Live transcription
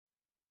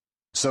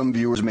Some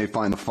viewers may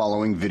find the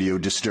following video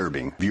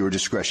disturbing. Viewer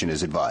discretion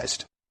is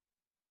advised.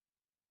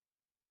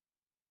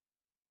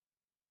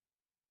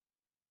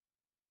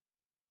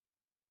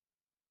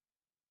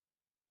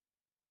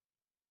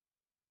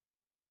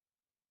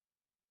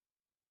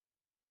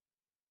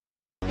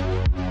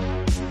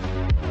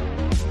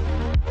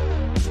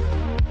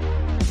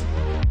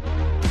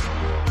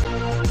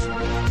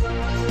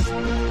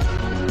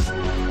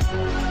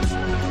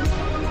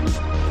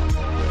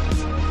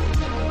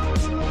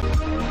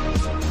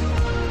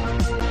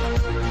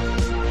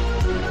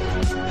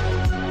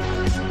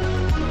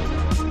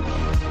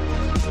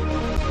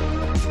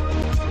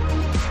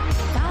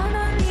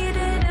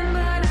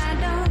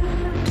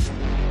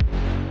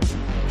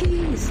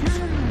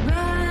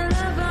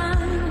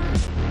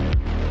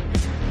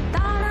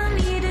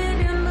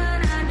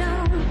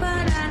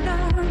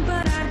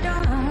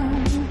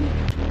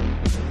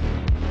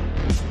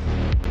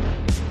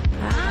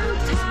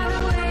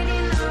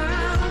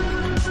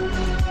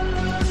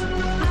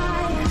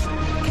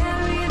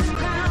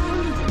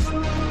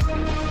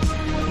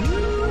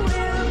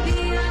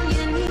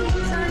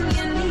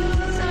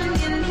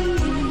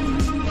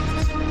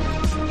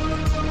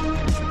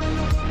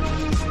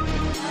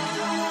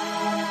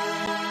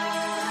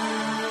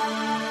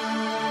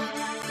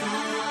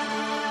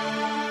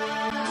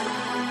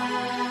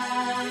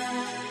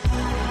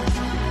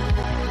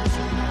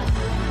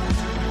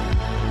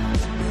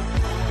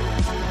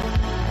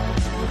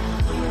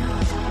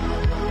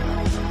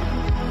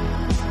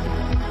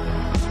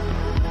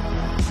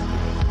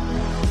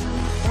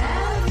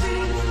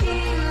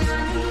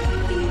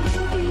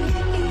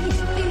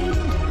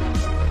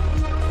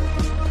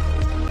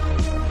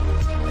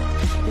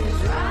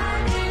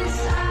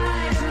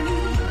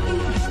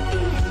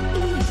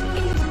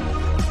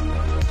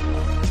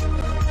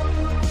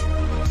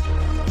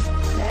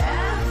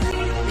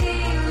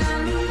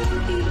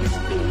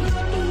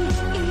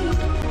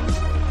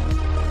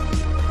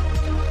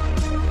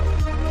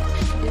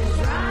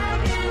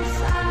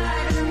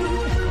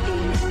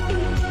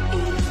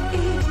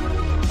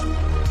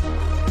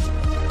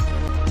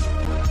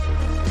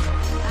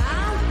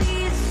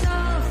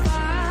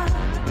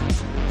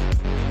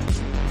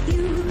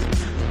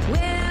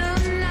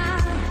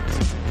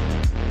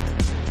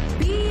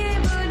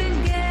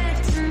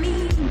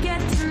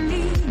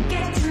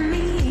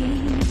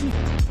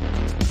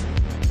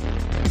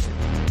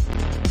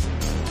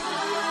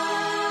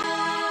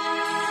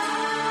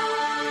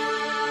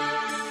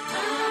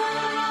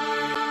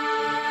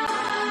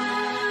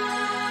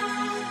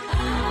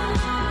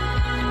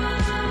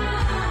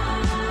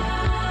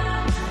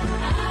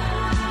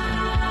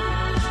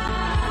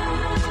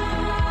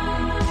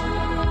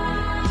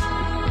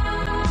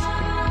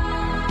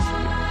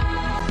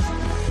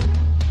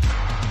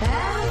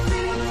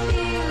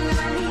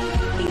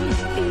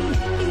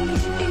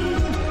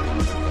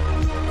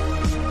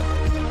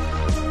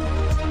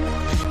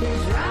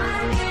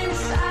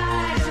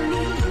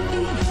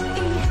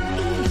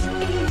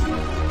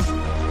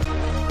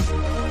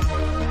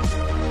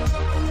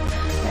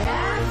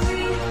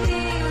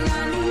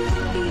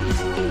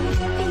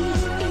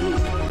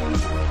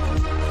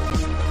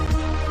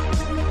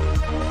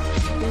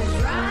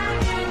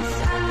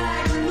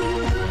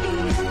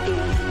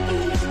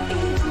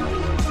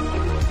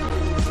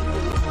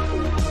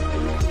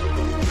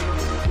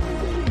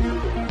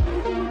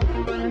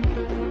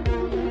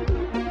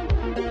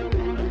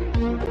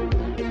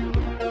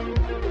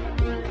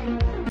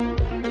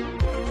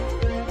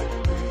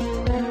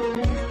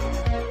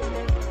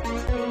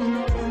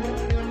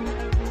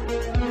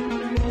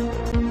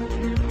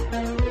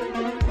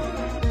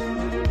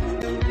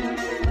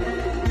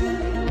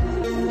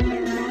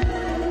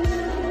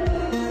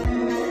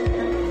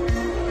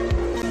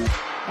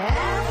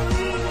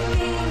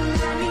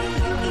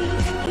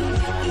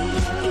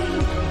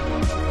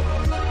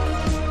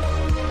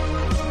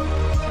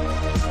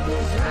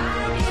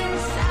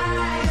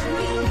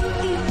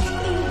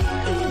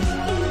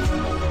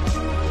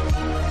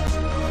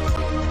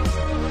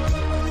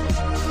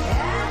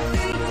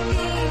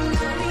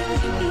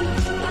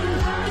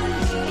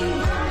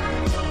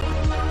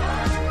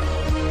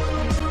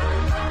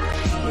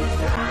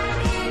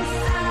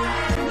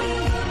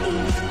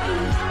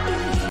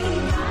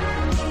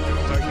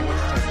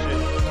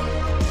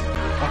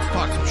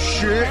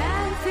 shit.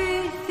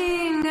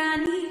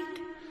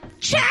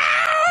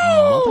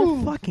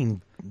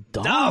 Motherfucking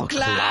dog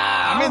club.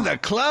 I'm in the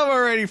club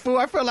already, fool.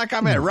 I feel like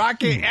I'm at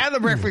Rocket and the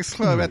Breakfast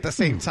Club at the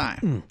same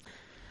time.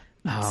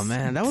 Oh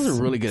man, that was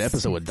a really good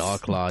episode with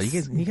Dog Claw. You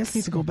guys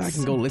need to go back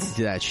and go listen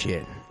to that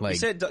shit. Like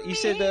you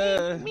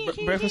said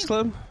Breakfast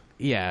Club.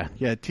 Yeah,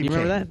 TK. You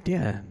remember that?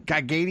 Yeah,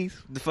 Got Gadies.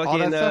 The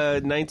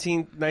fucking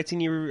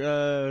 19 year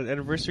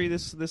anniversary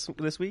this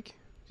week.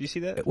 Did you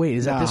see that? Wait,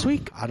 is that this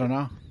week? I don't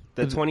know.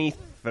 The 23rd?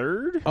 Oh,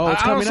 it's I don't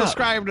coming up.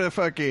 subscribe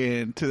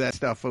to that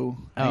stuff, fool.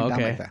 I ain't Oh, down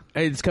okay. like that.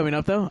 It's coming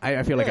up though.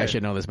 I feel like I Yeah.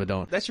 should know this, but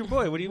don't. That's your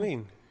boy. What do you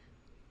mean?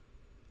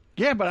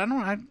 Yeah, but I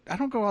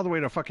don't go all the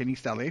way to fucking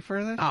East LA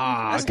for that.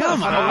 Aw,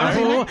 come on.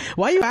 Fool.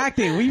 Why are you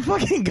acting? We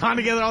fucking gone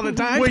together all the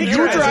time. When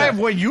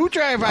you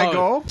drive, I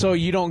go. So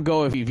you don't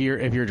go if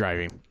you're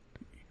driving.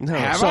 No.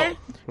 Have I?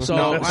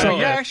 So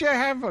yeah, actually, I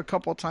have a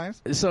couple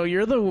times. So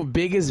you're the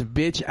biggest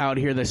bitch out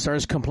here that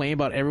starts complaining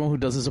about everyone who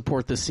doesn't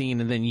support the scene,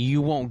 and then you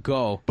won't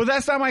go. But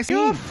that's not my scene.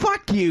 Oh,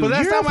 fuck you. But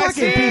that's you're not a my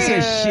fucking scene. piece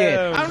of shit.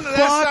 That's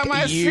Fuck not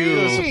my you.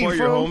 scene. Support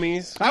your fool.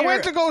 homies. I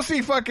went to go see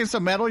fucking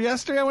some metal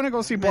yesterday. I went to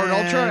go see Board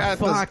Man, Ultra at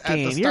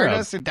fucking, the you're a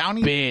Stardust in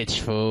Downey. Bitch,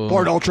 fool.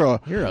 Board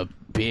Ultra. You're a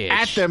bitch.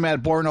 At them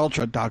at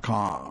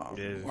bornultra.com.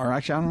 Yeah. Or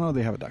actually, I don't know.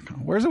 They have a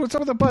 .com. What's up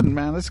with the button,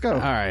 man? Let's go. All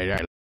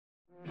right.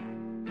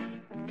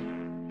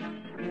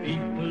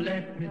 People,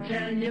 let me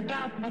tell you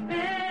about my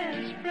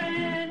best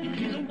friend.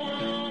 He's a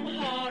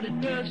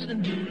warm-hearted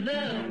person who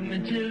loved me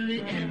till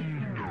the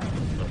end.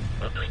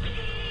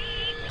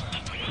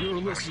 You're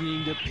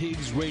listening to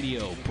Pigs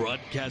Radio,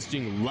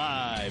 broadcasting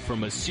live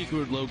from a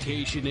secret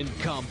location in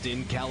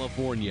Compton,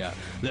 California.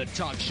 The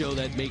talk show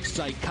that makes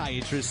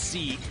psychiatrists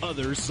see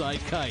other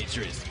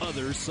psychiatrists,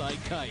 other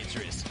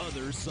psychiatrists,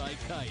 other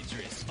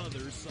psychiatrists,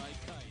 other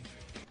psychiatrists.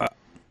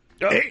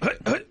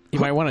 You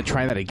might want to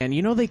try that again.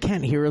 You know they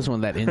can't hear us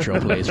when that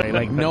intro plays, right?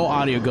 Like, no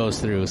audio goes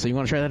through. So you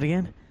want to try that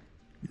again?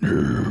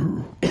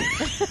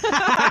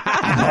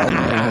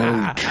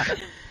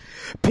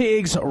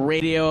 Pigs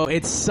Radio.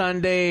 It's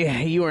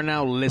Sunday. You are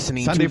now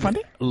listening Sunday to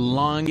Funday? the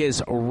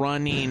longest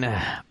running,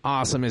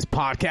 awesomest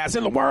podcast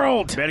in the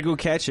world. Better go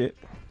catch it.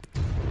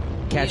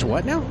 Catch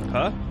what now?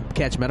 Huh?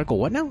 Catch medical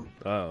what now?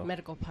 Oh.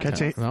 Medical podcast.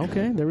 Catch it.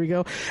 Okay, there we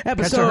go.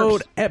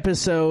 herbs.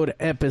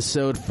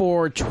 Episode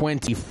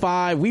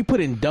 425. We put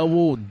in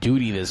double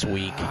duty this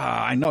week.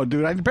 I know,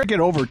 dude. I better get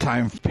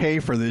overtime pay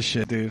for this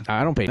shit, dude.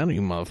 I don't pay none of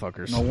you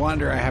motherfuckers. No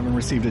wonder I haven't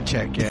received a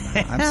check yet.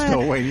 I'm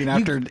still waiting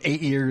after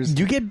 8 years.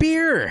 You get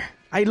beer.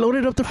 I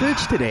loaded up the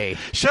fridge today.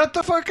 Shut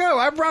the fuck up.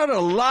 I brought a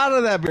lot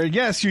of that beer.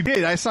 Yes, you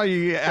did. I saw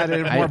you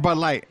added more Bud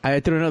Light. I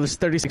threw another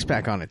 36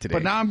 pack on it today.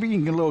 But now I'm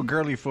being a little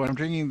girly food. I'm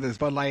drinking this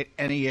Bud Light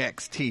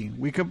NEXT.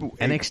 We could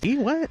NXT?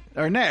 What?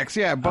 or Next,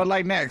 yeah, Bud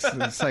Light Next.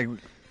 It's like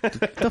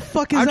The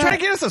fuck is I'm that? trying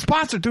to get us a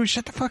sponsor, dude.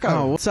 Shut the fuck up.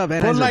 Oh, what's up,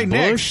 Bud Anheuser Light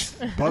Busch?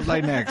 Next. Bud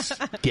Light Next.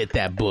 Get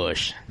that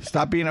bush.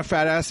 Stop being a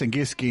fat ass and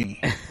get skinny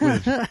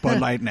with Bud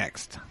Light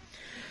Next.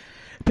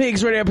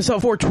 Pigs Radio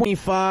episode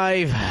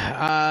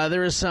 425. There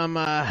were some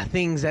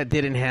things that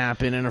didn't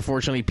happen, and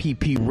unfortunately,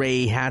 PP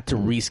Ray had to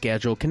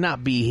reschedule.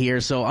 Cannot be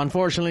here, so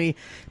unfortunately,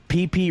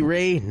 PP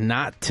Ray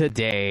not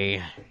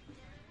today.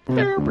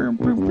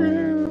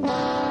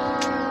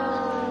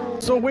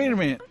 So wait a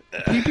minute.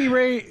 PP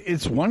Ray,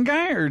 it's one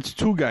guy or it's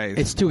two guys?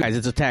 It's two guys.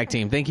 It's a tag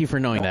team. Thank you for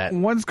knowing that.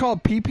 One's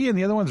called PP and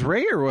the other one's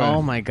Ray, or what?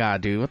 Oh my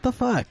god, dude! What the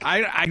fuck?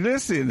 I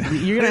listen.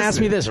 You're gonna ask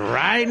me this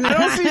right now? I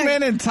don't see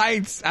Men in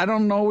Tights. I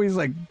don't always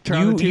like turn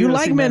on the TV You to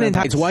like see Men in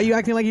Tights? Why are you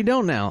acting like you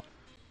don't now?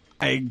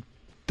 I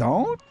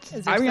don't.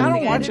 Is there I mean, I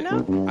don't watch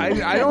something I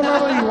it. I don't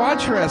really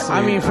watch wrestling.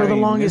 I mean, for the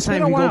longest it's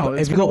been time, a while.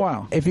 It's been a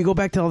while. if you go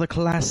back to all the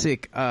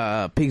classic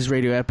Pigs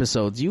Radio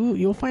episodes,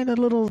 you'll find a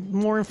little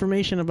more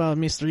information about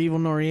Mr. Evil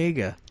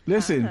Noriega.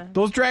 Listen,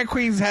 those drag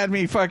queens had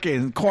me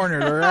fucking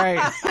cornered. All right,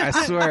 I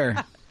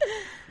swear.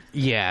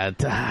 Yeah.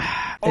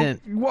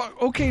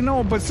 Okay,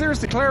 no, but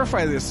seriously,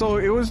 clarify this. So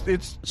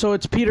it's. So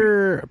it's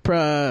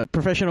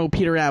professional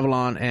Peter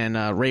Avalon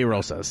and Ray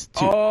Rosas.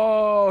 Too.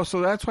 Oh,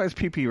 so that's why it's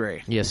PP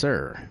Ray. Yes,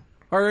 sir.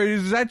 Or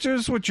is that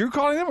just what you're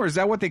calling them, or is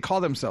that what they call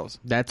themselves?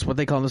 That's what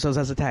they call themselves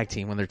as a tag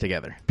team when they're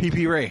together.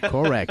 PP Ray.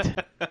 Correct.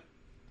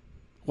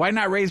 Why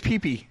not raise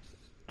PP?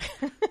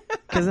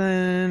 Because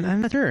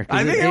I'm not sure.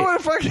 I think I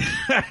would fucking.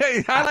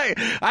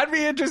 I'd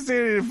be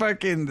interested in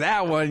fucking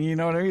that one. You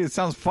know what I mean? It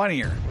sounds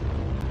funnier.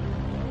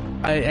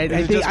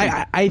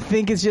 I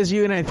think it's just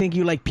you, and I think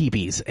you like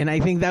peepees, and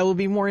I think that would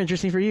be more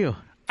interesting for you.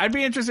 I'd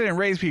be interested in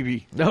Ray's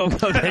PP. No,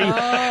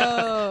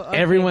 okay.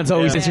 Everyone's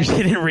always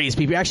interested in race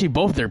PP. Actually,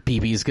 both their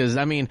PPs, because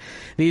I mean,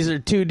 these are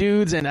two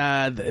dudes,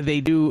 and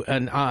they do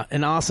an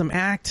awesome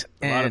act.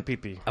 And A lot of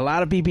PP. A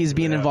lot of PPs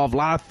being involved. A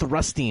lot of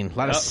thrusting. A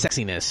lot of Yep.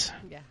 sexiness.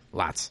 Yeah.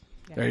 Lots.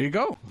 There you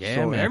go. Yeah,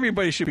 so man.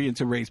 everybody should be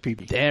into Ray's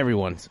PP.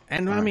 Everyone's,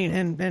 and I mean,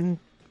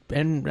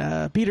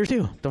 and Peter's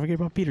too. Don't forget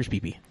about Peter's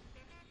PP.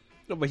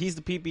 No, but he's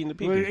the PP and the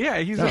PP. Well, yeah,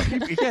 he's a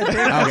PP. Yeah,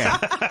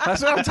 Okay.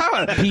 that's what I'm talking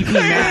about. PP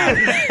now.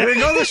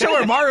 Go to the show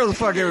where Mario's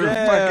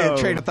fucking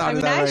train of thought I mean,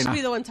 of that I right should now.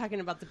 be the one talking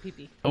about the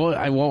pee-pee. Well,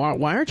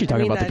 why aren't you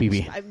talking about the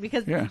PP?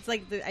 Because Yeah. it's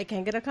like I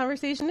can't get a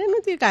conversation in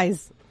with you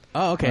guys.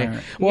 Oh, okay. All right.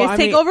 You Well, guys I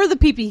take mean, over the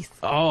pee-pees.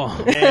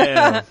 Oh,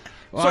 Yeah.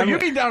 So you'd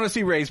be down to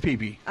see Ray's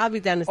PP I'll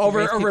be down to see over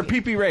Ray's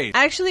PP Ray.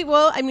 Actually,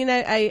 well, I mean,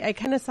 I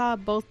kind of saw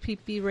both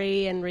Pee-Pee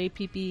Ray and Ray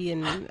Pee-Pee,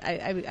 and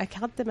I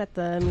caught them at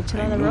the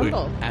Michelada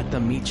Rumble. at the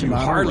Michelada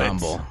Harlots.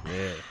 Rumble.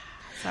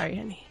 Sorry,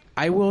 honey.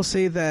 I will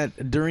say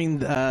that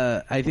during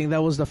I think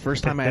that was the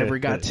first time I ever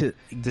got to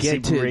get see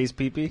to Ray's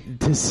pee-pee?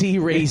 to see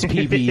Ray's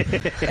pee-pee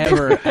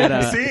ever at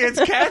a. See, it's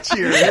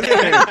catchier, isn't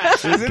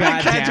it? Isn't God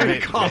it damn catchier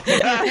it. to call it?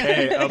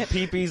 Hey, a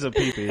pee-pee's a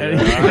pee-pee.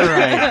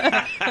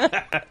 Right.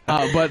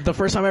 But the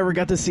first time I ever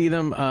got to see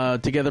them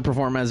together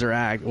perform as their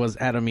act was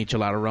at a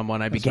Michelada Rumble,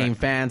 and I became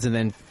fans, and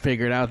then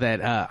figured out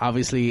that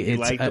obviously it's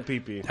liked the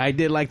pee-pee. I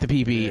did like the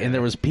pee-pee, and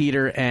there was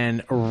Peter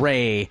and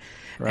Ray.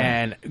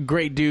 And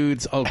great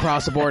dudes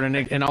across the board,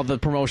 and all the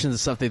promotions and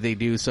stuff that they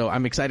do. So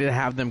I'm excited to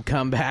have them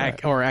come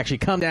back, or actually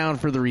come down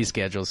for the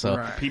reschedule.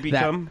 So Pee-pee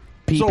that- come?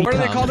 Pee-pee So what are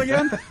they come. called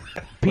again?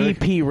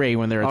 PP Ray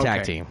when they're a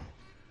tag Okay. team.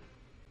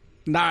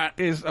 Not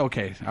is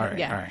okay. All right.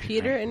 Yeah, all right.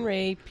 Peter and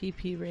Ray,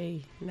 PP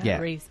Ray, not Yeah.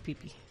 Ray's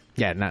PP.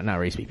 Yeah, not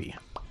Ray's PP.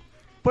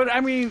 But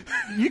I mean,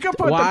 you can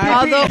put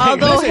Why? the pee-pee.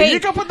 Although, Listen, hey- you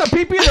can put the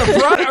pee-pee in the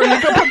front, or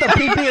you can put the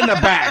pee-pee in the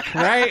back.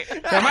 Right?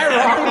 Am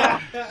I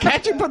wrong?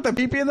 Can't you put the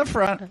pee-pee in the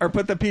front or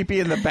put the pee-pee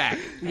in the back?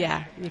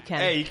 Yeah, you can.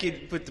 Hey, you can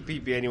put the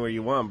pee-pee anywhere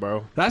you want,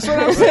 bro. That's what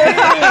I'm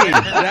saying.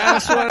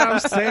 That's what I'm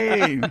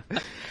saying.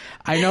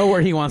 I know where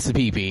he wants the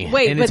PP.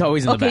 Wait, and but, it's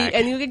always in the okay, back.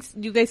 and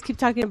you guys keep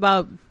talking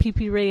about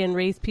PP Ray and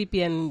Ray's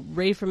PP, and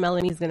Ray from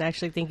Melanie is gonna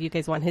actually think you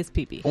guys want his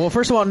PP. Well,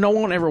 first of all, no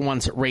one ever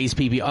wants Ray's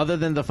PP other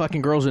than the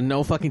fucking girls with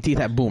no fucking teeth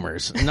at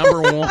Boomers. Number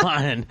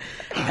one,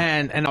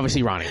 and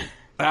obviously Ronnie.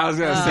 I was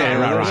gonna say,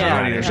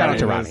 Ronnie. yeah. Shout out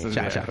to Ronnie. Ronnie.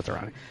 Shout out to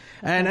Ronnie.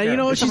 And Okay. you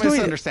know what It's a she's doing?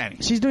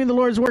 misunderstanding. She's doing the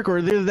Lord's work, or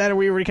either that, or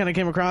we already kind of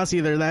came across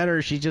either that,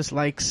 or she just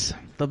likes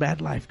the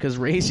bad life because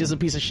Ray's just a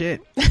piece of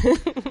shit.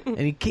 And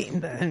he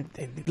can't. And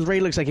Ray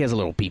looks like he has a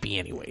little pee-pee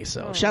anyway.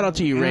 So shout out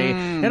to you, Ray,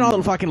 and all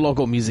the fucking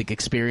local music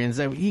experience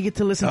that you get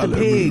to listen to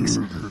Pigs.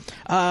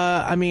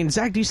 I mean,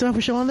 Zach, do you still have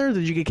a show on there? Or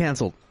did you get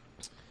canceled?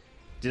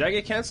 Did I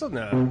get canceled?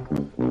 No.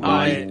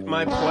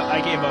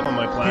 I gave up on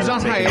my plan. He's on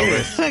to take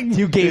hiatus. over.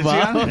 You gave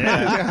up. Is he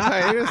on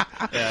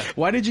hiatus?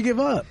 Why did you give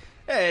up?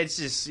 Hey, it's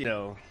just,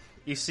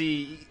 you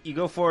see, you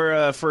go for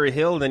a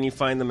hill, then you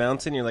find the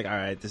mountain. You're like, all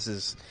right, this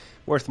is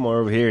worth more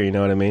over here. You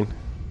know what I mean?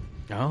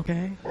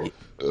 Okay.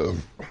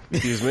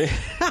 Excuse me.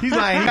 He's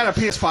lying. He got a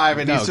PS5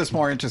 and he's just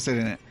more interested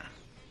in it.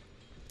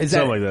 Is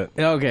Something like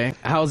that. Okay.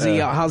 How's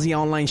the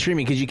online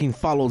streaming? Because you can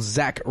follow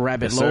Zach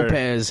Rabbit Yes, sir.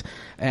 Lopez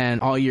and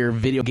all your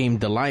video game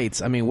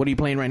delights. I mean, what are you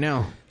playing right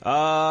now?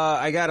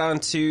 I got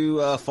onto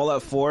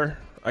Fallout 4.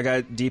 I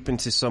got deep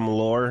into some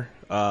lore.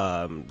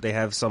 They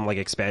have some like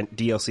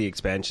DLC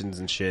expansions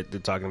and shit. They're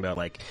talking about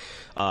like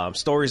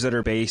stories that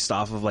are based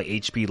off of like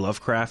H.P.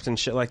 Lovecraft and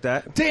shit like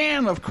that.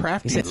 Damn,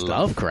 Lovecraft. You said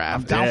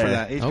Lovecraft. I'm down for Yeah.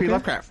 that. H.P. Okay.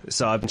 Lovecraft.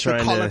 So I've been The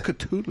trying Call of to.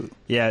 Cthulhu.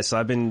 Yeah, so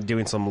I've been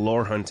doing some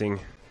lore hunting.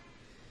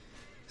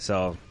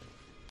 So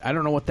I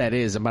don't know what that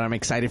is, but I'm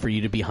excited for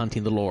you to be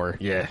hunting the lore.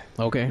 yeah.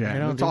 Okay. Yeah,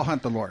 right on, let's all dude.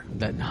 hunt the lore.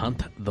 That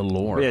hunt the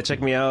lore. Yeah,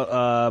 check me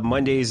out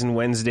Mondays and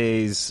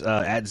Wednesdays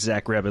at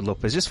Zach Rabbit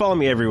Lopez. Just follow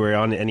me everywhere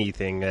on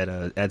anything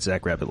at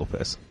Zach Rabbit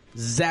Lopez.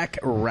 Zach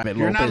Rabbit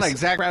You're Lopez. not like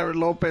Zach Rabbit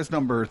Lopez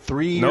number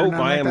 3. Nope, or nothing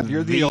I like am that.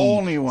 You're the the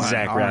only one.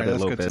 Zach All right, Rabbit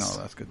that's Lopez. Good to know.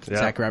 That's good to know.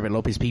 Zach Rabbit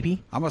Lopez PP?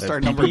 I'm gonna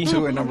start PP? number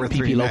 2 and number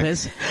 3. PP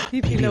Lopez?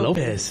 PP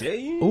Lopez.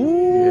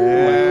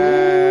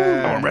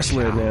 I'm a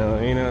wrestler now.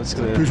 You know, it's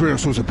good. Radio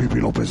Souza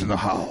PP Lopez in the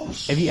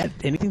house. Have you had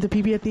anything to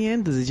PP at the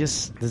end? Does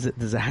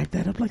it hype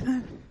that up like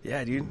that?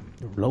 Yeah, dude.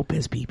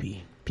 Lopez PP.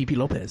 PP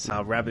Lopez.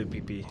 Rabbit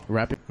PP.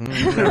 Rabbit. You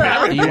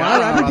want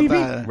Rabbit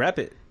PP?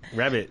 Rabbit.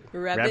 Rabbit.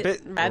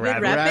 Rabbit.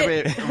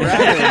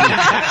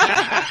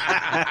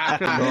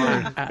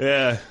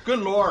 Yeah. Good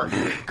lord.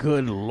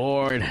 Good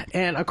Lord.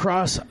 And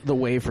across the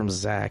way from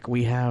Zach,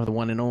 we have the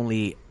one and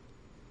only.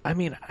 I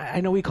mean,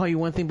 I know we call you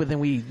one thing, but then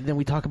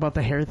we talk about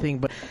the hair thing,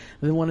 but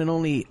the one and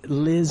only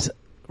Liz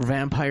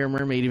Vampire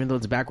Mermaid, even though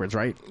it's backwards,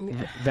 right?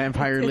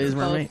 Vampire Liz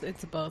Mermaid?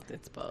 It's both.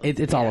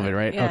 It's all of it,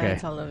 right? Yeah, Okay.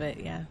 it's all of it.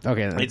 Yeah.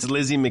 Okay. It's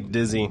Lizzie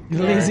McDizzy.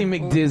 Lizzie Yeah.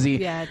 McDizzy.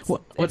 Yeah, it's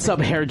What's up,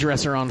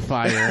 hairdresser on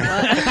fire?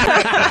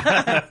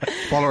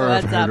 Follower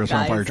What's of up, Hairdresser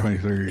on guys? Fire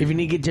 23. If you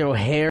need to get your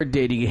hair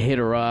did, you can hit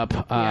her up.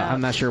 Yeah.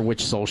 I'm not sure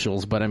which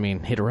socials, but I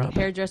mean, hit her up.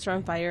 Hairdresser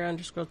on fire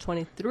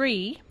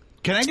 _23.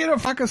 Can I get a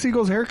Faca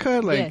Seagulls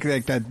haircut like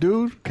Yes. that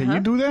dude? Can you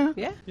do that?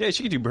 Yeah. Yeah,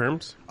 she could do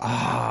perms.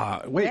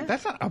 Wait, Yeah.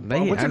 that's not a They-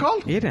 what's it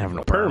called? He didn't have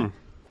no Perm.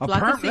 A Flocka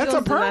perm? That's Seagulls a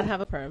does not perm?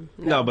 have a perm.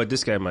 No, but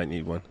this guy might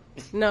need one.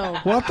 No.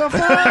 What the fuck?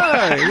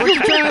 What you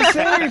trying to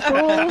say,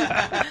 fool?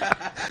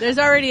 There's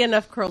already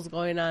enough curls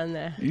going on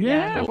there.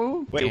 Yeah,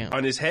 fool. Wait, Damn.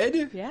 on his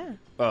head? Yeah.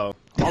 Oh.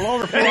 All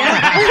over, fool.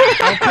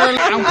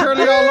 I'm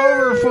curly all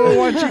over, fool.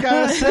 What you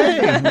gotta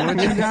say?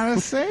 What you gotta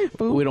say,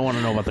 fool? We don't want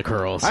to know about the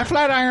curls. I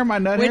flat iron my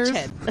nut Which hairs.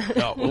 head?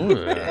 Oh,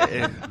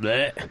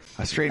 bleh.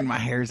 I straighten my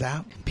hairs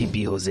out.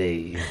 PP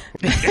Jose.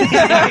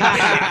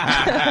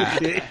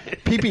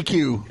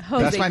 PPQ.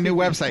 Jose That's my new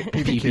website.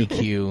 PPQ.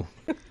 PPQ.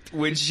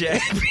 Which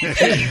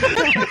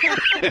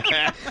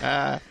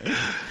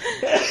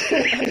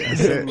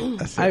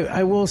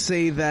I will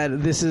say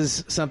that this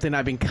is something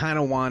I've been kind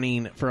of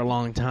wanting for a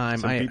long time.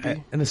 Some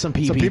PP? And there's some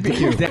PP. Some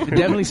PPQ.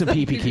 Definitely some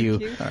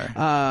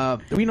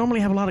PPQ. We normally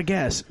have a lot of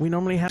guests. We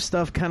normally have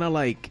stuff kind of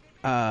like,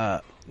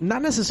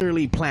 not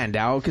necessarily planned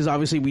out, because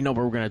obviously we know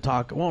what we're going to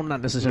talk. Well,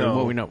 not necessarily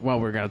what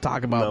we're going to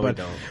talk about, No,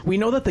 but we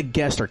know that the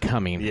guests are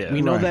coming. Yeah.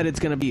 We know Right. that it's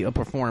going to be a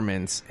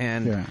performance,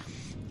 and Yeah.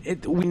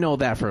 we know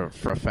that for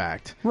a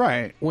fact.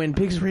 Right. When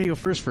Pigs Radio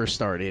first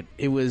started,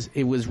 it was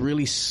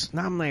really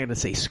I'm not going to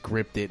say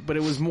scripted, but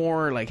it was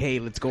more like, hey,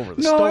 let's go over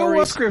the No, stories. it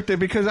was scripted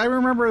because I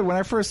remember when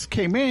I first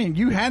came in,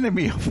 you handed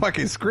me a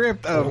fucking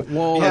script of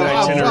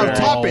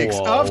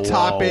topics.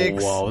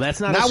 Whoa,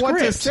 that's not a what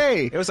to script.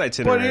 say. It was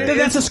itinerary. Then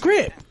that's a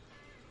script.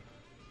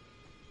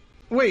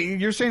 Wait,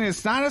 you're saying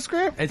it's not a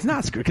script? It's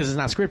not script because it's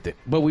not scripted.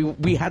 But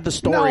we had the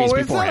stories No, it's not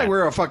beforehand. like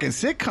we're a fucking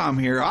sitcom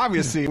here,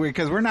 obviously,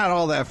 because we're not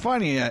all that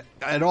funny at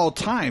all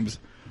times.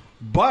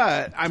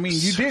 But I mean,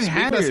 you did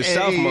hand for us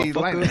yourself, a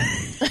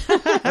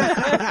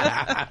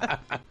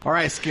all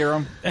right, scare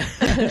him.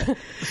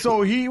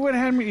 So you would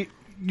hand me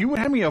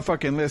a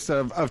fucking list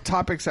of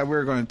topics that we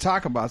were going to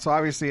talk about. So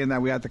obviously, in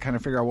that we had to kind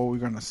of figure out what we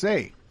were going to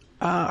say.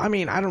 I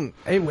mean,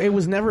 it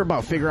was never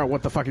about figure out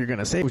what the fuck you're going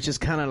to say. It was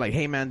just kind of like,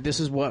 hey, man, this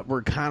is what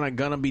we're kind of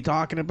going to be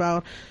talking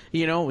about.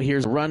 You know,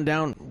 here's a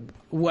rundown.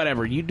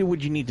 Whatever. You do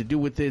what you need to do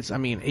with this. I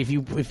mean, if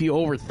you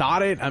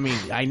overthought it, I mean,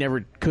 I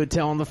never could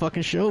tell on the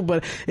fucking show.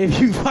 But if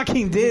you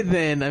fucking did,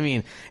 then, I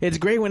mean, it's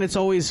great when it's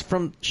always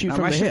from Now,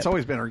 from my the shit's hip.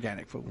 always been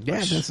organic food. Yeah,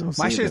 that's what I'm my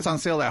saying. shit's on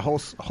sale at Whole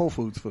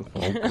Foods food.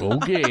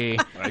 Okay.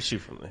 I shoot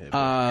from the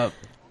hip.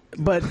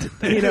 But,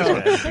 you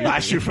know, I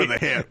shoot from the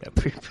hip.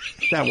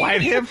 That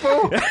white hip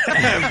fool?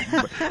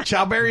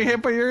 Chowberry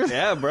hip of yours?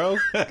 Yeah, bro.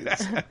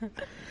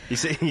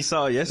 You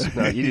saw it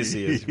yesterday. No, you didn't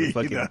see it. You're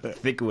fucking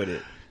thick with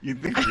it. You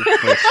think For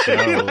you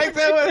sure. like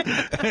that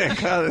one?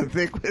 Call it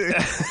thick with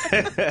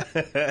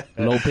it.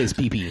 Lopez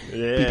PP.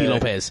 Yeah. PP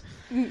Lopez.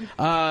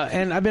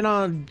 And I've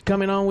been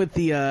coming on with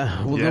the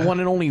one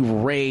and only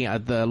Ray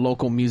at the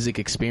local music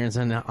experience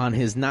and on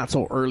his not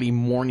so early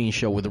morning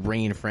show with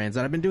Ray and Friends.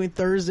 And I've been doing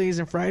Thursdays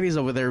and Fridays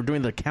over there,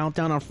 doing the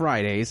countdown on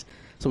Fridays.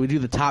 So we do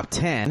the top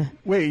 10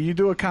 Wait, you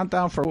do a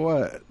countdown for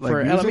what? Like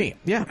for music? LME.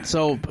 Yeah.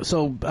 So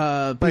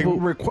Like,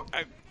 people,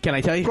 can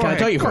I tell you? Go Can ahead, I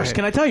tell you go first? ahead.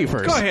 Can I tell you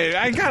first? Go ahead.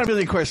 I got a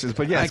million questions,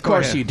 but yes, Of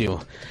course you do.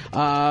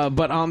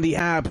 But on the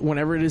app,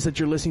 whenever it is that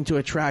you're listening to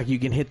a track, you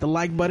can hit the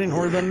like button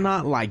or the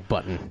not like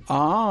button.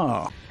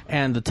 Oh.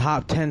 And the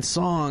top 10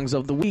 songs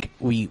of the week,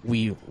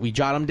 we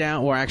jot them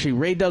down. Or actually,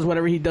 Ray does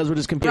whatever he does with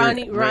his computer.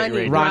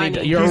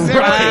 Ronnie. You're He's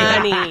there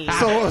right.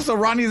 Ronnie. So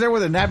Ronnie's there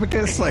with an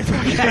abacus, like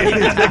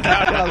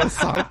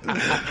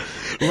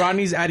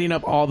Ronnie's adding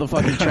up all the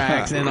fucking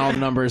tracks and all the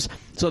numbers.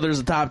 So there's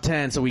a top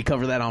 10, so we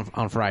cover that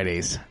on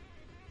Fridays.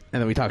 And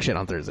then we talk shit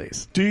on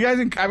Thursdays. Do you guys?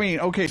 I mean,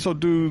 okay. So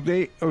do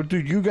they, or do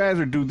you guys,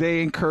 or do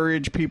they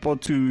encourage people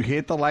to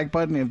hit the like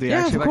button if they Yeah,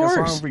 actually of like a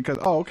course. song? Because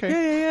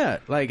okay, Yeah.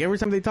 Like every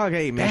time they talk,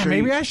 hey, man, Man,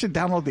 maybe I should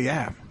download the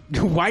app.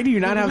 Why do you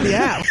not have the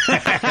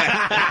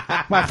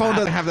app? My phone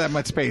doesn't have that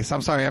much space.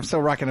 I'm sorry. I'm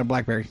still rocking a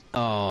BlackBerry. Oh.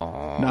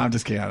 No, I'm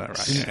just kidding.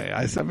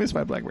 I miss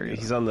my BlackBerry.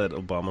 He's on that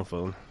Obama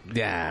phone.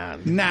 Yeah.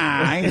 Nah,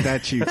 I ain't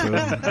that cheap, fool.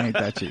 I ain't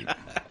that cheap.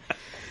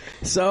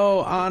 So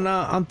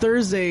on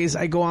Thursdays,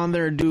 I go on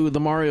there and do the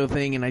Mario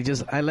thing, and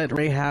I let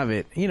Ray have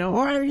it. You know,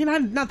 or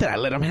not that I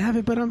let him have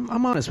it, but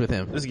I'm honest with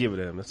him. Just give it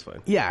to him. That's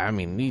fine. Yeah, I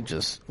mean,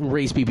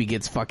 Ray's PP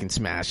gets fucking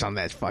smashed on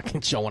that fucking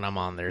show when I'm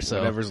on there. So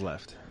Whatever's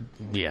left.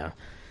 yeah,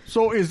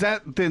 So is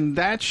that then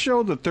that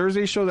show, the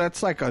Thursday show?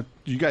 That's like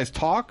you guys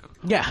talk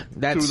yeah,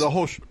 that's through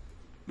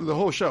the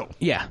whole show.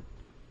 yeah.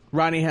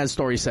 Ronnie has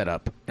stories set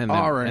up, and then,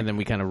 All right. and then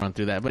we kind of run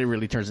through that, but it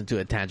really turns into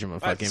a tangent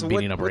of All right, fucking so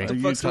beating up Ray. what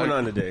the fuck's going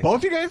on today?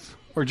 Both you guys,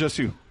 or just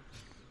you?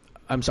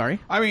 I'm sorry.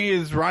 I mean,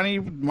 is Ronnie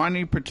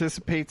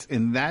participates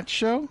in that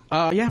show?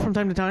 Yeah, from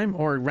time to time,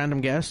 or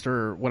random guest,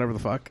 or whatever the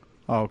fuck.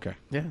 Oh, okay.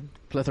 Yeah,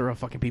 plethora of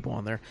fucking people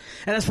on there.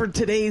 And as for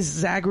today's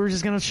Zach, we're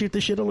just gonna shoot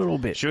the shit a little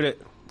bit. Shoot it.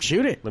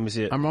 Shoot it. Let me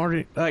see it. I'm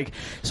already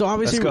so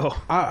obviously. Let's go.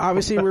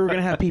 Obviously, we were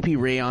gonna have PP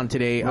Ray on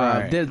today.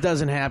 Right. That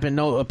doesn't happen.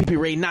 No, PP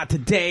Ray not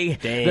today.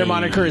 Day. Their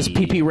moniker is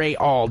PP Ray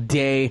all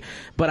day.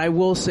 But I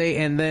will say,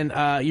 and then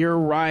you're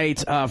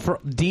right.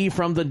 D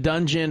from the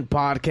Dungeon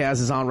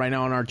podcast is on right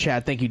now in our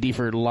chat. Thank you, D,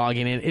 for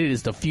logging in. It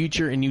is the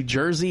future in New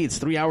Jersey. It's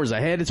 3 hours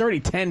ahead. It's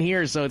already 10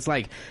 here, so it's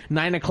like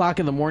 9 o'clock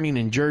in the morning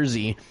in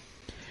Jersey.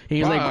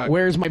 He's Fuck. like,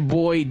 where's my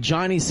boy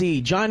Johnny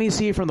C? Johnny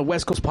C from the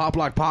West Coast Pop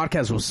Lock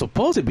podcast was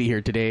supposed to be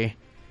here today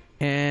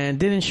and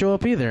didn't show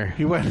up either.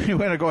 He went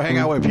to go hang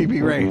out with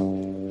PB Ray.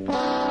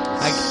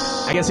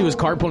 I guess he was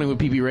carpooling with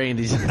PB Ray and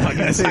he's fucking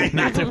decided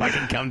not to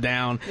fucking come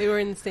down. They were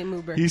in the same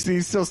Uber.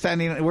 He's still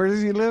standing. Where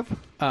does he live?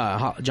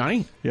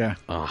 Johnny? Yeah.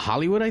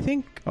 Hollywood, I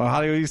think. Oh,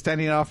 Hollywood. He's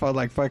standing off of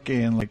like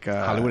fucking like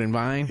Hollywood and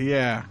Vine.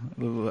 Yeah,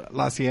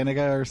 La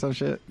Cienega or some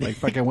shit. Like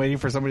fucking waiting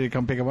for somebody to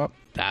come pick him up.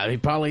 He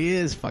probably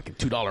is. Fucking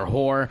 $2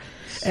 whore.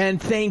 And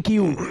thank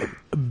you,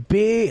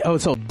 Dirty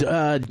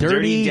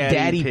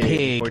Daddy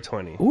Pig.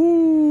 420.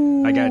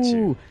 Ooh. I got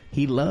you.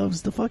 He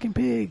loves the fucking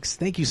pigs.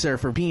 Thank you, sir,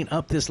 for being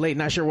up this late.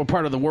 Not sure what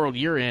part of the world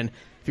you're in.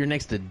 If you're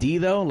next to D,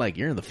 though, like,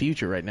 you're in the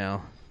future right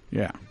now.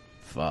 Yeah.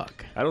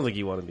 Fuck. I don't think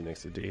you want to be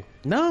next to D.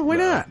 No, why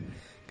not?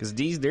 Because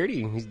D's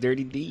dirty. He's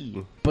dirty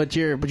D. But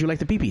you like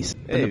the peepees.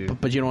 Hey.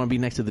 But you don't want to be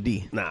next to the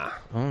D. Nah.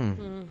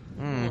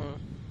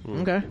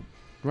 Okay.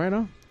 Right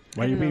on.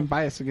 Why are you being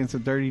biased against a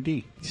dirty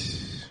D?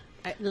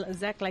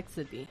 Zach likes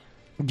the D.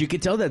 You can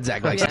tell that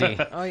Zach likes D.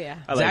 Oh, yeah.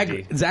 I like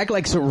D. Zach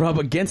likes to rub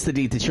against the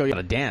D to show you how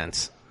to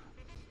dance.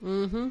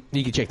 Mm-hmm.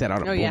 You can check that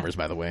out on Boomers,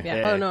 by the way. Yeah.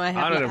 Yeah. Oh, no, I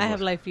I don't know.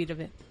 have live feed of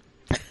it.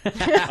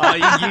 Oh,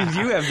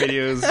 you have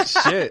videos.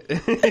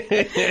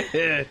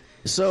 Shit.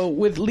 So,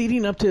 with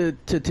leading up to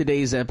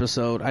today's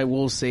episode, I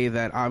will say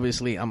that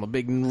obviously I'm a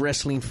big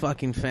wrestling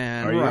fucking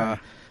fan. Are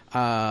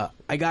you?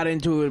 I got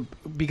into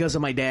it because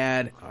of my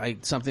dad.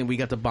 Something we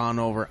got to bond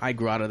over. I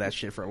grew out of that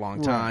shit for a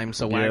long time.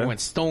 So when I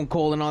went Stone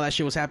Cold and all that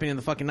shit was happening in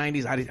the fucking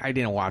 90s, I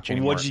didn't watch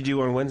anymore. What'd you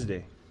do on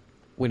Wednesday?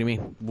 What do you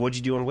mean? What'd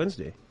you do on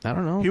Wednesday? I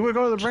don't know. He would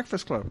go to the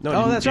Breakfast Club. No,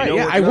 Oh, do that's you right. know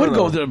Yeah, what- I no, would no,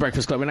 go no. to the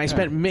Breakfast Club, and I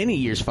spent many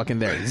years fucking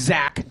there.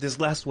 Zach. This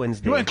last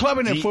Wednesday. You went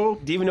clubbing it, Do fool.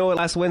 Do you even know what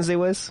last Wednesday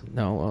was?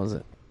 No, what was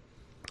it?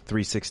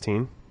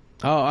 3/16.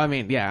 Oh, I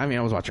mean, I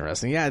was watching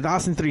wrestling. Yeah, the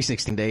Austin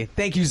 316 day.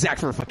 Thank you, Zach,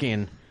 for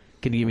fucking...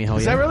 Can you give me a hell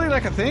Is yeah? that really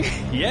like a thing?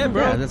 Yeah,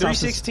 bro. Yeah, that's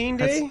 3/16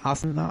 day. That's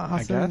Austin,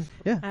 I guess.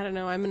 Yeah. I don't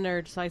know. I'm a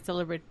nerd, so I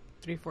celebrate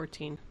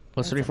 314.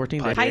 What's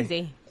 314 day? Pie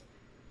Day.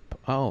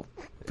 Oh,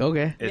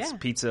 okay. It's Yeah.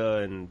 pizza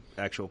and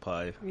actual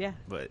pie. Yeah.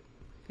 But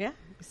Yeah.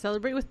 We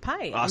celebrate with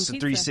pie. and Austin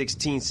pizza.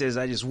 316 says,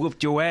 "I just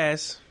whooped your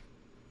ass."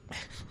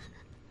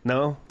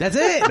 No, That's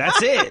it.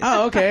 that's it.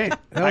 Oh, okay.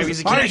 I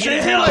was a All right, kid.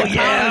 shouldn't you like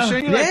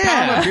shouldn't you like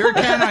pound a beer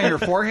can on your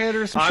forehead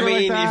or some I shit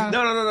mean, like that?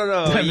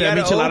 no. The You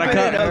gotta michelada open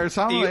cup it up. or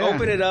something, You yeah.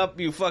 open it up,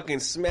 you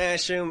fucking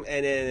smash them,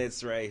 and then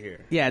it's right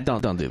here. Yeah,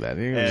 don't do that.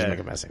 You're gonna just Yeah. make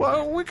a mess.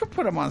 Well, we could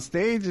put them on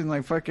stage and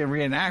like fucking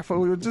reenact. But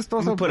we would just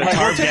throw some. put a like,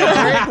 tarp we'll take down.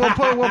 a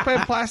break. We'll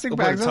put plastic We'll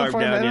put a bags in tarp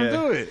front and let down, them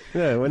yeah. do it.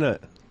 Yeah, why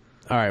not?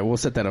 All right, we'll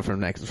set that up for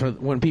next. For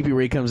when PP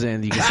Ray comes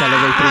in, you can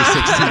celebrate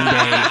 316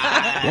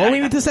 day. Well, we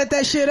need to set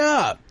that shit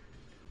up.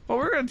 Well,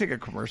 we're gonna take a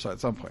commercial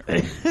at some point.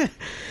 Right?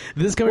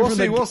 This coming We'll from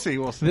see. the We'll see.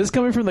 We'll see. This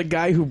coming from the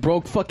guy who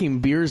broke fucking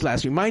beers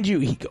last week. Mind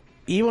you,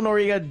 Evil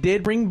Noriega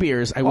did bring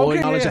beers. I will Okay,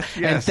 acknowledge yes,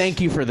 that. yes. And thank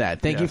you for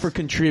that. Thank you Yes. for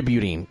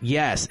contributing.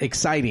 Yes,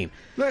 exciting.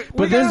 Look,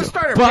 we gotta there's-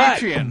 start a but-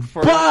 Patreon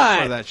for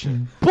but- that shit.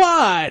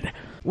 But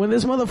when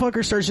this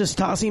motherfucker starts just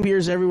tossing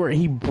beers everywhere,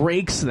 he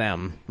breaks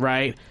them,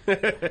 right?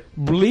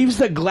 Leaves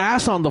the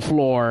glass on the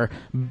floor,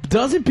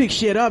 doesn't pick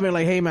shit up, and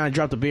like, hey man, I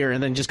dropped a beer,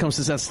 and then just comes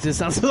to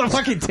the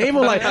fucking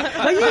table like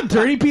you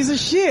dirty piece of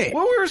shit.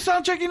 Well, we were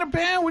sound checking a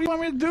band. What do you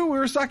want me to do? We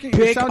were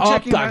Pick sound up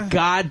checking. the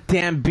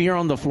goddamn beer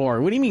on the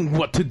floor. What do you mean,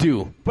 what to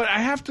do? But I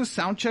have to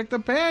sound check the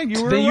band.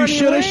 You were Then you running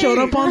should have late. showed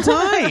up on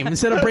time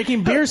instead of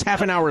breaking beers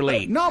half an hour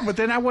late. No, but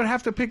then I would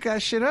have to pick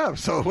that shit up.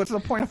 So what's the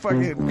point of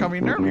fucking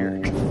coming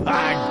earlier?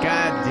 Ah,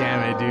 god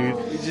damn it,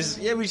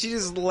 dude. But she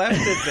just left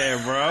it there,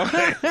 bro.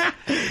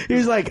 He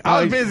was like, I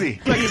oh, was busy.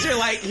 Like, you're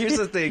like, here's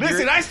the thing.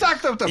 Listen, I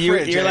stocked up the you're-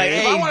 fridge. you're like,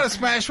 if hey. I want to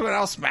smash one,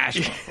 I'll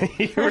smash one.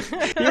 you're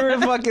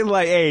fucking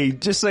like, hey,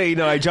 just so you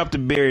know, I dropped a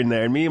beer in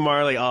there. And me and Mar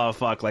are like, oh,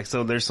 fuck. Like,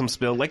 so there's some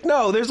spill. Like,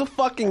 no, there's a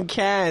fucking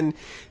can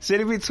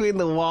sitting between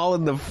the wall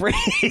and the fridge.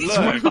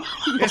 Look,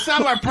 it's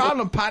not my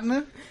problem,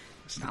 partner.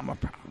 It's not my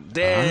problem.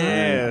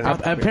 Damn.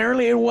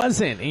 apparently it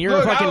wasn't, and you're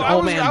Look, a fucking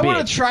old man I would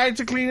have bitch. tried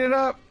to clean it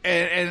up,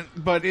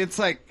 but it's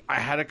like I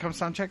had to come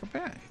sound check a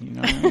band. You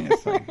know what I mean?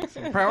 It's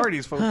like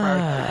priorities, folks.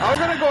 Priorities. I was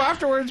gonna go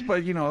afterwards,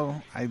 but you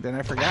know, I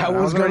forgot. I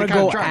was gonna already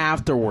kinda go drunk.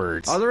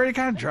 afterwards. I was already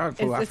kind of drunk.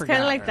 Fool. I It's forgot.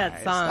 kind of like that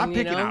Alright, song, Stop you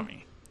picking know? on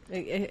me.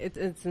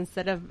 It's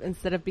instead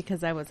of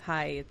because I was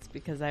high, it's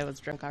because I was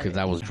drunk already. Because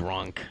I was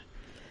drunk.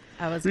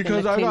 I was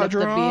Because gonna I clean got up the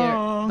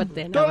beer, but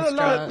then I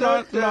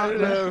was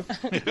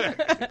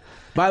drunk.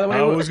 By the way,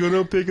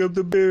 gonna pick up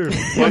the beer.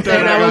 but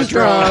then I was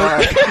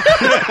drunk.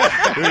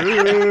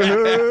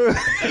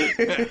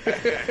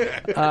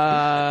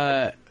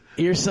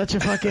 You're such a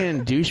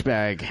fucking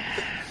douchebag.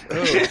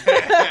 You're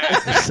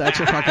such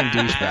a fucking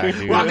douchebag,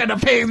 dude. Walking the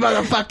pig,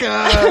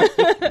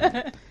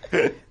 motherfucker. All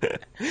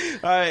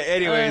right,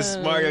 anyways,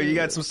 Mario, you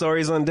got some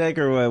stories on deck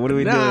or what? What are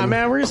we Nah, doing?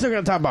 man, we're still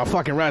gonna talk about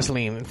fucking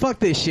wrestling. Fuck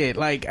this shit.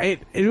 Like, it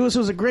was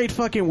a great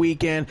fucking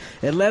weekend.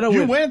 It led up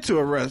You with. went to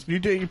a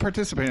you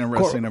participated in a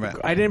wrestling event.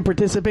 I didn't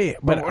participate,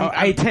 but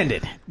I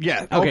attended.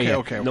 Yeah. Okay,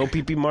 Okay. No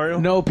PP Mario?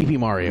 No PP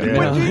Mario.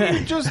 But No. didn't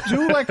you just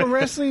do like a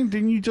wrestling?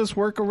 Didn't you just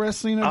work a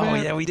wrestling event? Oh,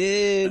 yeah, we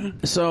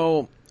did.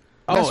 So,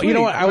 Last you know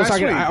week. what? I was Last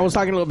talking. week. I was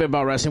talking a little bit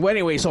about wrestling. Well,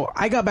 anyway, so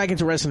I got back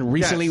into wrestling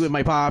recently Yes. with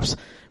my pops.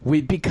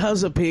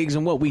 Because of Pigs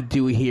and what we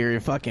do here,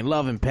 fucking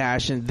love and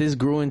passion. This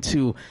grew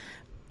into,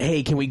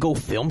 hey, can we go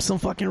film some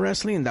fucking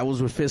wrestling? And that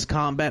was with Fist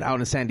Combat out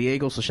in San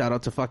Diego. So shout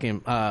out to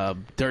fucking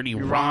Dirty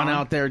Ron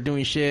out there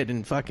doing shit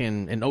and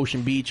fucking in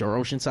Ocean Beach or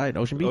Oceanside,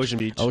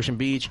 Ocean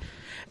Beach.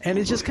 And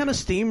it just kind of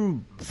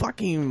steam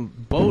fucking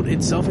boat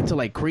itself into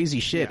like crazy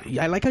shit.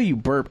 I like how you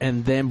burp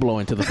and then blow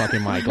into the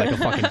fucking mic like a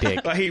fucking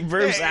dick. Like, he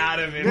burps out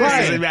of it.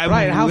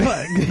 Right. How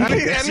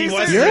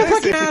You're a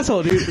fucking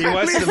asshole, dude. He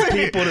wants the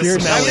people to You're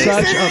smell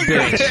such it.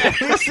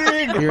 a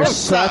bitch. You're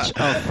such a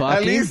At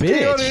fucking least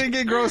Keo bitch. didn't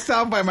get grossed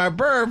out by my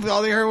burp.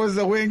 All they heard was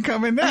the wind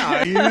coming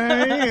down. You know what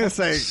I mean? It's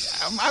like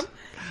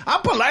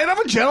I'm polite. I'm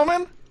a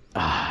gentleman.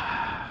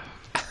 I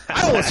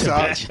know what's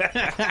up.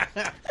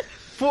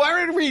 Fool, I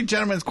already read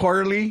Gentleman's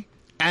Quarterly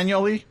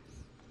annually.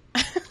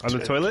 On the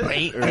toilet?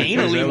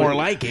 Anally more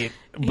like it.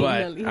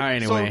 But anyway,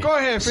 So go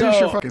ahead, finish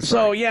your fucking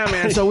story. yeah,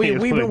 man. So we've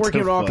been What working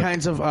the with all fuck?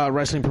 kinds of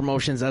wrestling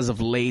promotions as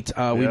of late.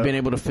 We've been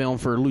able to film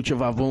for Lucha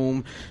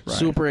Vavoom.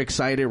 Super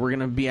excited. We're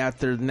gonna be at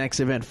their next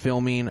event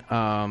filming.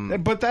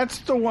 But that's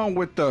the one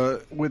with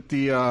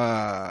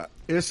the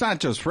it's not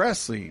just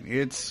wrestling.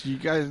 It's you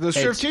guys the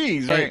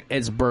striptease, right?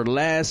 It's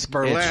burlesque. Burlesque,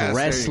 there you It's go.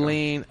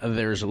 wrestling.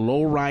 There's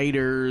low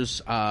riders.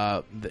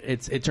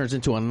 It turns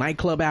into a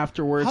nightclub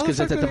afterwards How because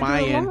the it's fuck at the do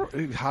they do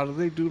Mayan. how do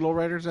they do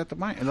lowriders at the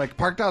Mayan? Like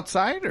parked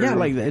outside? Or? Yeah,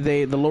 like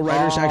the low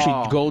riders Oh.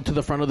 actually go to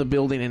the front of the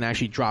building and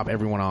actually drop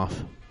everyone off.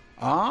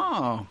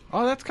 Oh,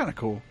 that's kind of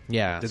cool.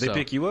 Yeah. Did they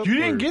pick you up? You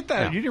didn't or- get that.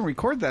 Yeah. You didn't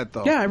record that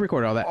though. Yeah, I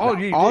recorded all that. Oh,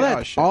 you all did? that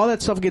Oh, shit. all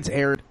that stuff gets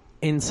aired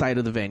inside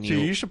of the venue.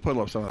 See, you should put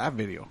up some of that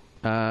video.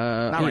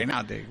 Not right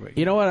now, Dave. But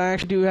You know what? I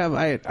actually do have.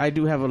 I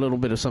do have a little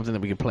bit of something that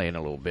we can play in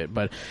a little bit.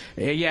 But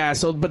yeah.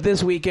 So, but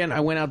this weekend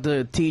I went out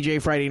to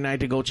TJ Friday night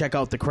to go check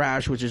out the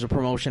Crash, which is a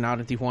promotion out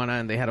in Tijuana,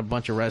 and they had a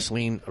bunch of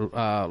wrestling,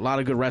 a lot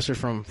of good wrestlers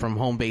from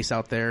home base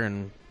out there,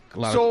 and a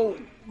lot. So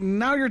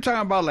now you're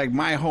talking about like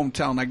my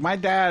hometown. Like my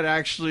dad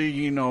actually,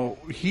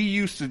 he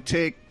used to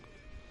take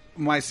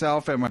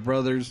myself and my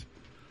brothers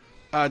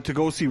to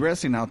go see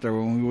wrestling out there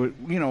when we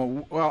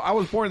would, well, I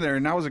was born there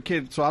and I was a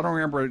kid, so I don't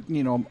remember,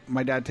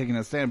 my dad taking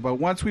us in. But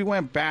once we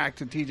went back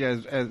to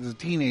TJ as a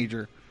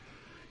teenager,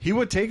 he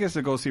would take us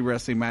to go see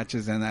wrestling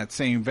matches in that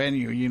same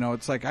venue.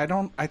 It's like I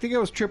think it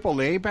was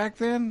AAA back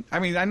then. I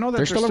mean, I know that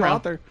they're still around.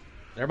 out there.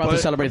 They're about to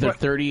celebrate their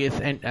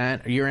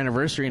 30th year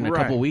anniversary in a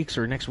Right. couple weeks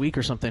or next week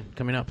or something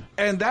coming up.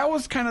 And that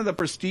was kind of the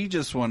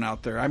prestigious one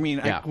out there. I mean,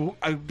 Yeah.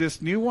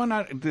 this new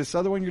one, this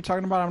other one you're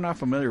talking about, I'm not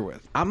familiar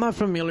with. I'm not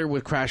familiar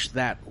with Crash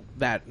that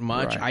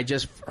much. Right. I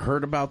just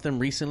heard about them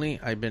recently.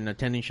 I've been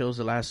attending shows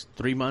the last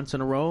 3 months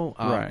in a row.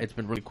 Right. It's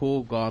been really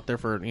cool. Go out there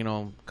for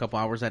a couple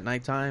hours at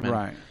nighttime and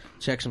Right.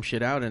 check some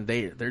shit out. And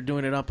they're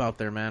doing it up out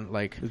there, man.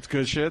 Like It's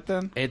good shit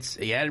then?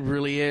 it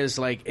really is.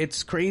 Like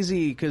it's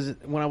crazy because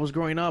when I was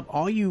growing up,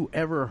 all you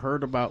ever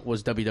heard about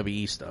was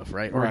WWE stuff,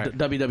 right? Or Right.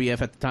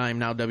 WWF at the time.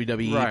 Now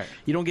WWE. Right.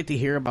 You don't get to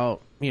hear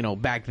about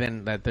back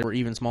then that there were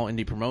even small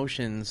indie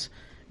promotions.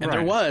 And there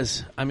Right.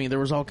 was. I mean, there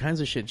was all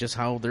kinds of shit. Just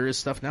how there is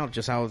stuff now.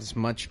 Just how as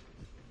much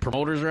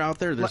promoters are out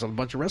there. There's a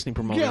bunch of wrestling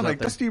promoters Yeah, out like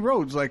there. Dusty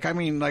Rhodes. Like, I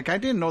mean, like I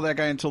didn't know that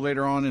guy until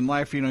later on in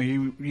life. He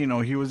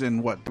was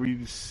in what,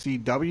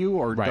 WCW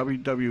or Right.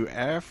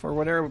 WWF or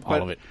whatever.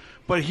 But, of it.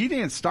 But he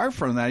didn't start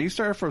from that. He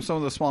started from some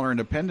of the smaller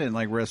independent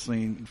like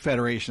wrestling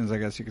federations, I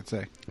guess you could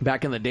say.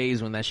 Back in the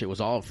days when that shit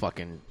was all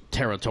fucking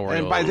territorial.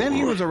 And by then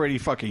he was already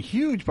fucking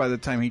huge by the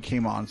time he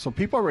came on. So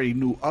people already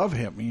knew of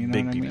him. You know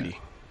Big what I DVD. mean?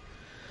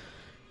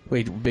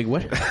 Wait, big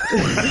what? Still with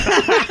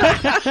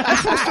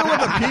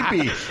a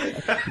pee-pee.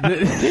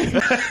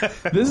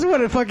 This is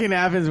what fucking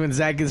happens when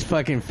Zach is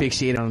fucking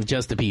fixated on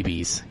just the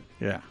PBs.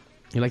 Yeah.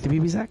 You like the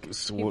PB, Zach?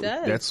 That's does.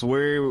 That's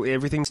where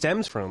everything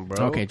stems from,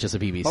 bro. Okay, just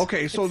the PBs.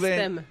 Okay, so It's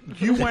then STEM.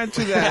 you went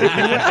to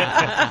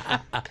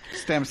that.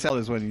 Stem cell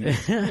is what you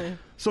need.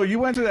 So you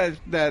went to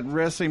that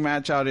wrestling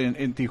match out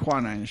in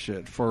Tijuana and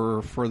shit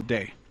for the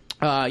day.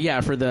 Yeah,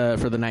 for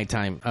the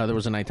nighttime. There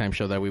was a nighttime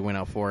show that we went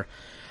out for.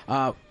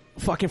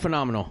 Fucking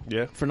phenomenal.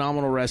 Yeah.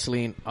 Phenomenal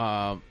wrestling.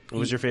 What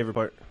was your favorite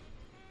part?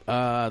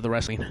 The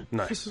wrestling.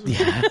 Nice. Was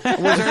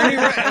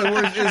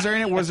there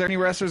any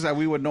wrestlers that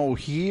we would know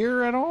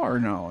here at all, or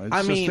no? It's I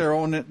just mean-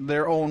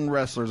 their own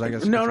wrestlers, I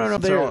guess. No.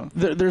 It's their own.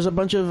 There's a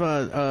bunch of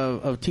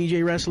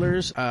TJ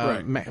wrestlers,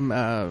 Right.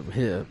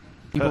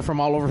 people from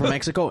all over from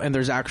Mexico, and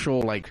there's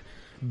actual like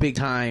big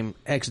time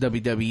ex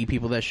WWE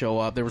people that show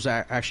up. There was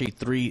actually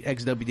 3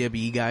 ex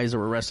WWE guys that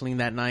were wrestling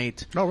that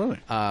night. Oh, really?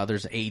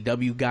 There's an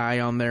AEW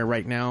guy on there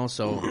right now,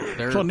 so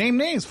they're So name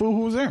names, fool. Who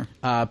was there?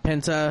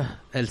 Penta,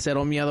 El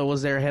Cero Miedo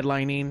was there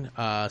headlining.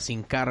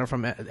 Sin Cara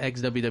from ex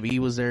WWE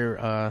was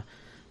there.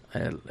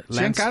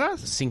 Sin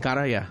Caras? Sin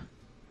Cara, yeah.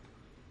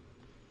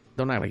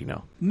 Don't act like you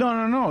know.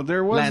 No.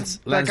 There was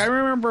Lance- I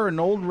remember an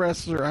old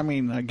wrestler. I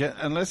mean,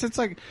 unless it's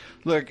like,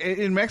 look,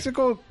 in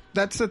Mexico,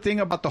 that's the thing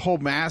about the whole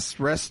masked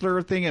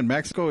wrestler thing in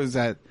Mexico is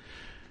that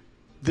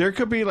there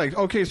could be like,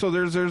 okay, so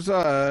there's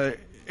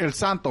El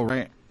Santo,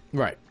 right?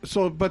 Right.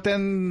 So, but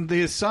then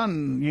his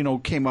son,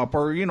 came up,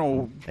 or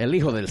El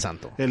Hijo del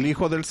Santo. El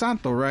Hijo del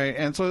Santo, right?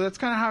 And so that's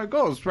kind of how it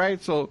goes,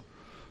 right? So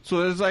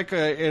there's like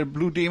a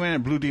Blue Demon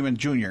and Blue Demon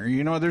Junior.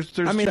 There's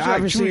I mean, like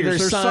obviously, juniors.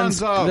 their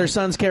sons- of, their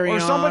sons carry or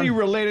somebody on.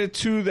 related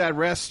to that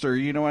wrestler,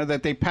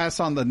 that they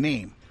pass on the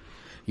name.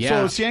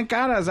 Yeah. So Cien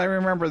Caras, I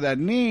remember that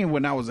name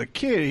when I was a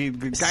kid.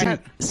 The guy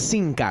had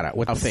Sin Cara,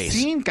 without face.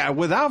 Cien Caras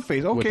without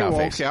face. Okay, Without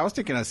face. okay. I was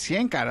thinking of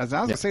Cien Caras.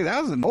 I was gonna say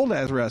that was an old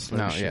ass wrestler.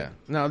 No, Shit. yeah.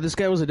 No, this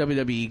guy was a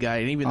WWE guy,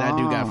 and even that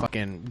dude got Oh.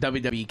 fucking...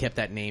 WWE kept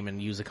that name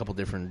and used a couple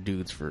different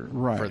dudes for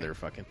their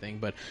fucking thing.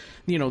 But,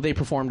 they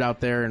performed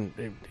out there, and...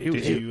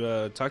 Did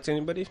you talk to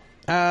anybody?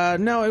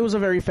 No, it was a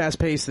very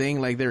fast-paced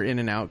thing. Like, they're in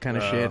and out kind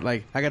of Oh. shit.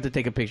 Like, I got to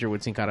take a picture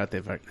with Sin Cara at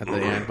the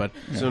end, but...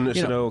 So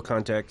no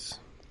contacts?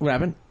 What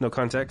happened? No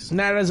context.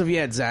 Not as of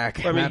yet,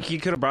 Zach. I mean,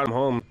 you could have brought him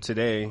home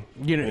today.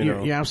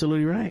 You're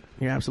absolutely right.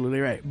 You're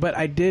absolutely right. But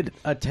I did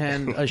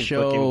attend a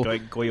show.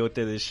 Fucking coyote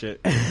this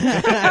shit.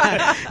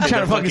 Trying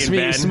to fucking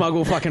van.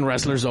 smuggle fucking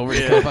wrestlers over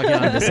to come fucking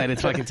undecided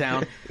fucking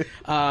town.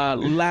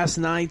 Last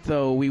night,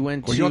 though, we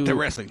went to... Coyote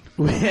Wrestling.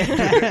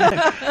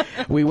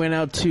 We went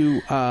out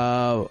to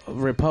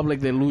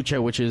Republic de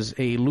Lucha, which is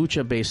a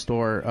lucha-based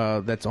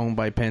store that's owned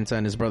by Penta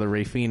and his brother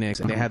Ray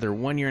Phoenix, and they had their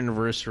 1-year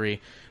anniversary.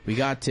 We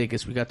got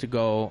tickets. We got to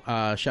go.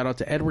 Shout out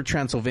to Edward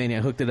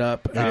Transylvania. Hooked it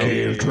up.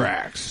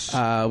 Tracks.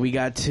 We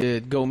got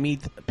to go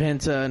meet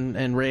Penta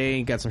and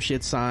Ray. Got some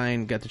shit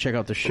signed. Got to check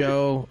out the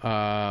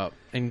show.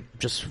 And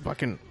just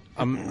fucking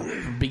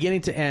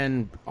beginning to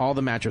end, all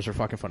the matches are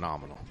fucking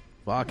phenomenal.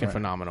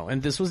 Phenomenal.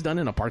 And this was done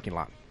in a parking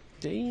lot.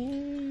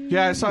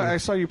 Yeah, I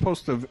saw you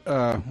post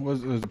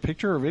was it a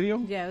picture or video?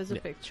 Yeah, it was a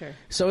picture.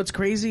 So it's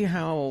crazy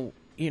how,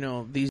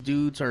 these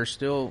dudes are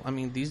still,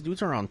 these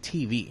dudes are on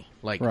TV,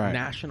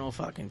 national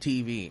fucking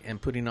TV,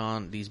 and putting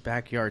on these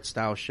backyard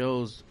style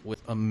shows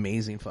with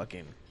amazing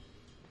fucking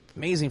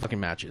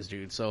matches,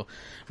 dude. So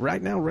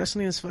right now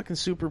wrestling is fucking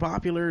super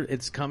popular.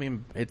 It's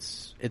coming,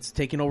 it's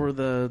taking over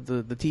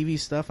the TV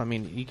stuff.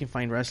 You can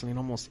find wrestling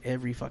almost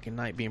every fucking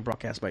night being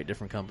broadcast by a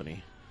different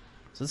company.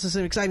 So this is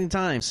some exciting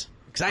times.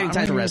 Exciting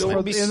times for wrestling.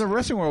 In the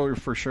wrestling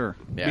world, for sure.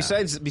 Yeah.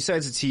 Besides the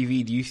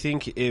TV, do you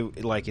think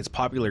it's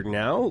popular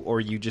now,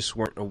 or you just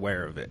weren't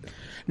aware of it?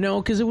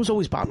 No, because it was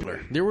always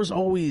popular. There was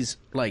always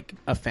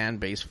a fan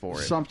base for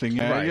it. Something,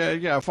 yeah,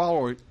 Right. yeah.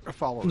 Follow.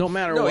 No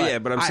matter No, what. yeah,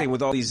 but I'm saying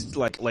with all these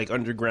like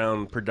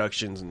underground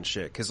productions and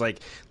shit, because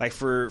like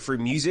for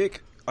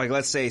music,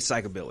 let's say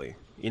psychobilly.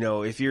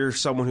 If you're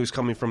someone who's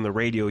coming from the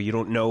radio, you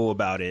don't know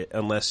about it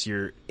unless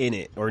you're in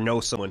it or know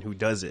someone who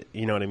does it.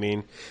 You know what I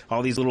mean?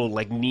 All these little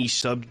niche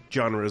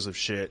subgenres of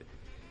shit,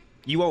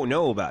 you won't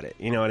know about it.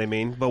 You know what I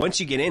mean? But once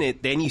you get in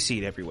it, then you see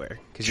it everywhere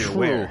because you're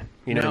aware.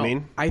 You know what I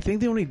mean? I think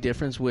the only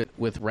difference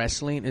with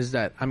wrestling is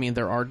that,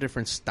 there are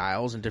different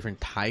styles and different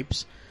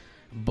types,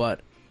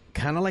 but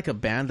kind of like a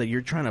band that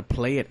you're trying to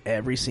play at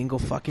every single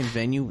fucking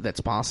venue that's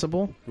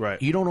possible. Right.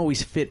 You don't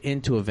always fit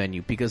into a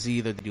venue because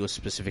either they do a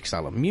specific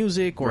style of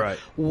music or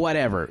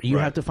whatever. You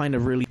have to find a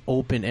really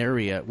open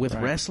area. With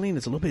wrestling,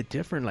 it's a little bit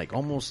different.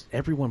 Almost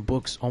everyone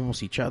books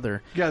almost each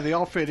other. Yeah, they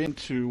all fit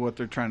into what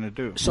they're trying to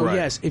do. So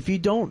yes, if you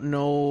don't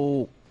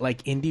know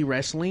indie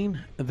wrestling,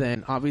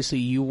 then obviously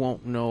you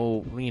won't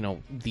know,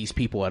 these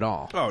people at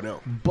all. Oh,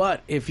 no.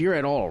 But if you're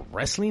at all a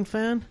wrestling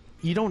fan,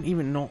 you don't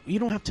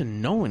have to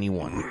know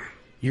anyone.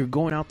 You're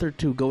going out there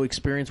to go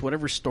experience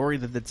whatever story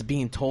that's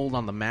being told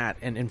on the mat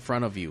and in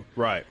front of you.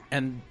 Right.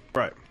 And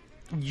right.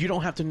 You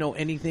don't have to know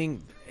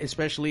anything,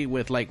 especially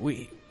with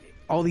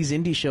all these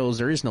indie shows,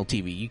 there is no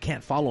TV. You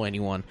can't follow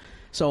anyone.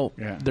 So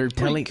they're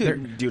telling... You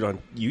could do it on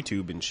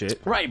YouTube and shit.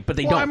 Right, but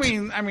they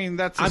don't. I mean,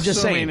 that's I'm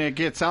just saying it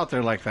gets out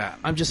there like that.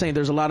 I'm just saying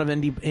there's a lot of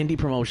indie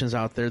promotions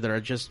out there that are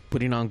just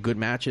putting on good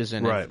matches,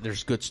 and if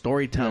there's good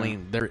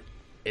storytelling.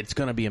 It's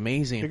going to be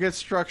amazing. It gets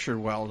structured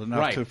well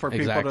enough for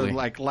people to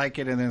like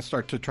it and then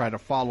start to try to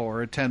follow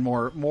or attend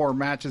more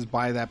matches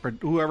by that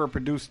whoever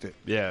produced it.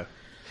 Yeah.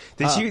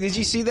 Did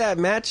you see that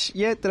match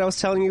yet that I was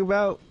telling you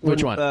about?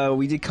 Which one?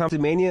 We did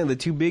Compton Mania and the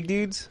two big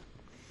dudes.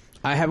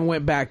 I haven't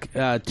went back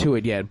to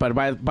it yet, but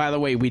by the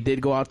way, we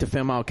did go out to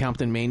film out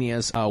Compton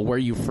Mania's Where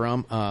You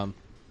From. I don't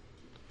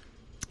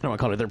want to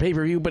call it their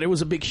pay-per-view, but it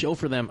was a big show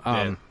for them.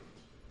 And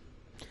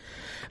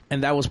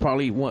that was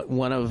probably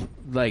one of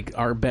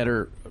our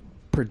better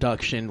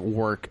production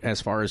work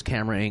as far as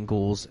camera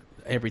angles.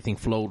 Everything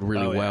flowed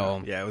really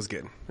well. Yeah, it was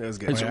good.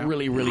 It's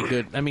really, really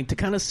good. To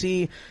kind of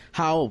see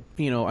how,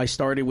 I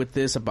started with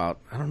this about,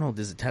 I don't know,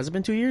 has it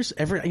been 2 years?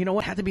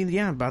 What had to be,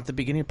 about the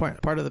beginning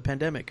part of the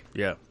pandemic.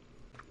 Yeah.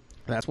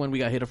 That's when we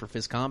got hit up for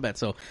Fist Combat.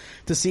 So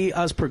to see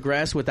us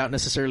progress without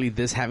necessarily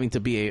this having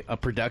to be a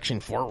production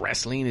for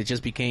wrestling, it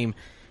just became,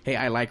 hey,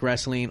 I like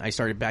wrestling. I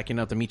started backing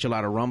up the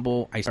Michelada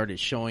Rumble. I started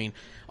showing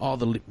all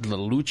the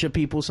Lucha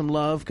people some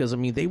love because,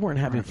 they weren't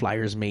having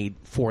flyers made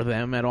for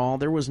them at all.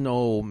 There was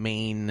no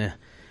main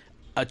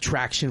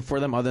attraction for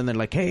them other than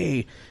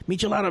hey,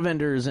 Michelada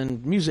vendors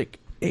and music.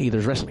 Hey,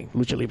 there's wrestling,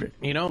 Lucha Libre.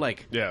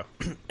 Yeah.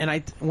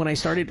 And when I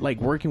started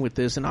working with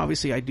this, and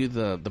obviously I do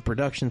the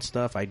production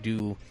stuff. I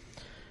do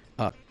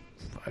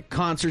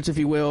concerts, if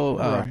you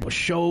will,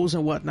 shows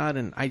and whatnot,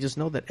 and I just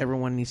know that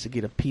everyone needs to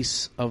get a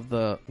piece of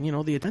the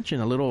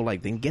attention, a little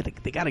they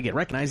got to get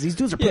recognized. These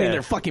dudes are putting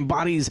their fucking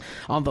bodies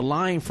on the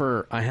line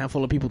for a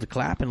handful of people to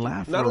clap and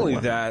laugh. Not only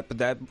that, but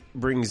that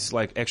brings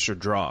extra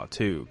draw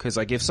too, because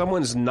if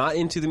someone's not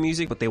into the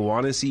music but they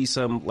want to see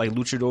some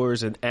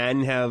luchadors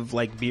and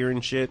have beer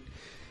and shit,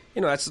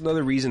 that's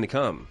another reason to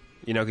come.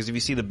 Because if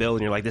you see the bill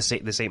and you're like, this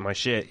ain't my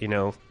shit,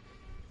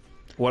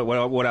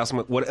 What else?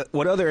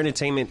 What other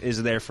entertainment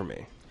is there for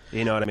me?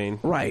 You know what I mean?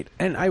 Right.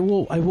 And I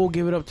will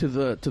give it up to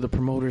the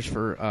promoters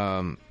for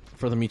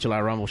the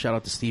Michelada Rumble. Shout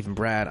out to Steve and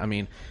Brad.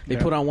 They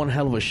put on one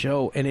hell of a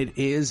show, and it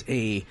is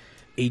a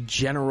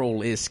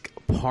general-esque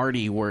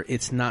party where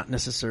it's not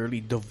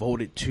necessarily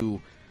devoted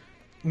to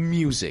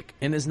music,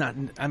 and it's not.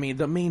 I mean,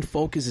 the main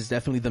focus is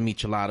definitely the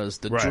micheladas,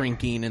 the Right.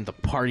 drinking, and the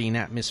partying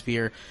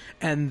atmosphere.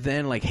 And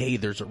then, like, hey,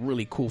 there's a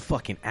really cool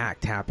fucking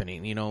act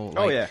happening. You know?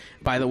 Oh, Like, yeah.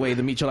 By the way,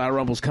 the Michelada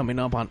Rumble's coming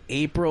up on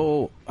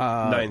April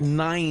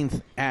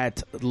 9th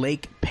at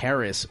Lake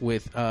Paris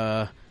with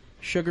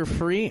Sugar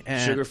Free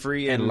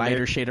and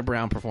Lighter Shade of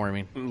Brown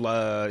performing.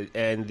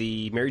 And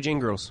the Mary Jane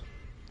Girls.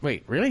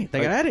 Wait, really?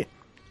 They got at it?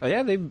 Oh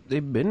yeah,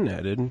 they've been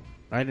added.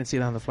 I didn't see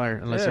it on the flyer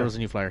unless Yeah. there was a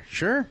new flyer.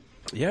 Sure.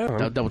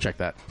 Yeah, Double check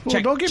that.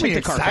 Well, don't get check me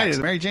the Carfax.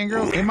 excited. Mary Jane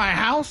Girls in my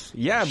house?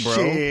 Yeah, bro.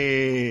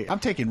 Shit. I'm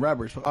taking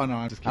rubbers. Oh, no,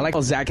 I'm just kidding. I like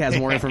how Zach has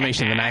more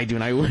information than I do,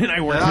 and I work I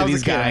with was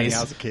these a kid, honey. guys.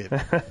 I was a kid.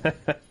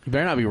 You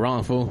better not be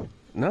wrong, fool.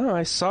 No,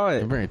 I saw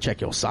it. You better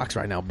check your socks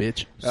right now,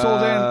 bitch. So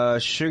then,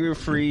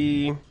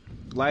 Sugar-free,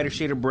 lighter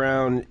shade of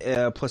brown,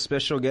 plus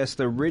special guest,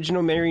 the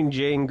original Mary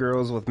Jane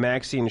Girls with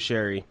Maxie and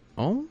Sherry.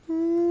 Oh,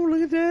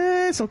 look at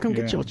that. So come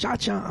get Yeah. your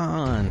cha-cha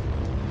on.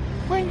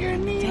 when you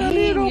need Dang, a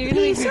you're little going to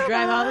make piece me of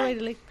drive all the mind. way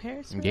to Lake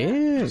Paris? for that? Yeah,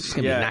 it's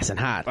going to be nice and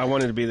hot. I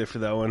wanted to be there for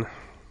that one.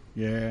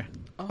 Yeah.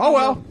 Oh,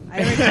 well. I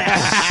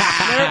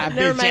already,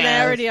 never mind,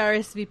 I already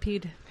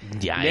RSVP'd.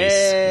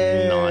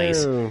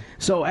 Nice.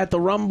 So at the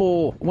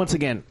Rumble, once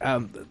again,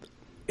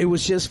 it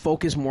was just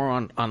focused more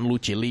on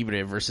Lucha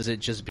Libre versus it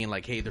just being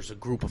like, hey, there's a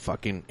group of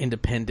fucking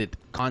independent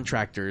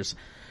contractors.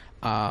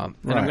 And I'm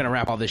Right. going to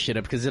wrap all this shit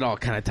up because it all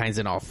kind of ties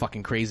in all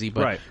fucking crazy.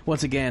 But Right.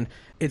 once again,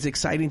 it's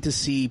exciting to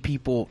see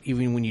people,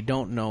 even when you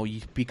don't know,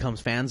 you become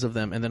fans of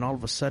them. And then all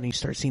of a sudden you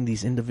start seeing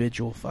these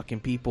individual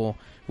fucking people,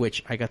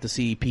 which I got to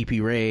see PP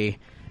Ray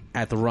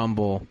at the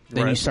Rumble.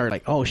 Then you Right. start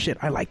like, oh shit,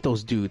 I like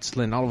those dudes.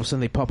 Then all of a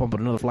sudden they pop up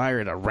with another flyer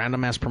at a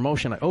random ass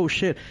promotion. Like, oh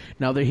shit,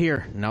 now they're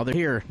here, now they're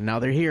here, now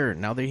they're here,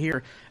 now they're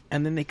here.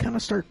 And then they kind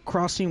of start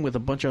crossing with a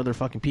bunch of other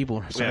fucking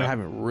people and start Yeah.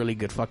 having really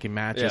good fucking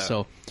matches. Yeah.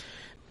 So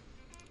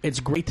it's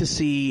great to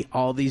see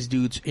all these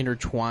dudes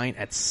intertwine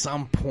at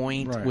some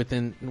point Right.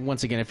 within.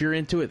 Once again, if you're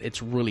into it,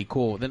 it's really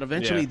cool. Then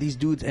eventually Yeah. these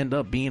dudes end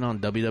up being on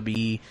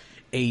WWE,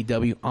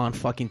 AEW on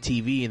fucking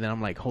TV, and then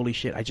I'm like, holy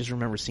shit! I just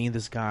remember seeing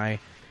this guy,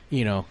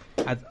 you know,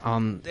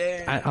 on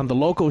the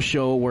local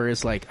show where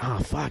it's like, oh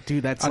fuck,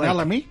 dude, that's On like,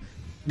 LME?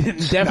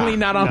 definitely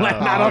not on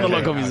not on the okay,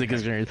 local okay. music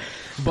experience,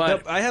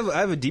 but. I have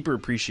a deeper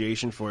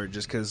appreciation for it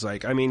just because,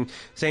 like, I mean,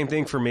 same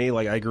thing for me.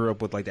 Like, I grew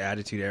up with, like, the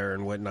Attitude Era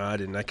and whatnot,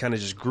 and I kind of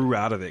just grew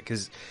out of it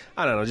because,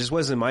 I don't know, it just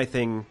wasn't my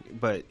thing.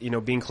 But, you know,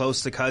 being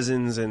close to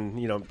cousins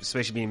and, you know,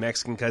 especially being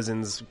Mexican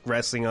cousins,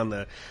 wrestling on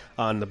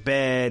the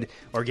bed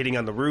or getting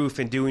on the roof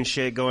and doing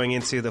shit, going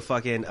into the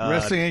fucking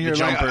Wrestling in the your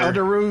like, jumper.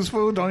 underoos,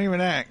 food? Don't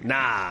even act.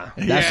 Nah.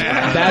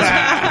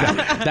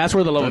 That's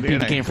where the love of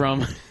people came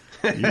from.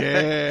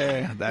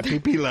 Yeah, that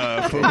PP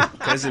love. fool.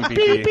 Cousin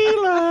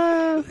PP.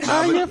 love.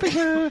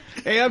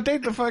 Hey,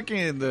 update the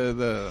fucking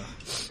the.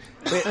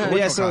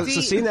 Yeah, so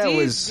seeing that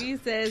was... D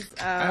says,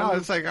 I know,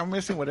 it's like I'm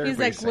missing what he's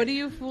everybody's like, what do saying.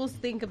 you fools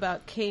think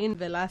about Cain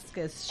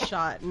Velasquez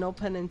shot, no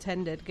pun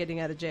intended, getting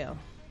out of jail?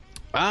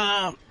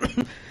 Well,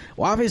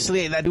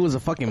 obviously that dude was a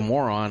fucking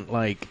moron.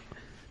 Like,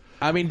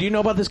 I mean, do you know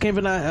about this Cain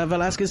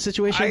Velasquez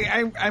situation?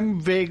 I'm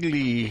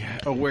vaguely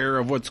aware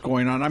of what's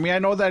going on. I mean, I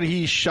know that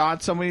he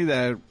shot somebody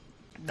that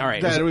All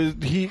right.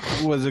 he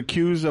was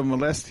accused of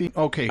molesting.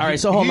 Okay. All right,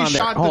 so hold he on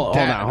there. shot the Hold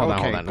dad. on.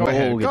 Okay,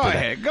 We'll Go ahead. get Go to that.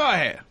 ahead. Go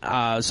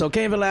ahead. So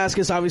Cain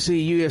Velasquez,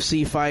 obviously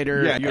UFC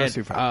fighter. Yeah,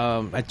 UFC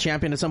fighter. A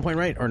champion at some point,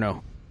 right? Or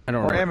no? I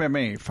don't Or remember.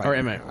 MMA fighter. Or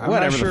MMA. I'm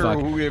Whatever not sure the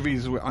fuck. if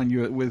he's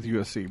with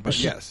UFC, but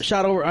yes.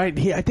 Shot over. I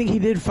think he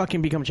did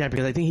fucking become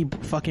champion because I think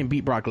he fucking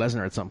beat Brock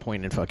Lesnar at some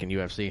point in fucking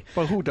UFC.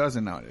 But who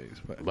doesn't nowadays?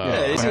 But Well,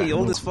 Yeah, isn't he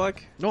old as fuck?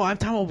 No, I'm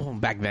talking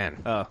about back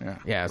then. Oh.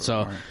 Yeah,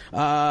 so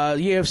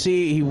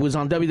UFC, he was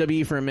on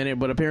WWE for a minute,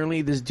 but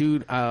apparently this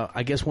dude,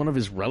 I guess one of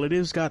his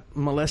relatives got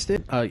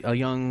molested, a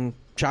young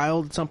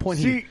child at some point.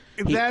 See,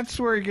 He- that's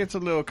where it gets a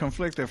little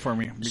conflicted for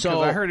me because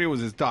So- I heard it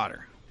was his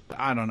daughter.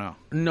 I don't know.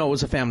 No, it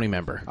was a family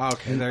member.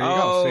 Okay, there you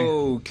go.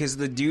 Oh, because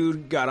the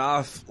dude got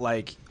off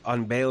like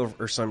on bail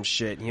or some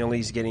shit.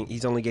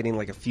 He's only getting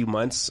like a few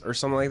months or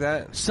something like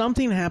that.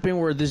 Something happened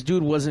where this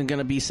dude wasn't going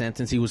to be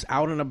sentenced. He was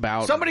out and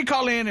about. Somebody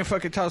call in and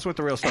fucking tell us what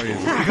the real story is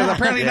because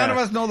apparently none of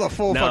us know the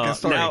full fucking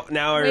story.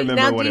 Now I Wait, remember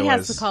now what D it has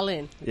was. to call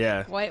in.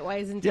 Yeah. Why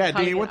isn't he Yeah,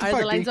 calling D, in? what the Are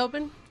fuck, the lines D?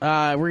 open?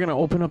 We're going to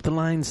open up the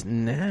lines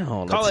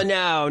now. Call it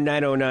now,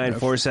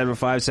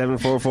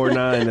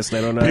 909-475-7449. That's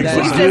 909. He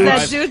That's- says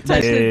that dude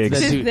touched Pigs.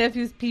 his Dude.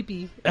 nephew's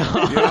pee-pee.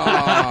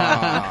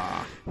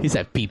 He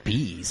said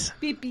PPs.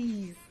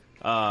 Pee-pees.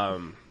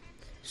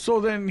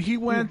 So then he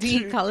went D,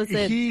 to, call us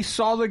in. he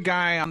saw the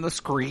guy on the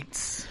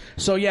streets.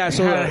 So yeah,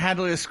 So so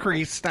handle his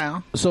streets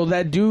down. so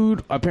that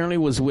dude apparently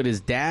was with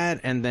his dad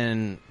and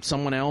then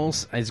someone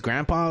else, his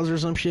grandpa's or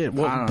some shit. I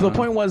Well, don't the know.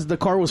 point was the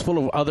car was full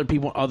of other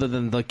people other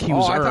than the accuser.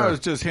 Oh, I thought it was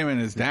just him and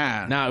his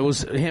dad. No, it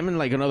was him and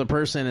like another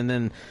person, and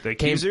then The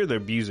accuser, the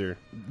abuser.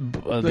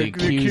 the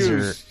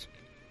accuser.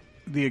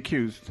 The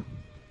accused.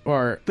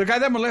 or The guy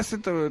that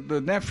molested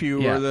the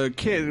nephew Yeah. or the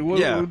kid,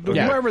 Yeah.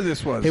 whoever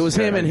this was. it was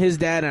him and his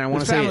dad, and I want to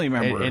His say family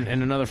member. and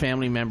another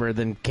family member.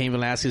 Then Cain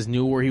Velasquez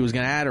knew where he was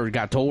going to at, or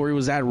got told where he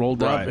was at,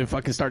 rolled up, Right. and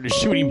fucking started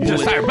shooting Just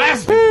bullets. started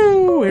blasting.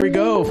 Woo! Here we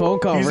go, phone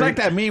call. He's Ready? like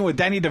that meme with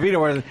Danny DeVito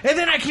where, and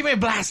then I keep it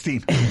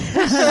blasting.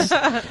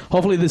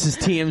 Hopefully this is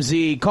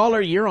TMZ.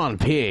 Caller, you're on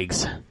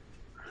Pigs.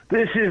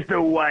 This is the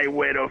White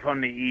Widow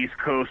from the East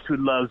Coast who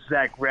loves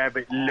Zach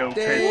Rabbit Lopez.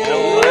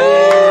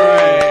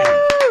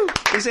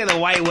 They say the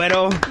White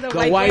Widow. The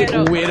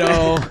White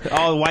Widow.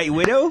 Oh, White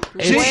Widow? Güero.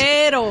 It's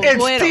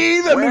Güero.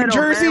 Steve, the New Güero,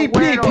 Jersey man,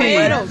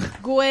 Güero, PP.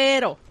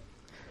 Güero.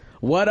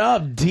 What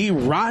up, D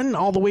Rotten,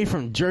 all the way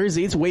from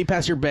Jersey? It's way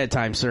past your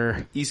bedtime,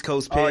 sir. East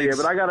Coast Pigs. Oh yeah,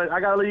 but I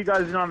gotta let you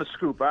guys in on the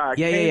scoop. All right,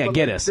 Yeah,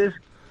 get us.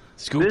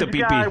 Scoop the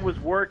This guy PP. was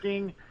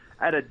working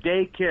at a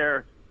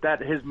daycare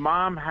that his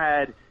mom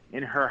had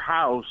in her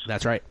house,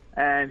 That's right.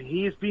 and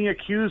he's being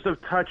accused of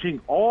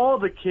touching all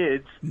the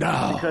kids.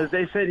 No. Because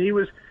they said he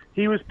was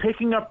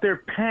picking up their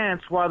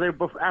pants while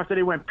after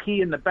they went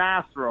pee in the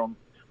bathroom.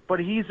 But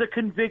he's a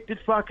convicted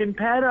fucking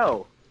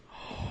pedo.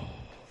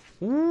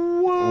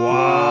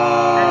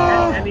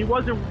 Wow. And he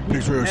wasn't.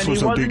 Pigs Radio And he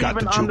Social wasn't got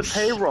even the on the juice.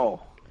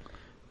 payroll.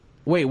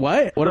 Wait,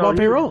 what? What So about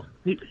payroll?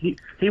 He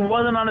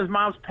wasn't on his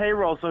mom's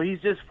payroll, so he's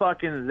just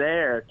fucking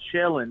there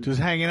chilling, Just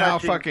hanging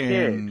out, touching fucking.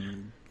 kids.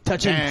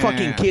 Touching Damn.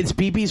 fucking kids'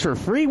 peepees for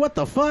free? What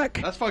the fuck?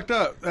 That's fucked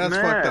up. That's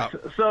Man, fucked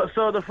up.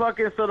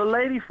 So the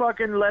lady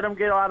fucking let him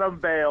get out on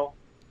bail.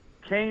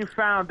 Kane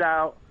found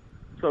out,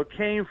 so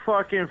Kane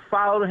fucking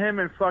followed him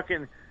and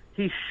fucking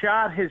he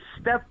shot his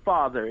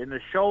stepfather in the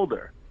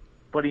shoulder,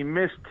 but he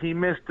missed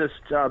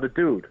the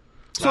dude.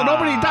 So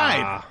nobody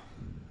died.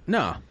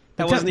 No.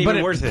 That wasn't But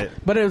even worth it.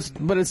 But it's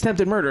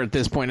attempted murder at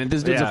this point, and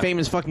this dude's a Yeah.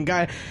 famous fucking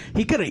guy.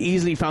 He could have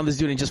easily found this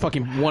dude and just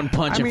fucking one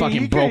punch and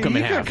fucking he broke could- him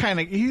in he could half.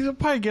 He'll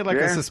probably get like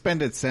a Yeah.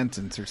 suspended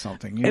sentence or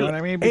something. You Hey, know what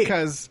I mean? hey.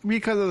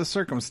 Because of the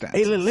circumstances.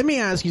 Hey, let me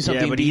ask you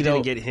something, Yeah, but D, he though.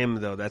 didn't get him,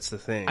 though. That's the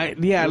thing.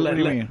 What do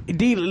you mean?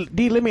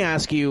 D, let me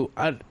ask you,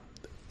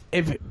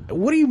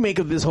 what do you make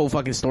of this whole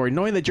fucking story?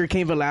 Knowing that you're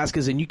Cain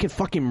Velasquez and you can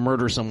fucking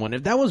murder someone.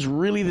 If that was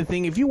really the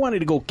thing, if you wanted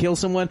to go kill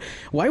someone,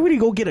 why would he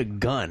go get a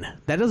gun?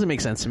 That doesn't make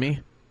sense to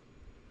me.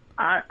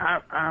 I'll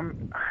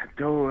mean,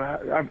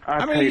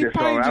 tell he you this,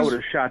 probably I just- would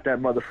have shot that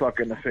motherfucker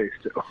in the face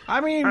too.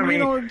 I mean, I mean, you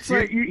know, it's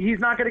like, he's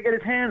not going to get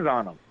his hands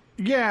on him.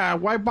 yeah,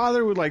 why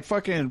bother with like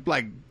fucking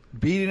like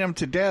beating him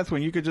to death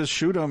when you could just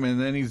shoot him and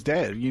then he's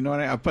dead? You know what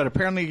I mean? But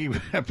apparently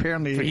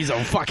He's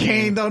a fucking-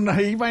 Kane don't know.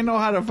 He might know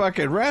how to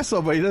fucking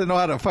wrestle, but he doesn't know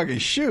how to fucking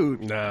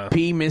shoot. Nah.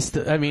 Cain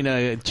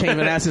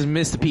Velasquez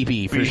missed the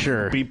PP for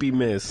sure. BP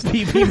miss.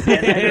 PP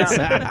missed.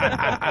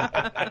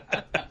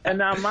 And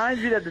now, mind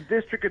you, that the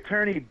district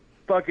attorney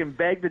fucking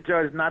begged the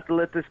judge not to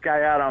let this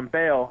guy out on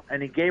bail,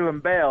 and he gave him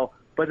bail.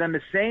 But then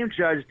the same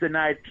judge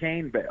denied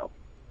Kane bail.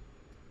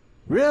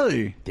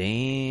 Really?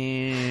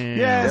 Damn.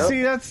 Yeah, Yep.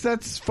 see,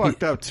 that's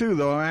fucked up too,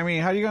 though. I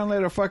mean, how you gonna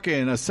let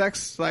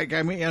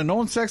a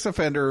known sex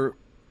offender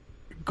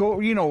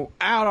go,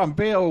 out on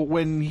bail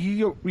when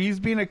he's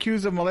being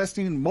accused of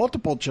molesting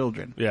multiple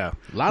children? Yeah.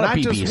 A lot Not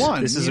of just PPs.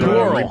 one. This is you a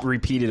know?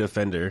 repeated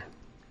offender.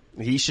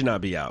 He should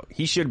not be out.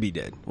 He should be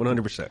dead.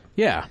 100%.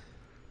 Yeah.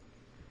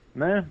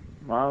 Man,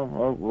 well,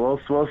 we'll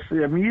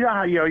see. I mean,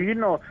 you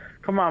know,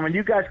 come on, man,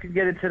 you guys can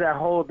get into that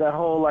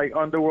whole like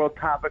underworld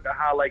topic of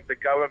how like the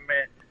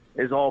government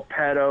is all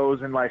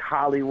pedos and like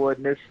Hollywood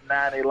and this and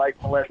that. They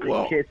like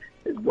molesting kids.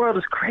 This world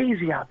is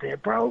crazy out there,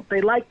 bro.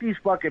 They like these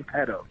fucking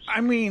pedos. I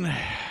mean,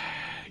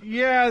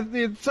 yeah,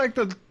 it's like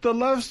the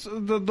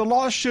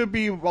law should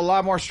be a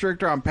lot more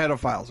stricter on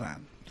pedophiles,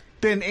 man,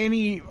 than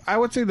I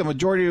would say the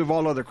majority of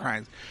all other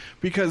crimes.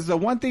 Because the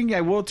one thing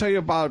I will tell you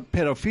about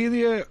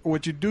pedophilia,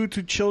 what you do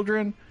to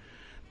children,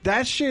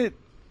 that shit,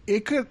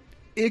 it could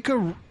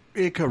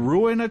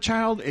ruin a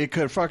child. It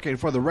could fucking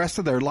for the rest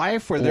of their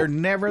life, where they're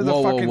never the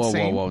fucking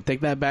same. Whoa. Take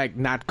that back.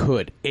 Not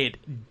could. It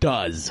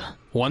does.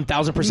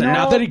 1,000%.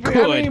 Not that it but-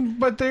 could. I mean,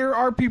 but there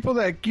are people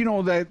that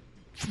that,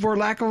 for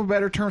lack of a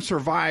better term,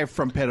 survive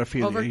from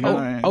pedophilia. You know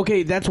what I mean?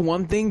 Okay, that's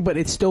one thing, but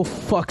it still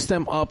fucks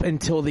them up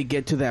until they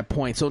get to that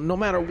point. So no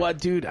matter what,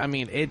 dude, I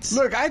mean, it's...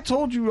 Look, I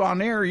told you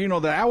on air,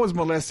 that I was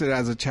molested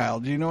as a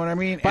child. You know what I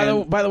mean? By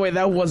the way,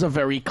 that was a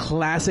very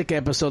classic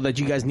episode that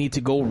you guys need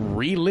to go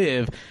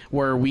relive,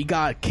 where we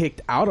got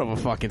kicked out of a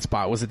fucking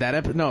spot. Was it that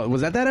episode? No,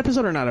 was that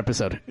episode or not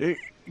episode?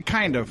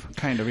 Kind of,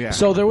 yeah.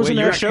 So there was Wait,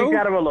 an your show? Kicked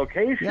out of a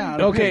location. Yeah, out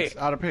of Okay. pigs,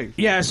 out of pigs.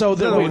 Yeah, so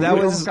that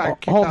was-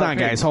 hold on,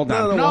 guys, hold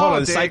on. No, hold on.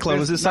 Dick, Cyclone.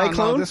 Was it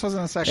Cyclone? No, this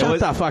wasn't a Shut Cyclone.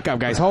 the fuck up,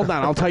 guys. Hold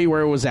on. I'll tell you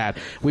where it was at.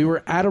 We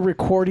were at a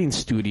recording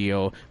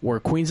studio where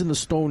Queens of the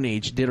Stone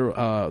Age did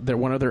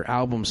one of their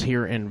albums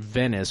here in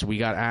Venice. We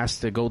got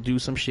asked to go do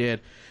some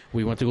shit.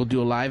 We went to go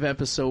do a live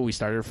episode. We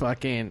started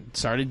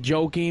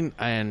joking,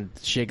 and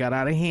shit got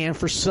out of hand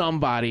for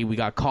somebody. We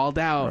got called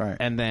out, Right.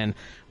 and then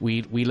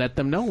we let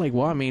them know, like,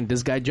 well, I mean,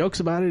 this guy jokes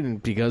about it,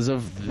 and because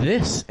of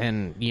this,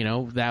 and,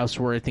 that's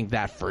where I think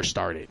that first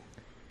started.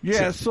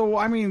 Yeah, so,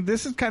 I mean,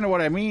 this is kind of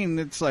what I mean.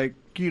 It's like,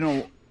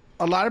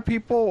 a lot of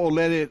people will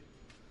let it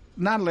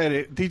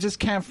they just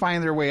can't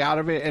find their way out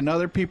of it, and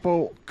other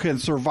people can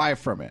survive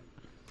from it.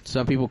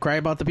 Some people cry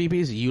about the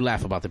peepees. You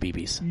laugh about the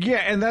peepees. Yeah,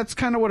 and that's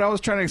kind of what I was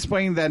trying to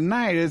explain that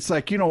night. It's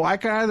like, I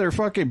could either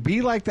fucking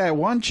be like that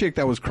one chick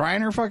that was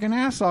crying her fucking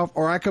ass off,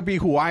 or I could be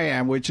who I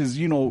am, which is,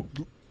 live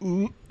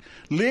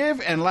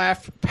and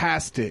laugh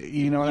past it.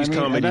 You know what I mean?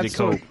 Comedy to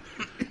cope.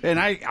 And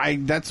I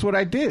that's what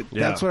I did.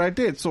 Yeah. That's what I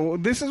did. So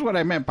this is what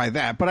I meant by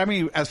that. But I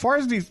mean, as far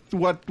as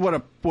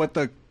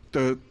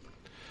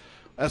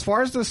as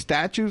far as the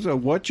statutes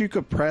of what you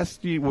could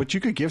what you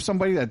could give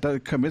somebody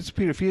that commits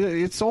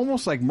pedophilia, it's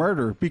almost like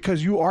murder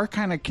because you are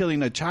kind of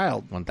killing a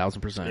child.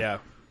 1,000%. Yeah.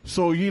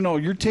 So,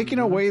 you're taking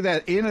away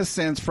that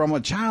innocence from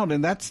a child,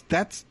 and that's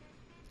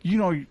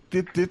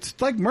it's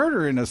like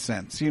murder in a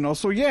sense,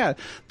 So, yeah,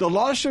 the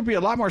law should be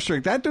a lot more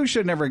strict. That dude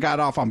should never got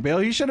off on bail.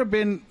 He should have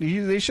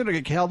they should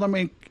have held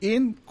him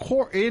in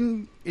court,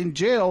 in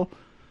jail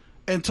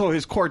until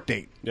his court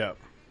date. Yeah.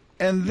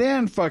 And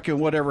then fucking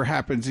whatever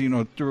happens,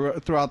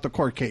 throughout the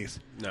court case.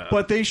 No.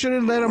 But they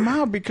shouldn't let him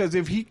out because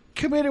if he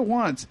committed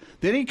once,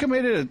 then he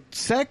committed a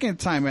second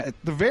time at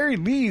the very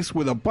least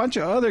with a bunch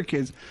of other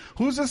kids.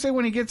 Who's to say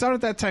when he gets out at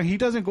that time, he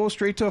doesn't go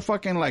straight to a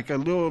fucking a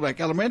little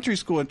elementary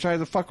school and try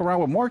to fuck around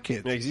with more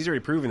kids? Yeah, 'cause he's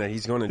already proven that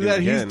he's going to do it That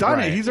again. he's done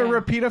Right. it. He's a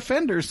repeat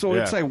offender. So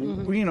it's like,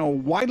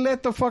 why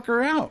let the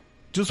fucker out?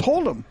 Just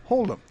hold him.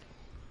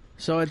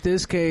 So at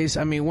this case,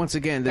 I mean, once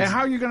again, And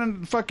how are you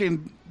going to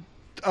fucking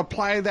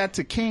apply that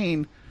to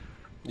Cain,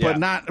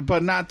 Yeah.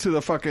 but not to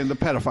the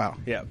pedophile?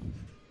 Yeah.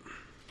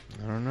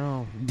 I don't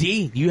know.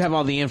 D, you have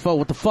all the info.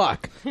 What the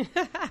fuck?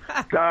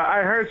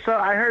 I heard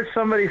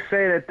somebody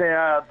say that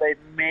they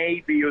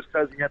maybe it was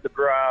because he had the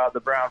brown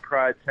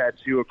pride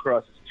tattoo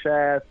across his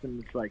chest,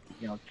 and it's like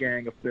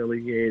gang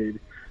affiliated,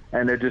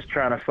 and they're just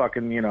trying to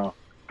fucking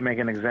make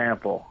an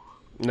example.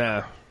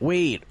 Nah.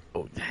 Wait,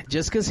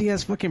 just because he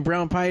has fucking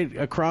brown pride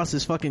across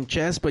his fucking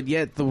chest, but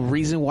yet the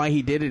reason why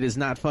he did it is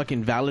not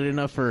fucking valid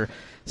enough for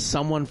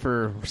someone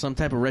for some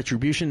type of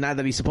retribution? Not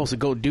that he's supposed to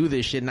go do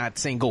this shit, not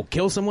saying go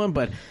kill someone,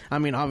 but I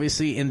mean,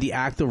 obviously in the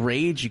act of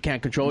rage, you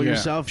can't control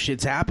yourself.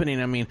 Shit's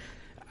happening. I mean,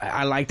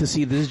 I like to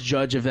see this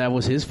judge, if that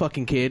was his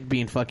fucking kid,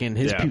 being fucking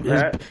his baby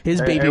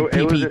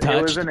pee-pee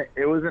touched.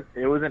 It was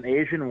an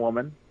Asian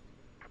woman.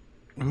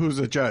 Who's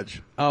a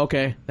judge? Oh,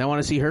 okay. I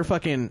want to see her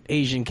fucking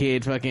Asian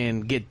kid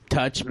fucking get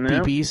touched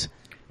pee-pees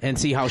and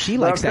see how she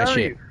likes that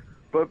shit.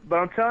 But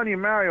I'm telling you,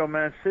 Mario,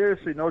 man,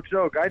 seriously, no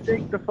joke. I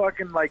think the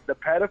fucking the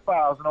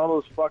pedophiles and all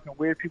those fucking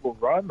weird people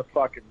run the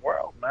fucking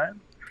world, man.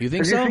 You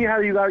think so? You see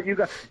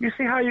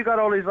how you got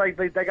all these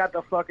they got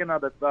the fucking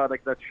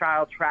the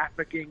child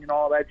trafficking and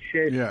all that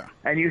shit. Yeah.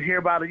 And you hear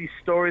about these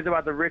stories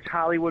about the rich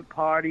Hollywood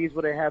parties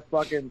where they have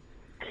fucking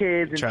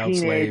kids and Child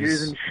teenagers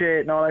slaves and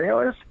shit and all that.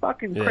 It's a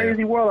fucking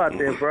crazy world out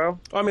there, bro.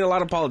 I mean, a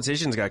lot of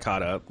politicians got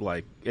caught up.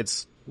 Like,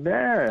 it's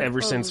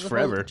ever since the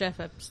forever. whole Jeff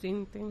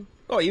Epstein thing.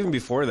 Oh, even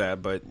before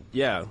that, but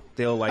yeah,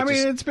 they'll I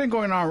mean, it's been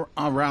going on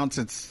around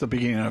since the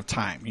beginning of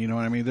time. You know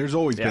what I mean? There's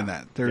always been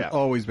that. There's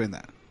always been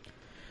that.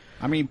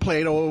 I mean,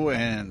 Plato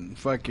and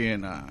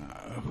fucking,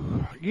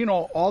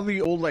 all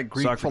the old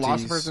Greek Socrates.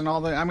 philosophers and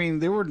all that. I mean,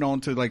 they were known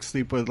to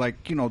sleep with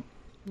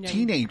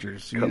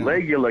teenagers.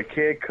 Caligula,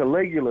 kid,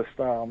 Caligula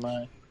style,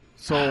 man.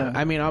 So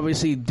I mean,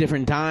 obviously,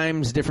 different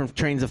times, different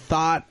trains of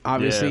thought.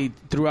 Obviously,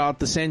 throughout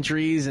the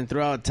centuries and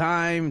throughout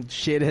time,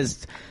 shit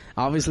has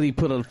obviously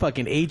put a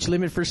fucking age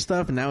limit for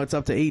stuff, and now it's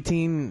up to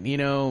 18.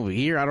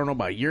 Here, I don't know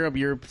about Europe.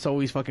 Europe's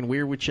always fucking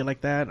weird with shit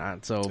like that.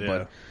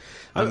 But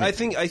I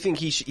think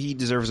he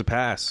deserves a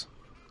pass.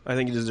 I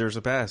think he deserves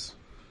a pass.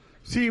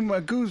 See,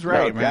 Magoo's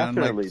right, man.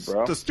 Definitely,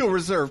 bro. To still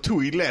reserve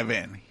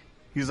 211.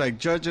 He's like,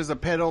 judge is a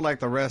pedo like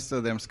the rest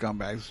of them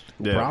scumbags.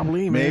 Yeah.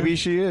 probably, man. Maybe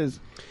she is.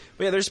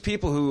 But yeah, there's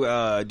people who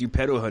do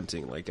pedo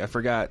hunting. Like, I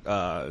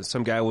forgot,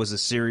 some guy was a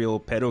serial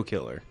pedo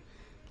killer.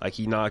 Like,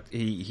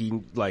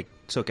 he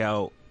took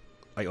out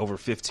over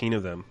 15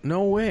 of them.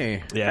 No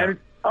way. Yeah. And,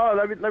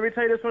 let me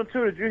tell you this one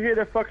too. Did you hear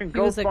that fucking He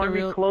was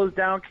GoFundMe closed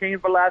down Cain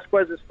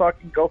Velasquez's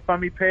fucking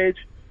GoFundMe page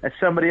and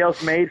somebody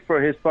else made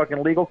for his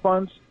fucking legal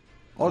funds?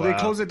 Oh, they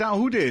closed it down.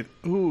 Who did?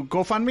 Who?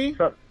 GoFundMe?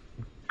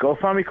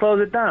 GoFundMe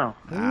closed it down.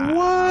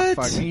 What?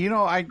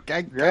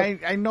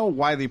 I know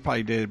why they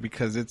probably did it,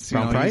 because it's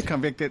he's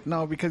convicted.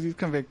 No, because he's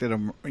convicted of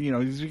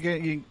he's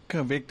getting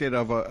convicted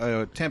of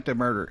attempted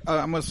murder.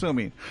 I'm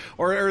assuming,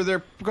 or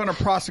they're going to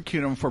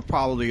prosecute him for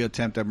probably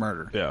attempted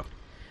murder. Yeah.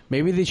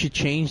 Maybe they should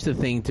change the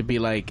thing to be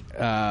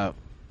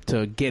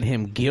to get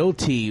him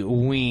guilty,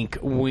 wink,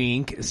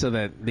 wink, so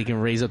that they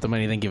can raise up the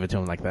money and then give it to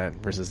him like that,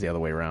 versus the other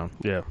way around.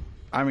 Yeah.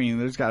 I mean,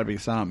 there's got to be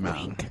something,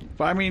 man.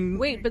 But I mean,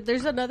 Wait, but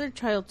there's another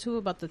trial too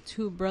about the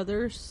two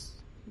brothers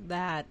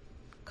that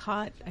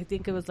caught. I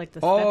think it was the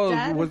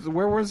stepdad.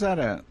 where was that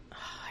at?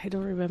 I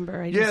don't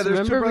remember.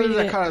 There's two brothers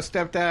that caught a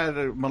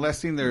stepdad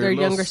molesting their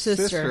younger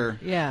sister.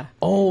 Yeah.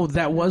 Oh,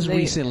 that was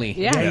recently.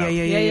 Yeah.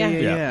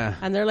 Yeah.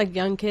 And they're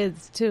young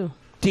kids too.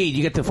 Dude,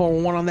 you get the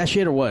 411 on that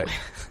shit or what?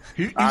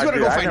 He's gonna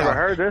go I find never out.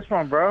 heard this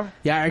one, bro.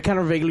 Yeah, I kind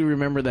of vaguely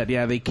remember that.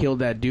 Yeah, they killed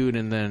that dude,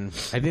 and then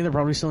I think they're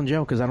probably still in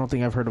jail because I don't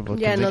think I've heard of a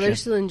Yeah, conviction. no, they're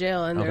still in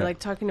jail, and Okay. they're like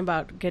talking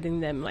about getting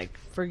them like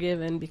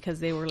forgiven because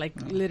they were like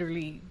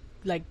literally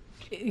like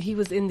he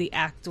was in the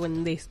act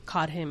when they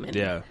caught him. And,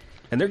 Yeah.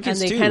 And their and kids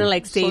they too. kind of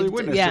like So they saved.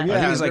 witnessed Yeah, it. I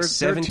think it was like they're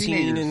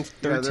 17 and teenagers.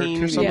 13 or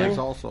they're something. teenagers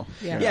also.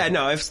 Yeah,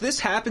 no, if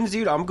this happens,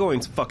 dude, I'm going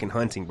fucking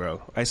hunting,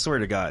 bro. I swear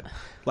to God.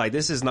 Like,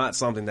 this is not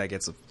something that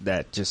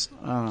just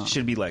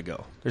should be let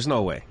go. There's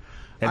no way.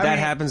 If I that mean-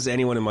 happens to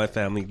anyone in my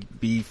family,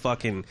 be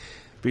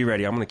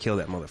ready. I'm going to kill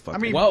that motherfucker. I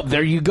mean, Well,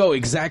 there you go.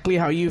 Exactly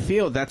how you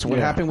feel. That's what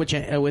Yeah. happened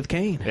with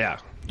Cain. yeah.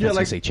 Yeah, like-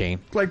 like say Chain.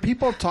 like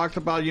people talked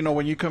about,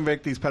 when you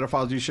convict these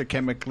pedophiles, you should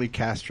chemically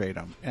castrate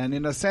them. And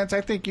in a sense,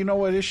 I think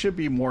it should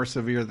be more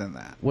severe than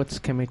that. What's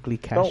chemically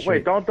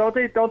castrated? Don't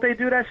they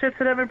do that shit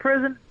to them in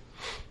prison?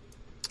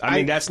 I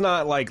mean, that's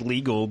not, like,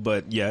 legal,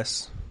 but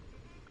yes.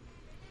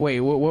 Wait,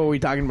 what were we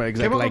talking about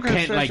exactly? Chemical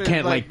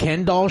castration, Like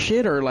Ken doll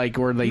shit, or like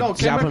where they No,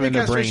 zap them chemically in the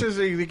brain? castration is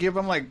they give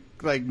them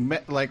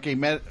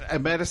a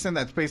medicine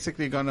that's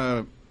basically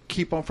gonna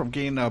keep them from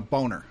getting a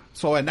boner.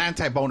 So an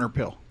anti-boner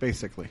pill,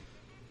 basically.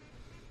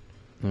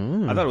 I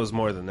thought it was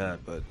more than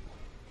that, but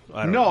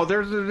I don't No,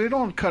 know. they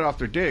don't cut off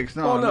their dicks.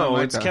 No, Oh, nothing no,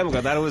 like it's that. chemical.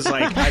 I thought it was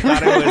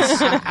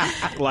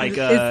like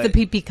it's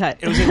the pee cut.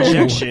 it was an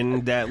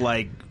injection that,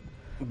 like,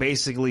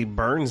 basically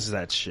burns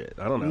that shit.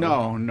 I don't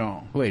know.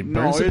 No. Wait,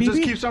 no, burns the it just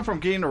pee-pee? keeps them from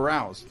getting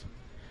aroused.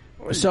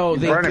 So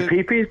they Burning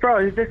pee-pees,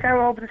 bro. This guy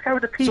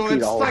with the pee-pee. So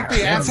it's like the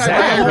That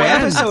whole anti-Viagra.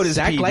 man. episode is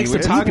Zach pee-pee. likes We're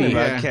the talking pee-pee.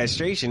 about Yeah.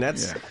 castration.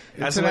 That's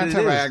It's an what it is.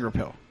 anti-Viagra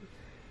pill.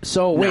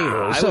 so wait,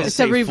 I so would It's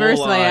say a reverse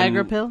full Viagra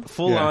on- pill?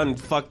 Full Yeah. on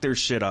fuck their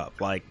shit up.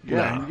 Like,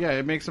 Yeah, nah. yeah,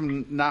 it makes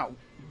them not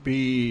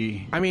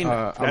be. I mean,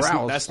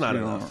 aroused. that's not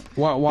you know. enough.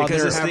 while because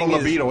they're this Have a thing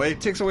is- libido.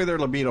 It takes away their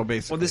libido,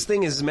 basically. Well, this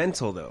thing is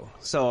mental, though.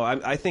 So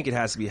I think it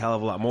has to be a hell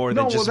of a lot more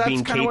than no, just well, being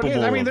that's kind of what it is.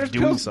 capable I mean, there's of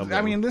doing pills. something.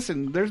 I mean,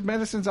 listen, there's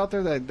medicines out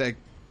there that like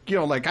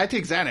I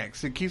take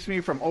Xanax. It keeps me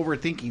from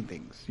overthinking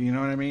things. You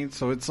know what I mean?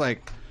 So it's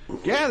like,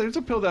 yeah, there's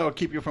a pill that will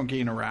keep you from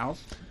getting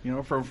aroused.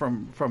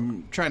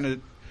 From trying to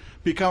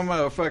become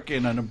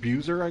an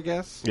abuser, I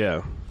guess.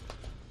 yeah.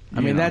 I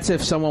mean, that's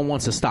if someone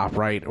wants to stop,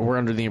 right? We're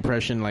under the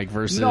impression like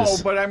versus No,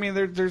 but I mean,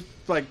 there's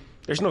like,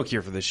 There's no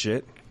cure for this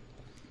shit.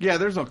 yeah,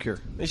 there's no cure.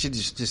 They should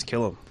just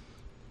kill him.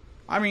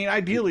 I mean,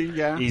 ideally,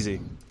 yeah. Easy.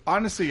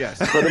 Honestly, yes.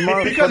 Put 'em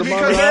on because the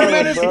they're a line,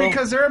 menace. bro.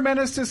 Because they're a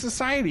menace to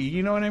society.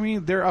 You know what I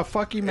mean? They're a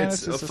fucking menace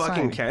It's to a society.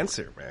 fucking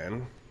cancer,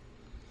 man.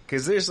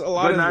 Because there's a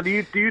lot But of... now, do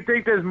you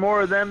think there's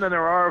more of them than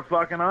there are of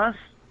fucking us?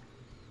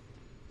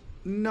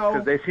 No,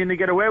 Because they seem to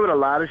get away with a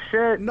lot of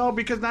shit. no,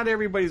 because not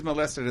everybody's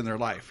molested in their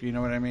life. You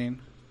know what I mean?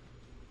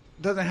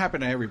 It doesn't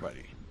happen to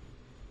everybody.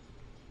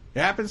 It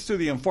happens to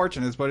the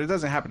unfortunates, but it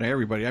doesn't happen to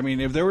everybody. I mean,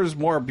 if there was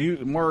more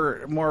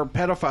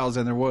pedophiles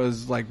than there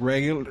was like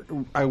regular,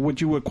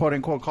 what you would quote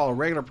unquote call a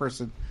regular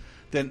person,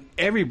 then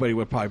everybody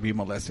would probably be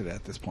molested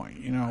at this point.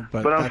 You know,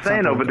 But I'm that's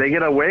saying not though, the but way they it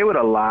get away with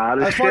a lot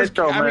of As far as, shit,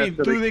 though, I man. mean,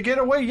 So do they get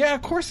away? Yeah,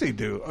 of course they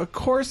do. Of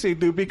course they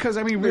do. Because,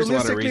 I mean, There's a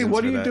lot of realistically, reasons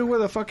what do for you that. do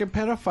with a fucking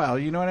pedophile?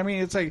 You know what I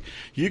mean? It's like,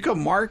 you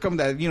can mark them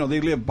that,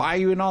 they live by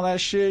you and all that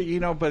shit,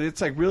 but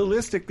it's like,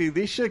 realistically,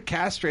 they should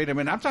castrate them.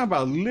 And I'm talking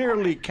about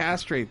literally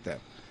castrate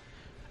them.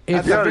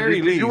 At the Yo,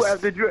 very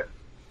least. did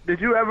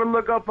you ever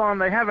look up on?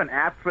 They have an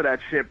app for that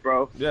shit,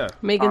 bro. Yeah.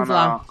 Megan's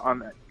Law.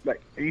 On like,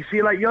 you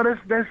see, like, yo,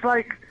 there's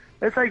like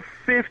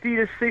 50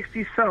 to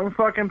 60 something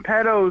fucking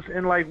pedos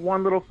in like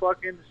one little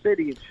fucking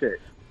city and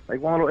shit, like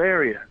one little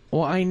area.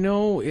 Well, I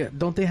know.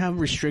 Don't they have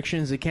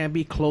restrictions? They can't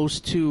be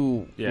close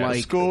to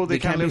like School, they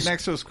can't be live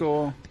next to a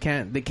school.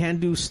 They can't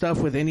do stuff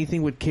with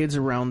anything with kids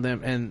around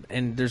them,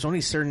 and there's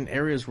only certain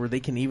areas where they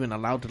can even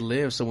allow to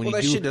live. So when Well,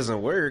 you that do, shit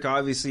doesn't work.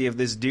 Obviously, if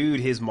this dude,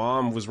 his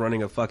mom was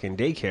running a fucking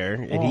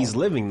daycare and he's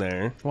living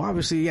there. well,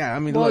 obviously, yeah. I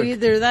mean, Well, look,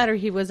 either that or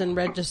he wasn't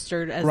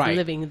registered as Right.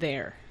 living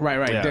there.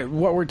 right. Yeah.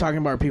 What we're talking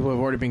about are people who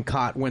have already been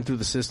caught, went through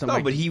the system. No,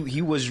 like- but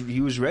he was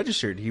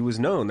registered. He was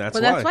known. That's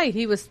Well, why. that's why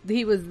he was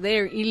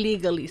there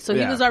illegally. So he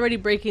Yeah. was already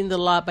breaking the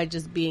law by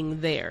just being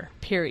there.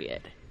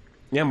 Period.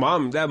 Yeah,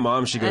 that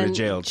mom should go to And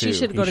jail too. she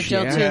should go to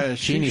jail too. Yeah,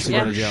 She needs to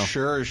go to jail.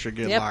 Sure should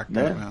get Yep. locked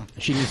up, man.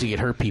 she needs to get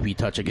her pee-pee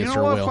touch You against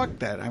know her what? will. Fuck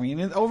that. I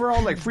mean,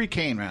 overall, like, free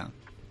Kane, man.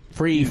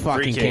 Free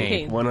fucking Free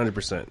Kane.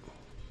 100%.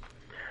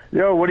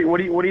 Yo, what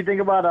do you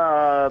think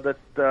about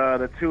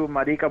the two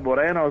Marica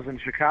Morenos in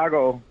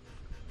Chicago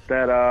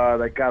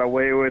that got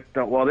away with?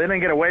 Well, they didn't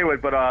get away with,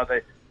 but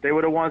they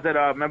were the ones that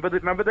remember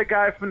the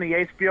guy from the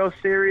HBO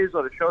series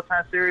or the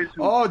Showtime series?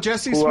 Oh,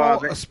 Jesse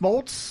Smollett?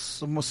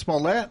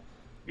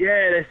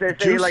 Yeah, they say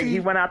Juicy? like he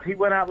went out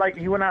like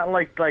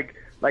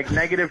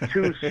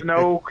 -2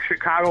 snow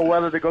Chicago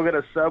weather to go get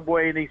a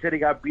Subway, and he said he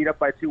got beat up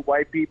by two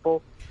white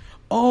people.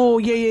 Oh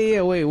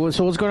yeah. Wait,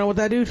 so what's going on with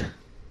that dude?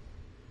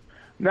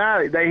 No,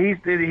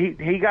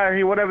 he got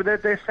whatever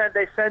they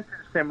sentenced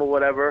him or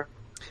whatever.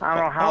 I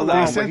don't know how Hold long.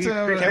 on. but Sent he's him-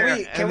 sitting Can there.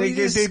 we And they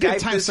just get Skype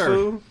time this served.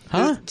 fool?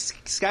 Huh? Just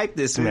Skype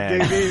this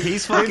man.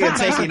 He's fucking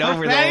taking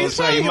over the Man, whole he's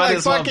show. You fucking might like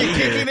as well fucking be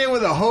kicking here. it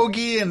with a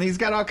hoagie, and he's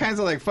got all kinds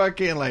of like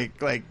fucking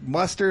like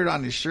mustard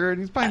on his shirt.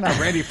 He's probably not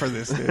ready for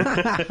this, dude.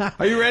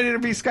 Are you ready to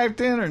be Skyped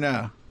in or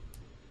no?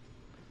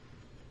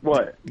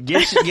 What?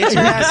 Get your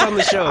ass on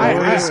the show. We're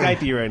going to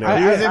Skype you right now.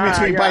 He was in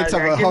between yeah, bites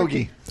of yeah, a give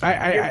me-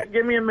 hoagie.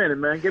 Give me a minute,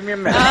 man. Give me a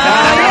minute.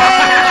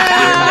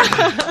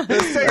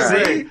 Let's take a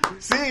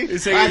break.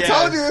 See, I yeah.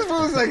 told you this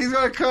fool's like he's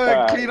gonna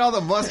clean all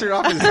the mustard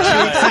off his cheeks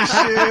and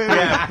shit.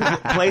 Yeah,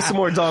 play some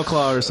more Dog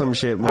Claw or some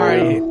shit. All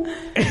right.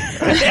 He's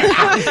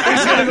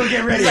gonna go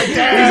get ready. He's like, He's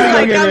damn.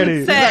 like, I'm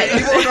He set.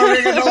 won't know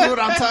nigga knows what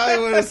I'm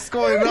telling you what's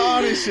going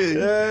on and shit.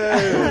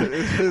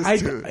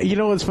 Yeah. You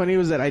know what's funny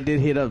was that I did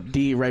hit up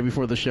D right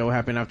before the show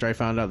happened after I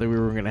found out that we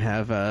were going to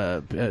have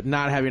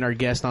not having our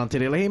guest on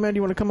today. Like, hey man, do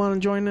you want to come on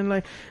and join in?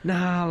 Like,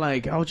 nah,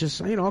 like I'll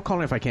just I'll call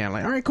in if I can.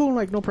 Like, all right, cool,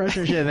 like no pressure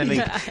and shit. And then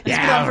like,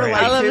 yeah, all For right.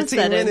 I love like it 15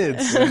 said it.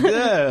 minutes. This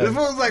Yeah.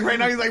 fool's like right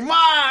now. He's like, Ma,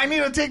 I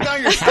need to take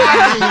down your signs.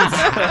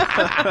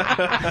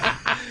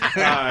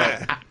 All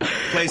right.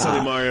 Play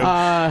something, Mario.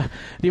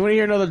 Do you want to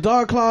hear another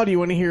Dog Claw? Do you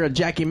want to hear a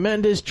Jackie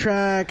Mendes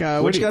track?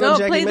 What you got No, on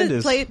Jackie play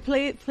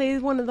Mendes? play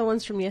one of the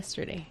ones from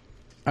yesterday.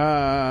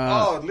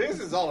 Oh, Liz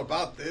is all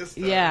about this.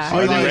 Though. Yeah. She's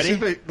Oh, you like, ready?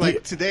 she's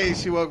like today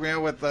she woke me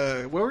up with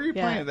what were you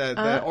Yeah. playing?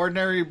 That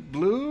Ordinary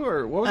Blue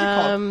or what was it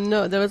called?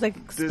 No, there was like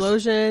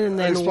explosion and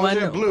then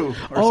Explosion one. Blue. Or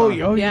Oh, something.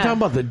 you're Yeah. talking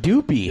about the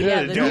Doopy.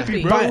 Yeah, the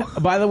Doopy, Doopy.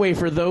 bro. By the way,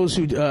 for those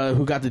who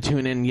got to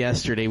tune in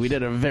yesterday, we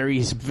did a very,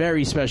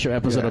 very special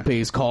episode of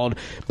Pigs called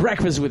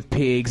Breakfast with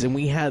Pigs, and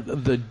we had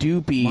the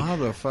Doopy.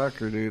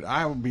 Motherfucker, dude!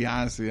 I will be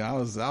honest with you. I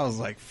was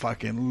like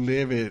fucking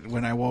livid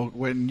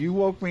when you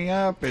woke me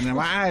up, and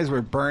my eyes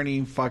were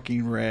burning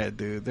fucking red,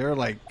 dude. They were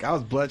like I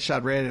was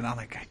bloodshot red, and I'm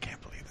like, I can't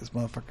believe this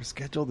motherfucker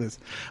scheduled this.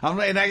 I'm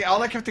like, and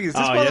all I kept thinking is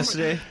this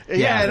yesterday?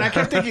 Yeah, and I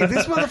kept thinking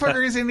this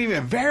motherfucker isn't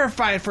even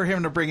verified for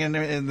him to bring in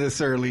this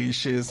early and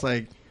shit. It's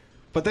like,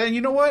 but then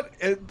you know what?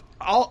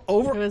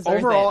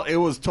 Overall, it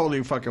was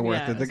totally fucking worth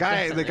Yeah, it. The it's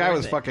guy definitely was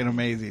worth it. fucking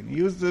amazing.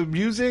 The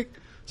music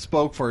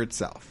spoke for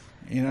itself.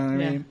 You know what I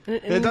Yeah. mean?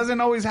 And- It doesn't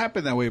always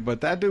happen that way,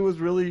 but that dude was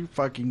really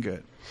fucking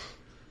good.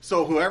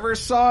 So whoever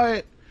saw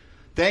it,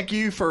 thank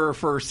you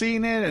for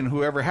seeing it, and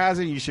whoever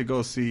hasn't, you should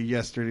go see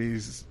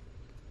yesterday's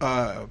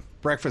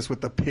Breakfast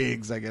with the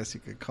Pigs, I guess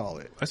you could call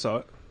it. I saw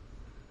it.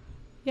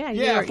 Yeah,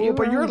 Yeah, fool,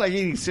 but you were like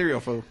eating cereal,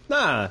 fool.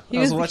 Nah. he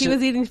I was watching.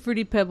 eating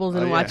Fruity Pebbles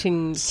and yeah.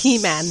 watching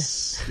He-Man.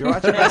 You're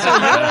watching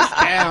that?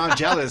 Damn, I'm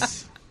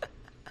jealous.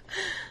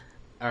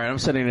 All right, I'm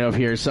setting it up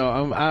here.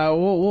 So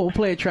we'll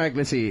play a track.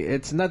 Let's see.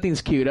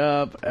 Nothing's queued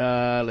up.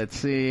 Let's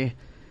see.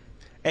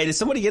 Hey, did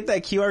somebody get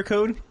that QR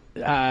code?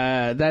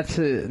 That's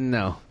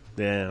no.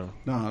 Damn.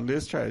 No,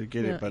 Liz tried to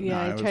get it, but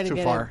Yeah, I no, it tried was to too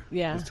get far. it.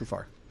 Yeah. It was too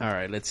far. All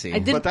right, let's see. I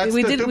did. But that's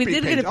we the did. We Doopy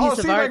did get a page. Oh, piece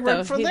of see, art like, right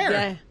though. from there.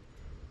 Yeah.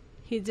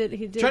 He did.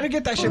 He did. Try to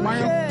get that shit,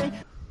 Mario.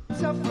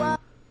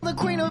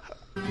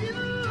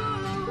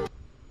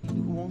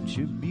 Won't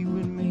you be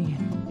with me?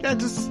 Yeah,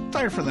 just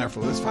start from there,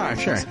 fool. It's fine.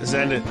 Sure. Let's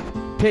end it.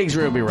 Pigs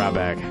will be right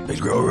back.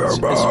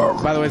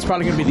 By the way, it's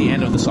probably going to be the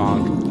end of the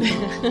song.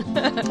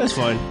 That's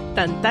fine.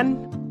 Dun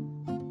dun.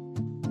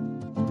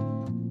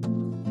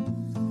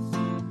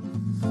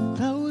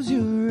 Close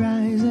your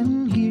eyes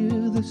and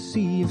hear the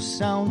sea of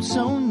sound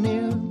so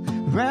near.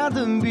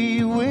 Rather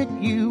be with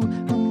you.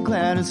 I'm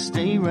glad to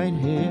stay right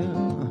here.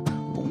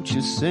 Won't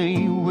you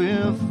say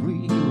we're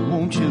free?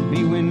 Won't you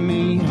be with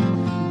me?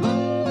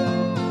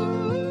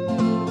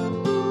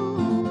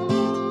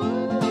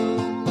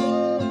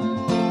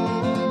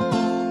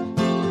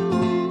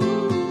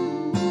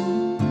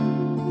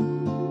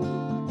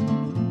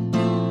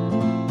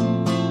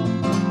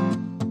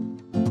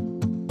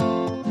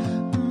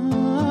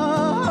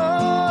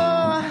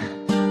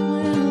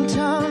 When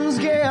times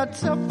get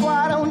tough,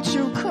 why don't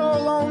you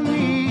call on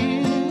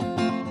me?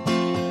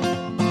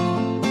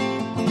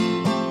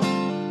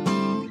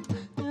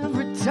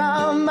 Every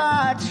time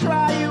I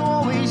try, you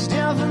always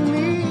there for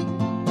me.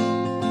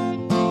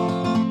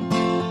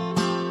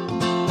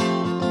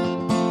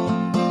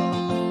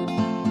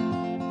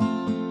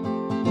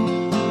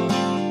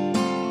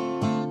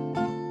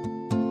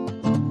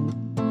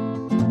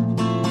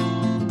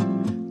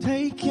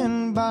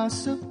 Taken by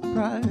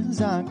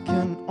surprise, I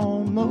can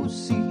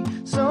almost see.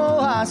 So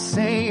I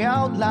say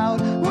out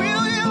loud,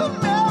 will you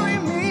marry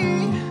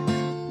me?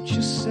 Won't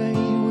you say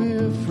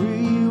we're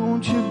free?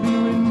 Won't you be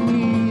with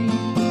me?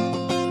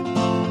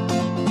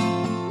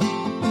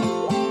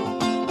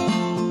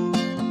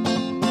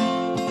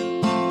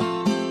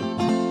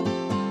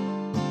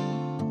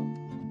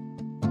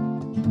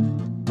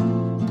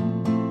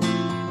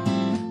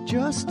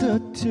 Just the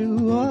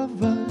two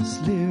of us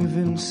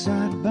living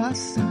side by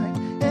side.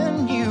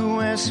 And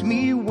you ask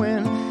me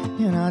when,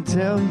 and I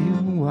tell you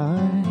why.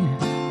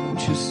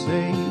 Won't you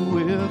say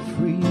we're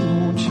free?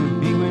 Won't you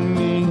be with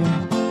me?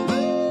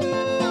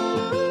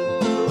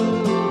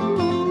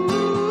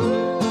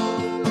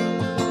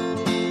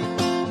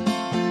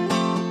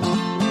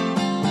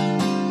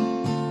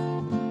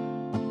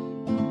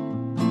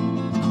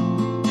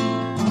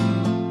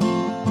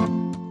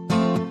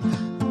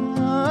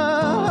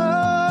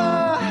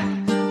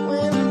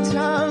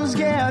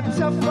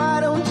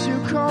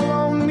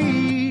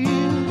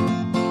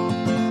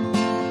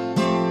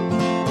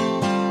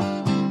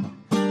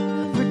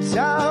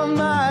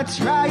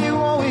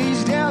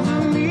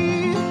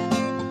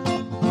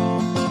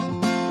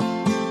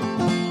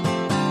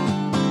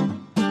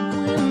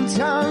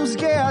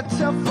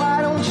 yourself,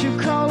 why don't you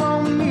call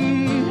on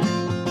me?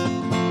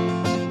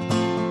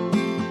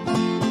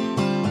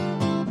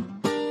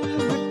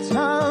 Every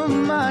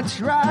time I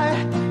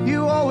try,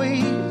 you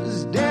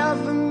always there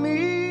for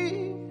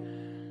me.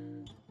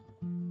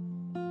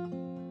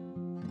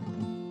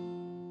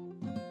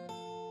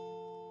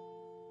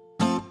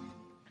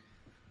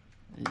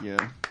 There you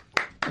go.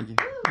 Thank you.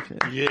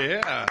 Appreciate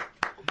it. Yeah.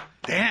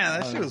 Damn,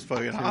 that shit was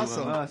fucking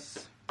awesome.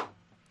 Us.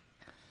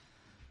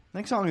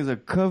 Next song is a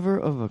cover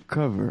of a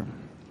cover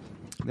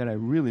that I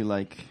really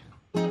like.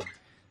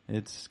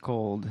 It's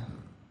called...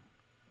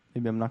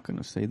 Maybe I'm not going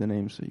to say the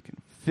name so you can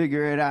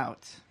figure it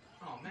out.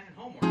 Oh, man,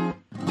 homework.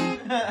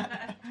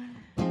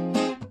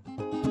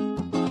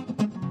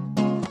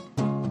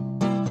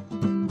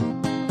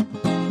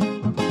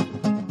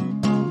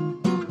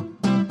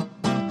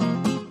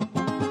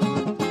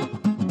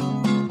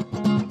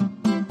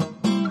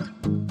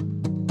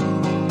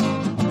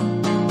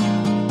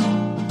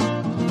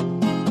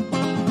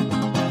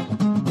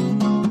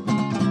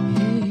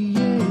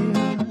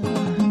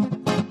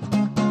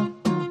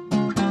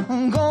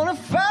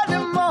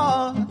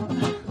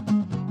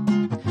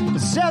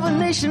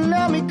 Nation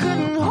army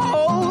couldn't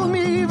hold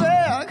me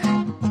back.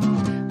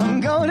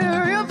 I'm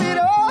gonna rip it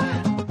off,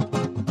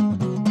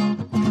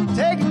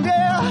 taking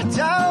their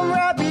time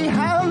right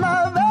behind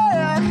my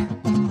back.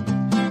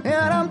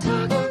 And I'm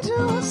talking to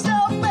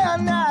myself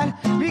at night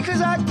because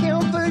I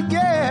can't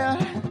forget.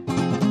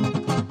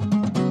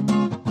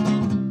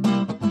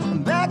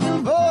 Back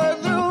and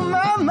forth through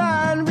my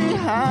mind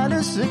behind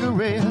a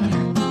cigarette.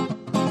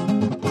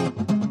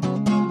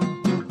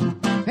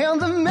 And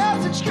the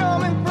message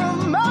coming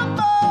from my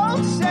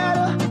phone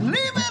said,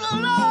 leave it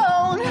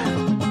alone.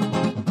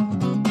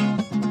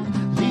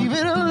 Leave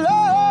it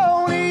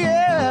alone,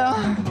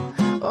 yeah.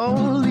 Oh,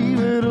 leave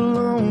it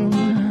alone.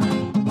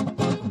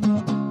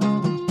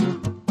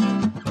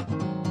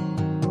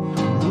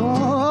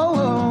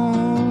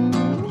 Whoa,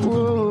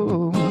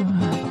 whoa.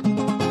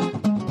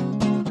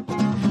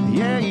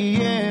 Yeah,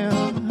 yeah.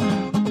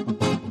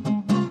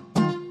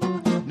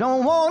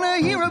 Don't wanna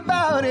hear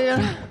about it.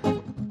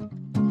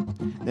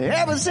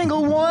 Every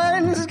single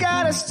one's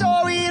got a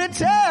story to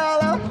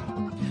tell.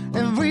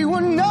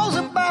 Everyone knows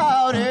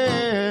about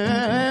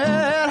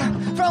it.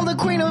 From the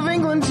Queen of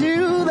England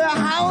to the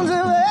Hounds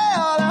of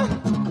Hell.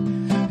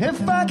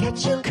 If I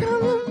catch you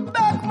coming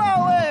back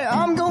my way,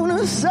 I'm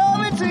gonna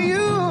serve it to you.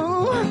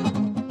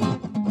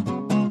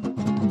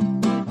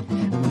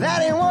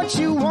 That ain't what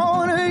you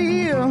wanna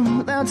hear.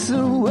 That's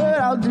what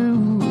I'll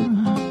do.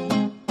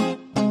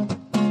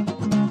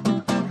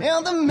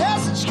 And the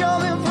message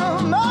coming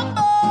from my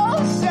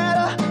boss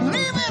said,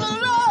 leave it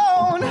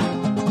alone.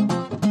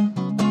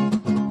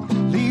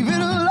 Leave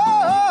it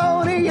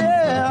alone,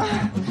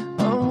 yeah.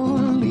 Oh,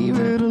 leave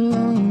it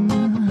alone.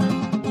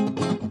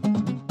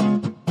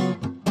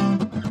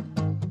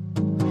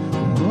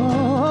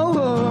 Whoa,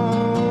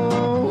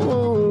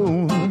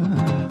 whoa.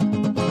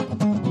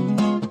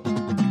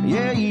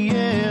 Yeah,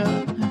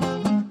 yeah.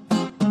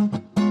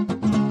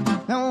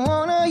 Don't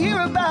wanna hear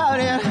about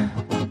it.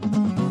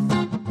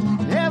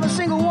 Every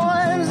single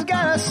one's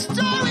got a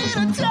story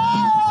to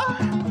tell.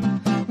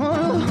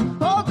 Wanna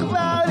talk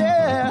about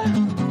it.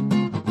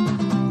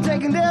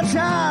 Taking their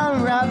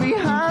time right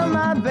behind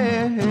my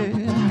bed.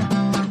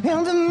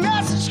 And the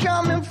message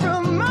coming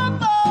from my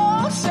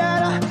boss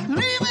said,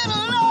 leave it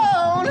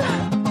alone.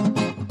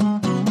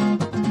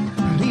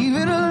 Leave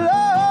it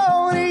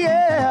alone,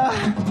 yeah.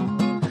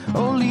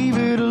 Oh, leave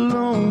it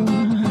alone.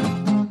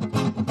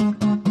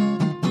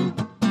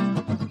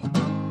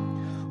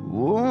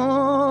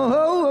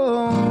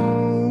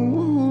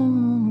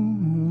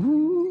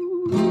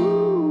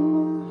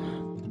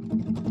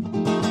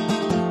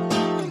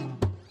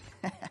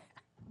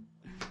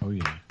 Oh,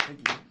 yeah.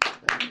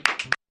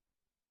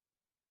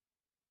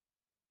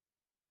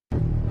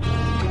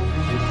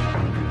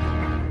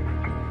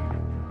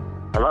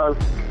 Hello?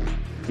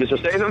 Mr.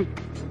 Statham?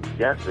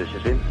 Yes, this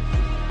is him.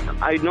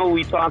 I know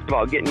we talked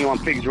about getting you on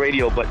Pigs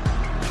Radio, but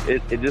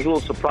it's a little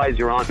surprise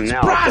you're on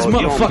now. Surprise, so if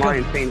you don't motherfucker!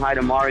 mind saying hi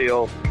to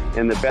Mario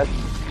and the best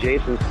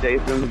Jason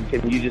Statham,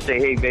 can you just say,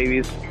 hey,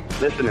 babies,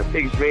 listen to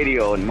Pigs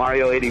Radio and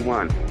Mario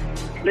 81.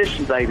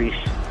 Listen, babies.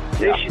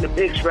 Listen to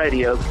Pigs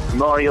Radio,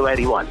 Mario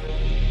 81.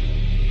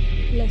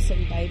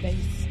 Listen,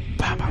 babies.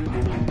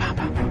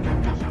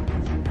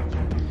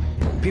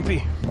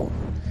 Pee-pee.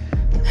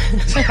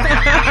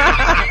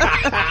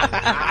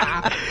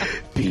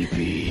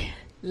 Pee-pee.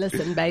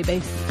 Listen,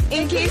 babies.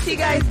 In case you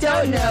guys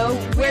don't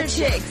know, we're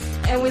chicks,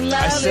 and we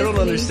love I still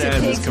don't listening understand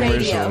to this Pigs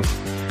commercial.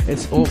 Radio.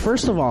 It's well.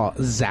 First of all,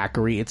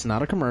 Zachary, it's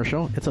not a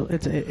commercial.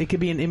 It could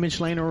be an image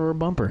lane or a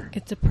bumper.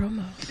 It's a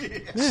promo.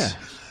 Yeah,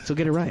 so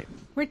get it right.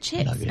 We're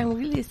chicks, and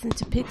we listen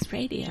to Pigs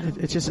Radio.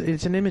 It's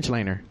an image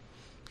laner.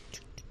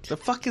 The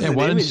fuck is Hey, an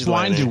why didn't image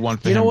Swine liner? do one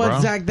for You know him, what, bro?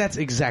 Zach? That's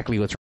exactly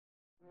what's.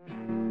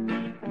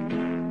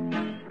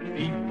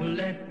 People,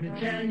 let me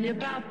tell you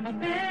about my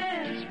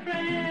best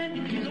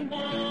friend. He's a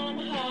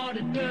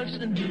warm-hearted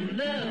person who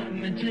loved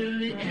me till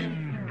the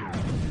end.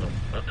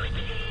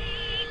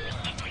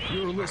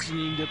 You're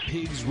listening to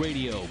Pigs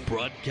Radio,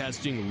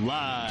 broadcasting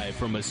live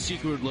from a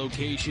secret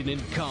location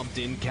in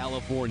Compton,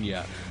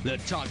 California. The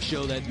talk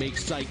show that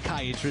makes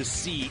psychiatrists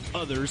see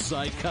other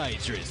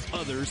psychiatrists,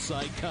 other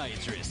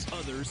psychiatrists,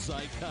 other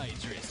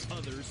psychiatrists,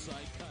 other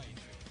psychiatrists.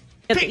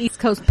 At the East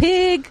Coast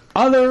Pig.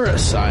 Other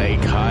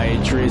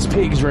Psychiatrist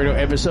Pigs Radio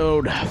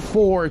episode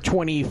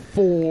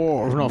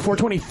 424. No,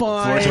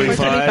 425.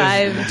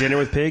 425. Dinner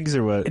with pigs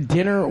or what?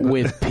 Dinner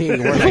with pig.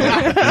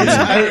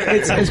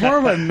 It's more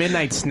of a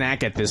midnight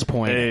snack at this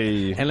point.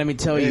 Hey. And let me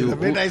tell you. The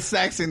midnight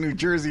snack's in New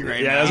Jersey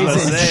right now.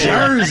 It's in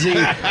Jersey.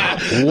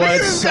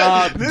 What's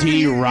up,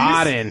 D.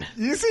 Rodden?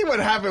 You see what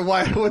happened?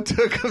 What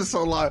took him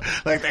so long?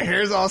 Like the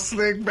hair's all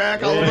slicked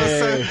back all of a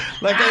sudden.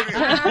 Like,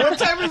 what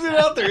time is it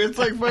out there? It's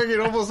like fucking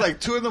almost like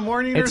 2 in the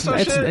morning or some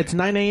shit. It's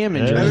 9 a.m.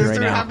 in And Jersey this right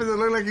dude now. happens to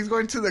look like he's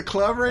going to the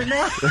club right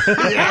now.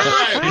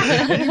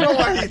 Yeah, right. You know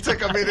why he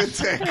took a minute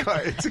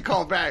to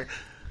call back.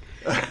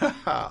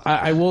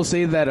 I will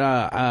say that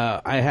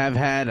I have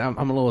had. I'm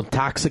a little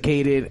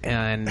intoxicated,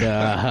 and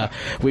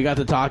we got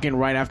to talking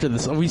right after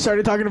this. We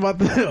started talking about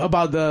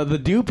the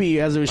doopy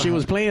as she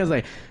was playing. I was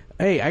like,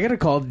 hey, I gotta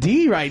call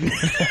D right now.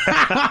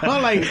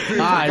 I'm like,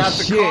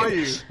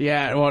 shit.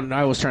 Yeah, well,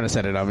 I was trying to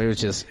set it up. It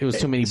was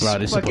too many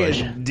brothers to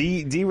push.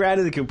 D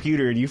ratted the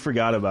computer and you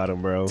forgot about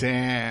him, bro.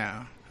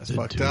 Damn, that's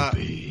fucked up.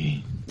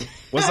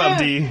 What's up,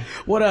 D?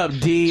 What up,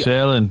 D?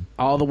 Chilling.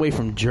 All the way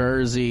from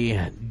Jersey,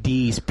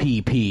 D's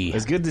PP.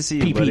 It's good to see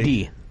you, PPD.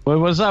 buddy. Well,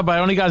 what's up? I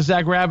only got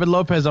Zach Rabbit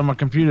Lopez on my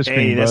computer screen.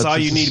 Hey, that's bro. all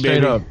you need, Straight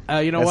baby. up.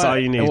 You know That's what? all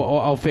you need.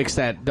 I'll fix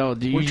that.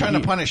 We're trying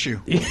to punish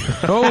you.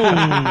 Oh.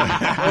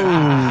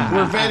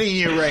 We're vetting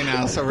you right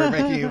now, so we're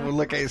making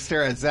you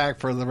stare at Zach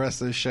for the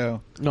rest of the show.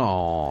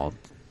 No.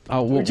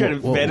 We're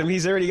trying to vet him.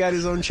 He's already got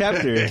his own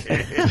chapter. He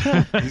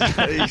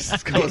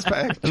goes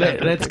back.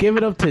 Let's give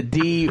it up to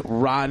D.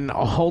 Rodden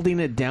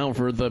holding it down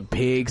for the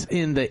pigs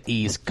in the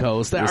East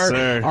Coast. Yes,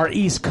 sir. Our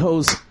East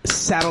Coast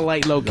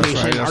satellite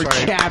location, That's our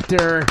right.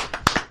 chapter.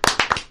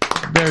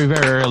 Very,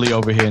 very early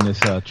over here in this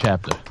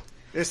chapter.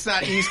 It's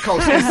not East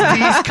Coast, it's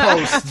East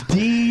Coast.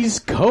 D's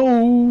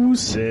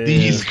Coast.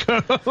 These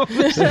Coast.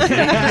 It's not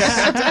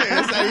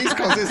East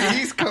Coast, it's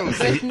East Coast.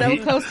 There's no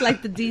coast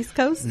like the D's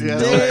Coast. Yeah,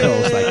 D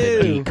Coast like the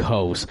D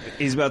Coast.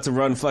 He's about to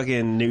run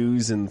fucking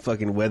news and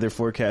fucking weather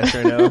forecast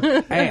right now.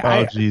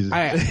 Hey,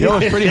 Jesus. Yo,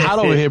 it's pretty hot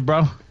over here,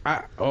 bro.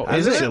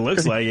 Is it? It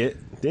looks like it.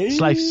 It's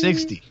like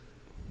 60.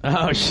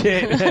 Oh,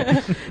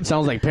 shit.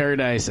 Sounds like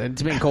paradise.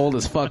 It's been cold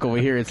as fuck over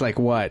here. It's like,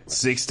 what?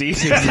 60. It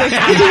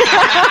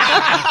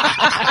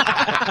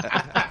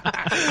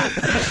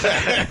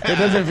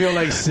doesn't feel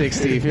like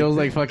 60. It feels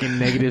like fucking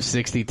negative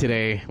 60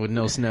 today with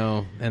no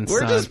snow and We're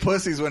sun. just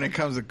pussies when it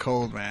comes to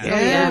cold, man.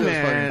 Yeah, We're just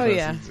man. fucking Oh,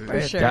 yeah. pussies, dude.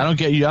 For sure. Yeah,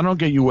 I don't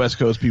get you West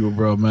Coast people,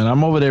 bro, man.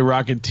 I'm over there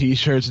rocking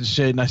T-shirts and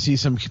shit, and I see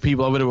some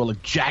people over there with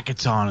like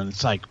jackets on, and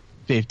it's like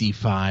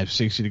 55,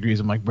 60 degrees.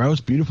 I'm like, bro,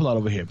 it's beautiful out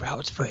over here. Bro,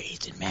 it's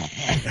freezing, man.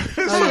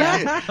 Oh,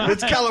 yeah.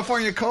 It's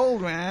California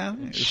cold,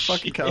 man. It's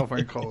fucking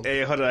California cold.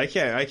 Hey, hold on. I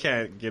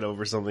can't get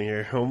over something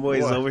here.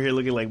 Homeboy's What? over here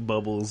looking like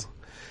Bubbles.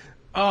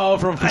 Oh,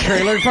 from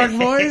Trailer Park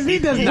Boys? He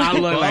does not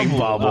look like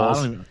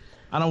Bubbles.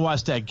 I don't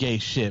watch that gay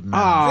shit, man.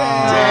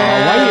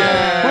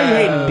 Why you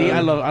hating, D?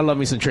 I love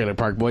me some Trailer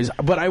Park Boys.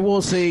 But I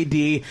will say,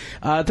 D,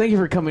 thank you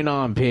for coming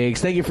on,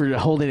 Pigs. Thank you for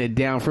holding it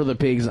down for the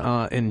Pigs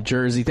in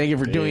Jersey. Thank you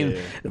for doing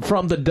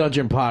From the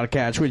Dungeon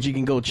podcast, which you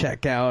can go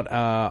check out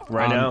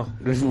Right now.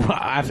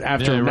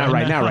 After, Yeah, not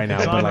right now,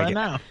 It's but on like right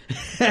now.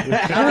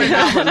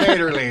 But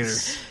later.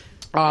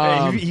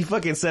 Hey, he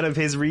fucking set up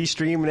his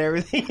restream and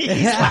everything.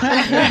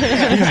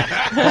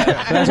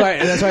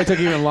 That's why it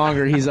took even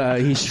longer. He's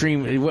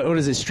streamed. What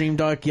is it? Stream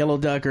Duck, Yellow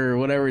Duck, or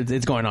whatever.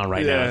 It's going on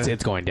right now.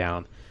 It's going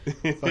down.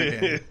 D,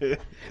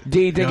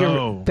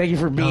 thank you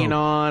for being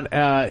on.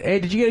 Hey,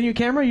 did you get a new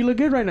camera? You look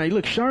good right now. You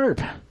look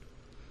sharp.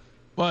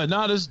 Well,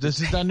 no, this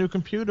is that new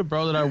computer,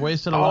 bro, that I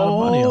wasted a lot of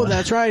money on. Oh,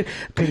 that's right.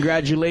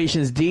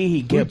 Congratulations, D.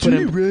 He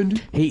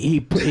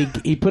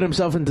put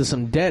himself into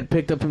some debt,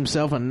 picked up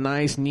himself a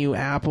nice new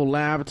Apple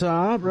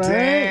laptop, right?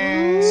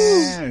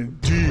 Damn.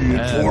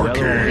 Dude,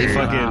 4K. He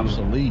fucking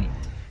obsolete.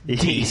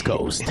 East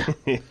Coast.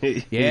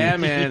 Yeah,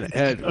 man.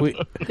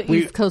 The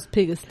East Coast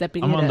Pig is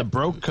stepping I'm it on the up.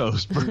 broke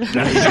coast, bro. You're going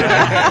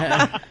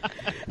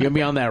to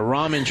be on that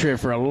ramen trip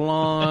for a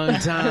long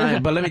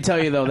time. But let me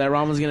tell you, though, that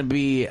ramen's going to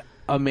be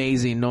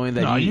amazing knowing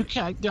that you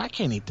can't. I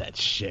can't eat that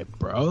shit,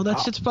 bro. That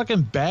shit's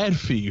fucking bad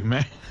for you,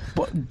 man.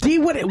 But D,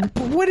 what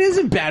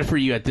isn't bad for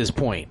you at this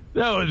point?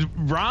 No,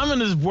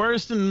 ramen is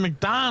worse than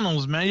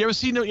McDonald's, man. You ever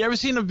seen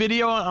a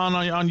video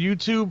on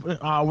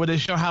YouTube where they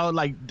show how it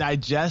like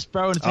digests,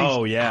 bro? And it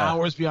takes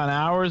hours beyond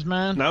hours,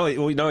 man. No,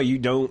 you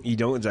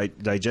don't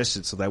digest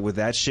it. So that with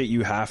that shit,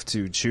 you have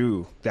to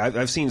chew.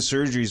 I've seen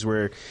surgeries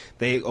where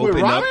they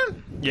open up.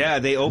 ramen? Yeah,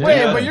 they open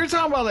Wait, up. but you're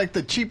talking about like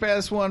the cheap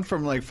ass one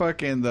from like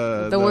fucking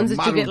the ones that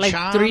Did you get like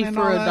Maruchan 3 and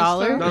for all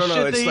 $1? that stuff?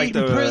 No. It's like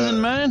the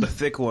prison, man. the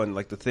thick one,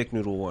 like the thick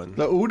noodle one.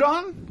 The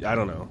udon? I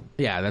don't know.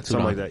 Yeah, that's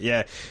Something udon. like that.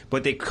 Yeah,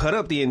 but they cut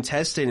up the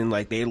intestine and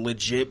like they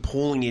legit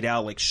pulling it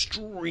out like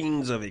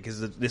strings of it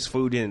because this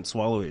food didn't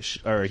swallow it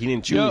or he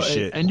didn't chew his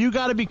shit. And you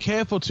got to be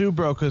careful too,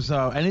 bro, because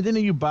anything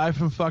that you buy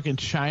from fucking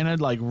China,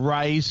 like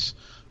rice,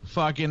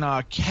 fucking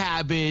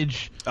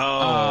cabbage,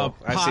 I've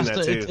seen pasta,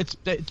 that too.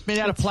 it's made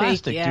out of It's fake,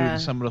 plastic, dude. yeah. In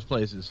some of those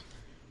places.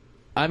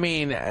 I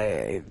mean,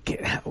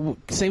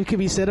 same could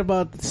be said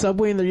about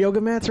Subway and their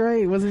yoga mats,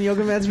 right? Wasn't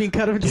yoga mats being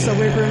cut up into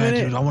Subway for a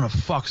minute? Dude, I want to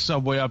fuck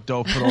Subway up,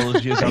 though, for all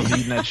those years I was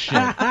eating that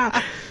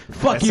shit.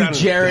 Fuck you,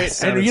 Jared.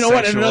 And you know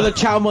what? Another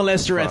child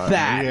molester at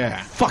that.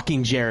 Yeah.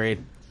 Fucking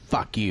Jared.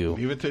 Fuck you.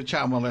 Leave it to a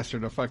child molester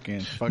to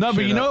fucking fuck No,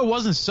 but shit you know up. it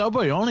wasn't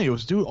Subway only. It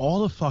was, dude,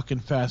 all the fucking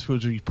fast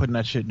foods were putting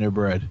that shit in their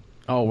bread.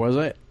 Oh, was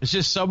it? It's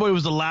just Subway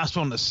was the last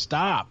one to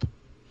stop.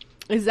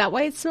 Is that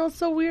why it smelled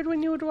so weird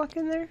when you would walk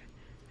in there?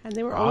 And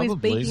they were always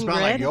Probably. baking Smell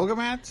bread. like yoga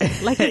mats?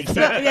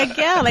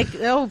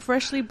 Like,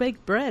 freshly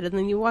baked bread, and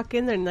then you walk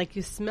in there and like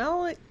you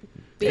smell it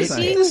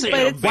baking, but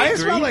it's Why it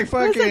smell like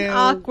fucking... It's an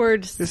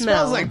awkward It smell.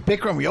 smells like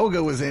Bikram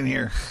yoga was in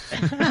here.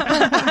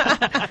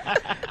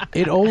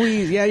 It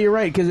always, yeah, you're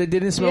right, because it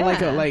didn't smell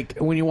Yeah. like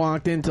when you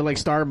walked into like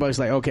Starbucks,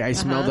 like, okay, I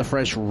smell the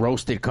fresh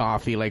roasted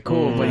coffee, like,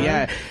 cool, but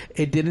yeah,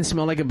 it didn't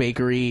smell like a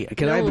bakery,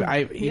 because No.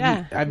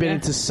 I've been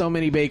into so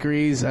many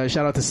bakeries, shout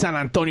out to San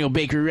Antonio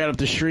Bakery right up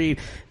the street,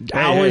 Hey,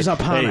 hours hey,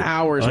 upon hey,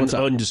 hours, what's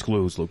up?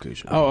 Undisclosed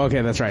location. Oh,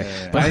 okay, that's right,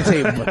 but I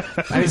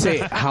didn't say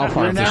how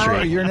far up the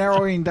street. You're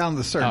narrowing down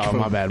the search. Oh,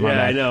 my bad,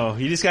 Yeah, I know.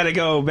 You just got to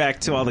go back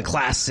to all the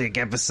classic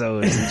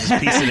episodes and just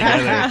piece it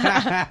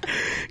together.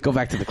 Go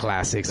back to the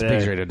classics, Yeah.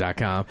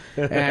 pigsradio.com.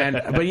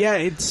 But yeah,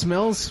 it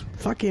smells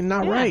fucking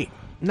not right.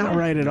 Not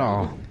right at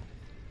all.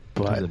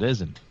 Because But it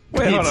isn't.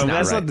 Wait, hold It's on. not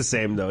That's right. not the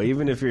same, though.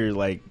 Even if you're,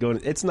 like,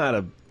 going... It's not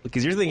a...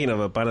 Because you're thinking of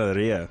a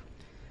panaderia.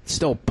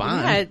 still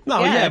fine. Yeah,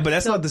 No, yeah, but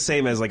that's still- not the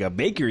same as, like, a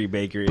bakery.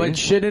 But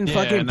shouldn't Yeah,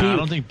 fucking no, I people...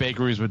 don't think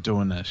bakeries were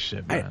doing that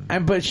shit, man.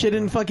 But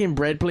shouldn't fucking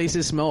bread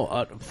places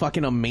smell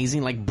fucking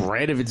amazing like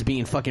bread if it's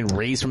being fucking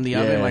raised from the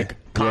oven Yeah. like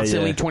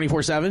constantly Yeah.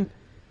 24/7?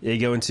 Yeah, you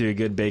go into a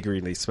good bakery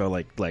and they smell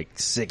like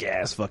sick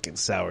ass fucking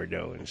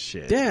sourdough and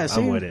shit. Yeah,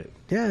 I'm with it.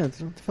 Yeah, what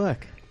the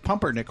fuck?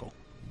 Pumpernickel.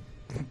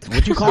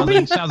 What you call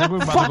me? Sounds like we're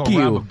about Fuck to go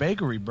rob you. a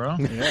bakery, bro.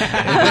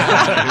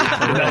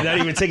 not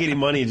even take any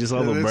money, just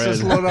all the Let's bread.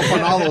 just load up on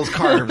all those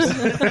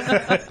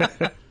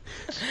carbs.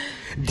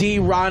 D.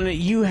 Ron,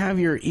 you have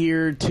your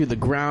ear to the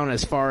ground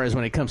as far as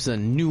when it comes to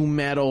new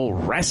metal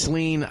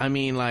wrestling. I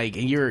mean, like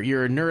you're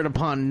a nerd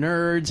upon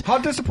nerds. How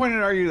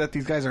disappointed are you that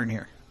these guys aren't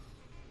here?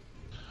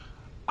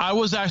 I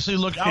was actually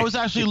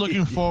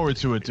looking forward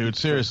to it, dude.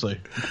 Seriously.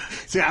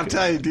 See, I'm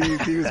telling you,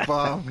 dude, he was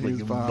bomb. He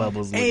was bomb.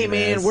 Bubbles. Hey looking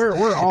man, ass.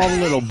 we're all a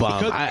little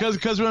bummed.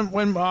 Because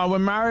when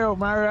Mario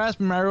asked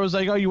me, Mario was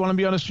like, "Oh, you want to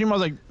be on the stream?" I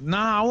was like,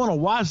 "Nah, I want to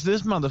watch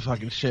this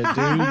motherfucking shit, dude.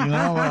 You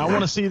know, I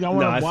want to see. I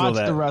want I to feel watch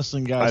that. the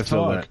wrestling guys I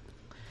feel talk." that.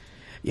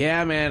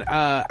 Yeah, man.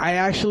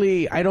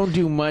 I don't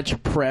do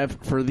much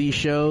prep for these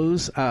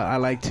shows. I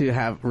like to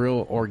have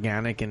real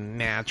organic and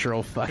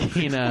natural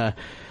fucking.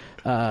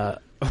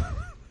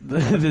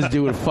 This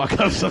dude would fuck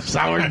up some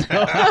sourdough.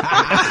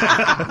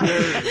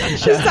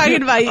 She's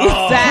talking about you,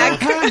 Zach.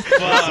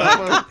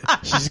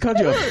 She just called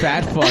you a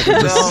fat fuck.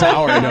 It's a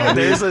sourdough. Dude.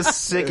 There's a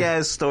sick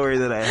ass story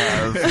that I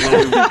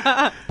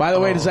have. By the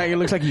way, Zach, it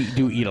looks like you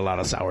do eat a lot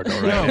of sourdough,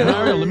 Yo, right?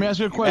 Mario, let me ask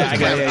you a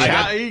question.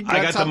 I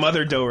got the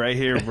mother dough right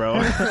here,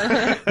 bro.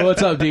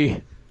 What's up,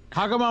 D?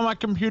 How come on my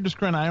computer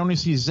screen I only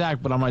see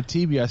Zach, but on my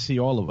TV I see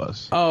all of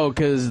us? Oh,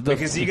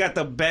 because you got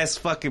the best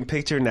fucking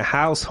picture in the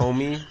house,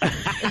 homie.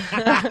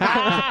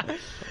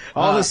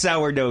 All the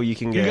sourdough you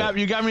can get.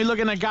 You got me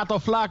looking at Gato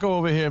Flaco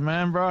over here,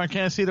 man, bro. I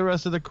can't see the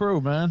rest of the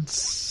crew, man.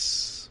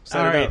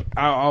 All right,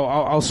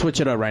 I'll switch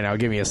it up right now.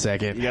 Give me a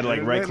second. You gotta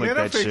like right click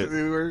that shit.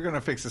 We're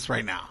gonna fix this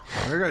right now.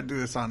 We're gonna do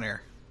this on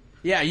air.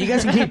 Yeah, you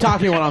guys can keep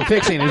talking while I'm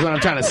fixing. Is what I'm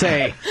trying to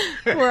say.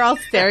 We're all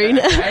staring.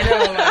 I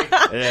know, like.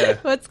 Yeah.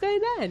 What's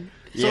going on?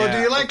 So, do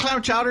you like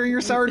clam chowder in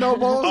your sourdough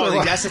bowls? Oh, or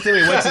what? that's the thing.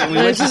 We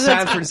went to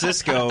San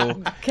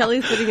Francisco.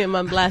 Kelly's putting him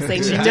on blast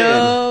saying,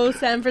 no,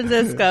 San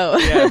Francisco.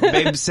 Yeah,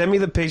 babe, send me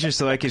the pictures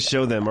so I can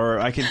show them, or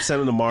I can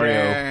send them to Mario,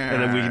 Yeah.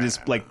 and then we can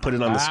just like put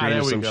it on the screen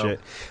there or we some go. shit.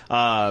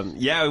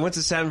 Yeah, we went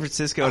to San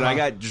Francisco and I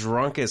got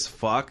drunk as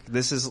fuck.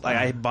 This is like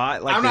I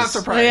bought like I'm not this- Oh,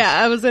 surprised. yeah,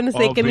 I was going to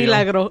say, Oh, que Bill.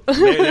 milagro.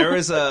 there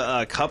was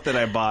a cup that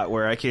I bought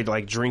where I could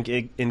like drink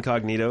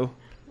incognito.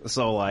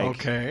 So like,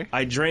 Okay.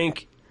 I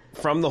drank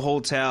from the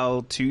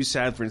hotel to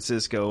San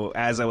Francisco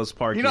as I was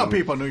parking. You know,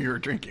 people knew you were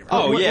drinking. Right?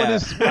 Oh yeah,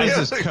 What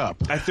is this cup?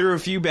 I threw a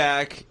few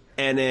back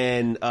and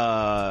then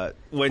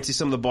went to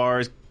some of the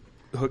bars,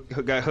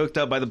 got hooked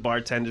up by the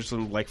bartenders,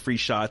 some like free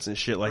shots and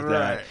shit like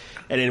that, Right.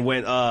 and then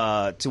went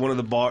to one of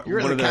the bar. You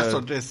were one in the of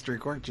Castle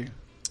District, weren't you?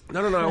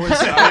 No, I was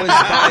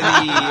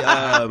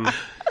by the.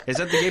 Is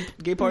that the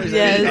gay party?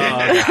 Yes.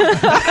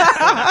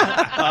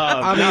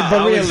 I mean,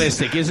 but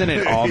realistic, isn't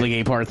it? All the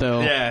gay part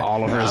though. Yeah.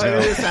 All of Oh, hers. it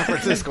is San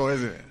Francisco,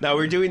 isn't it? No,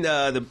 we're doing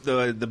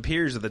the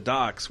piers of the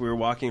docks. We were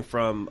walking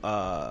from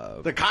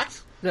The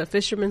Cox? The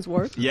Fisherman's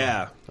Wharf?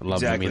 Yeah. I love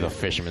exactly. me the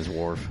Fisherman's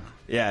Wharf.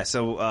 Yeah,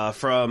 so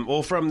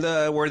from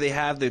the where they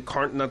have the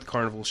not the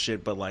carnival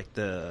shit, but like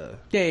the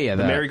the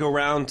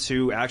merry-go-round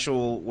to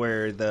actual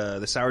where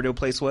the sourdough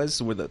place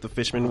was, where the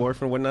Fisherman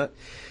Wharf and whatnot.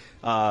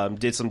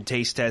 Did some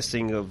taste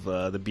testing of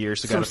the beer,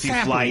 so got a few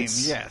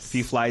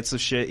flights of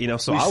shit, you know.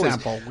 So we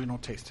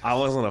don't taste test. I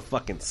was on a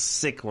fucking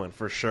sick one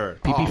for sure.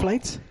 PP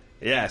flights?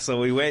 Yeah, so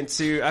we went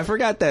to, I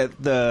forgot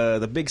that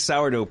the big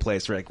sourdough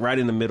place, right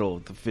in the middle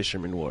of the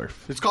Fisherman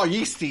Wharf. It's called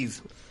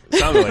Yeasties.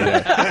 Something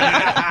like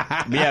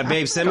that. But yeah,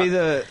 babe, send me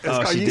the. It's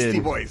called Yeasty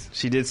Boys.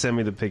 She did send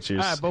me the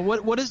pictures. All right, but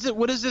what is it?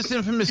 What is this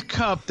infamous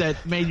cup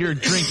that made your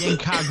drink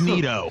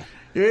incognito?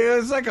 Yeah,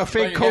 it's like a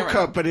fake Coke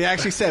cup, but it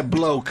actually said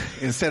bloke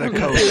instead of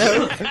Coke.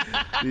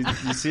 You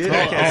see it?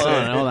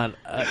 Hold on.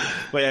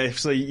 But yeah,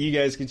 so you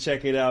guys can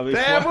check it out.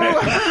 Damn, I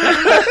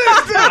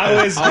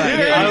was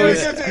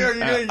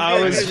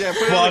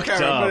fucked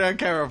up. Put it on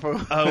camera, fool.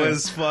 I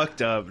was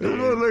fucked up,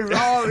 dude.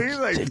 He's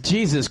like,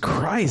 Jesus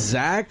Christ,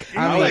 Zach.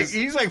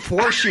 He's like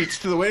 4 sheets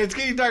to the way. It's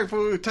getting dark,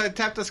 fool.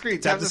 Tap the screen.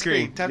 Tap the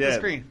screen. Tap the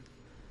screen.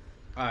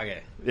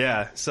 Okay.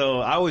 Yeah, so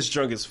I was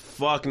drunk as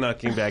fuck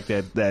knocking back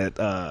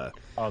that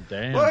oh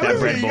damn! Well, that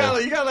Red Bull.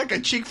 You got like a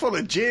cheek full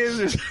of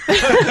jizz.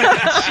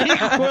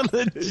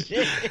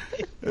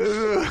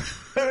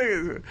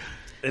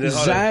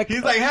 Zach,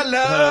 he's like,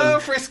 "Hello,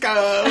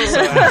 Frisco." So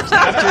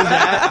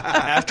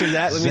after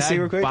that, let me see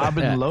real quick. Bob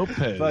and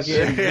Lopez.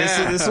 Fucking,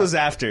 this was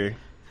after.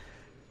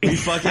 We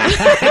fucking.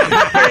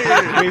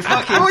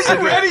 Oh,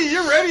 you're ready.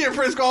 You're ready. Your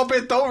Frisco all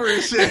bent over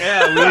and shit.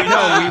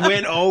 Yeah, we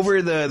went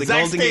over the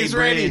Zach Golden Gate stays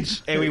ready.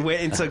 Bridge, and we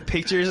went and took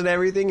pictures and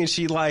everything. And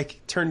she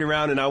like turned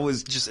around, and I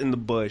was just in the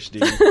bush,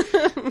 dude,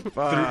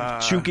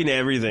 choking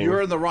everything. You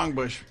were in the wrong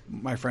bush,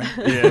 my friend.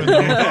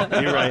 Yeah,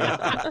 you're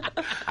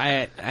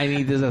right. I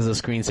need this as a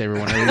screensaver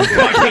whenever you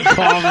fucking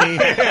call me.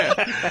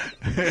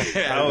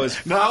 I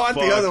was. No, I want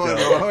the other one.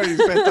 Bro. He's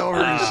bent over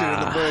and shit in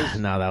the bush.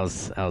 No, that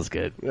was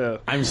good. Yeah.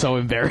 I'm so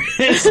embarrassed.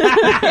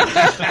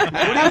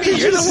 What do you mean?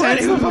 You're the one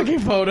in the fucking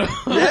photo.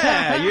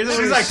 Yeah, you're the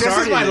one. She's like, this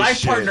is my life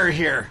shit. partner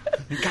here.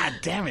 God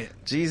damn it.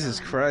 Jesus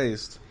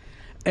Christ.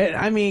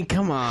 I mean,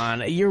 come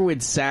on. You're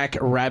with Zach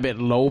Rabbit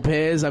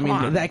Lopez. I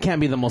mean, that can't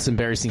be the most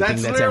embarrassing thing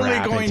that's ever literally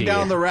happened going to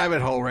down you. the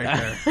rabbit hole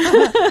right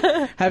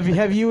there.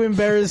 Have you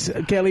embarrassed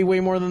Kelly way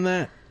more than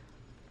that?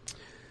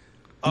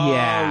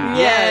 Yeah.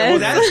 Yes. Well,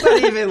 that's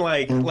not even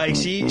like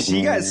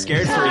she got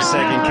scared for a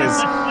second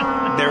because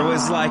there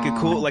was like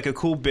a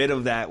cool bit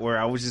of that where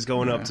I was just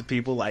going up to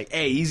people like,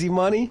 "Hey, easy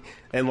money,"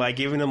 and like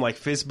giving them like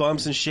fist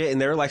bumps and shit.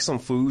 And there were like some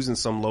foos and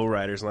some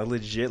lowriders, and I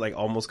legit like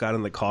almost got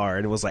in the car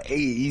and it was like, "Hey,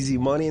 easy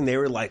money," and they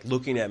were like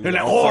looking at me. They're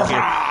like, all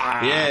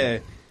fucking,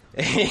 yeah.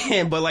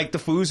 But like the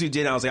foos who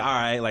did, I was like, "All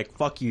right, like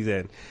fuck you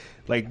then."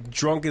 Like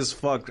drunk as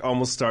fuck,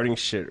 almost starting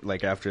shit.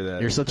 Like after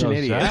that, You're such an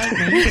idiot.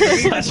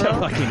 You're such a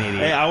fucking idiot.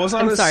 Hey, I was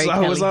on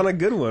a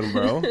good one,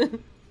 bro.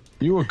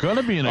 You were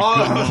gonna be in a Oh,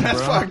 good one, that's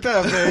bro. fucked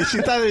up, man. She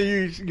thought that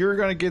you were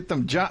gonna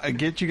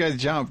get you guys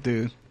jumped,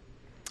 dude.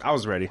 I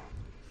was ready.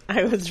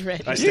 I was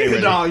ready. I stayed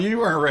ready. No, you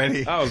weren't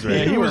ready. I was ready.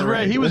 Yeah, he was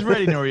ready. He was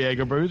ready,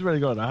 Noriega, bro. He was ready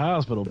to go to the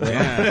hospital, bro.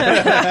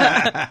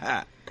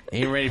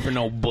 Ain't ready for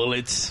no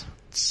bullets.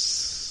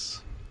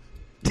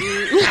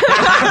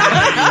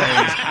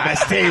 I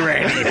stay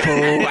ready,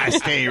 fool. I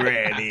stay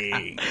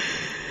ready.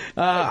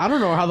 I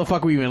don't know how the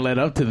fuck we even led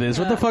up to this.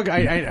 What the fuck?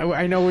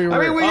 I know we were. I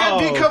mean, we had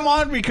Oh. to come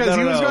on because No,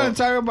 he no, was no. going to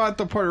talk about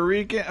the Puerto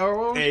Rican. Or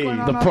what was Hey, going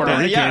on the out Puerto there?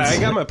 Ricans. Yeah, I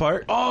got my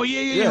part. Oh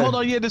yeah. Hold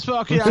on, this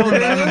fucking. This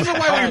is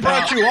why we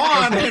brought you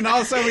on, and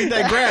all of a sudden we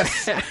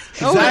digress.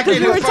 Oh, Zach because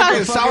and we were his fucking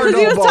because sourdough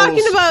he was bowls.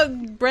 talking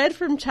about bread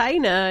from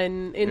China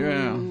and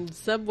in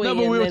Subway. No, but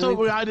we and were then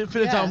talking. I didn't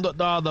finish on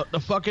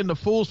the fucking the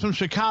fools from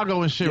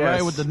Chicago and shit, Yes.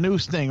 right? With the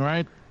news thing,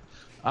 right?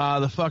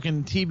 The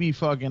fucking TV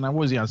fucking. What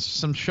was he on?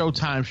 Some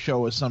Showtime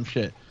show or some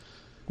shit.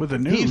 With the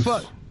news.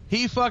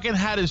 He fucking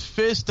had his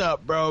fist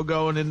up, bro,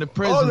 going into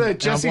prison. Oh, the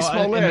Jesse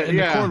Smollett, in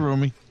the yeah.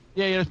 courtroom.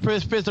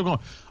 His fist up going,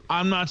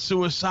 "I'm not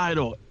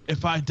suicidal.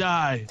 If I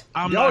die,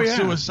 I'm not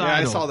suicidal." Yeah,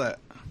 I saw that.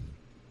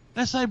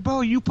 That's like,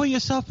 bro, you put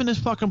yourself in this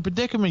fucking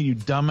predicament, you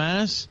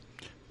dumbass.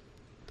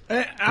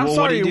 I'm Well, sorry.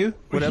 what did he do?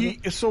 Whatever.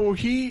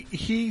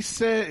 He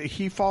said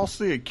he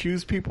falsely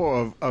accused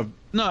people of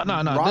No.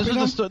 robbing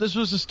them? This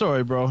was the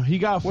story, bro. He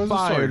got What's the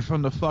story? fired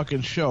from the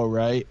fucking show,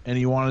 right? And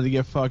he wanted to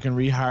get fucking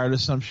rehired or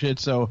some shit.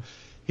 So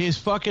his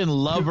fucking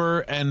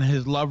lover and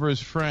his lover's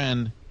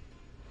friend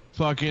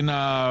fucking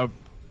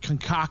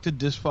concocted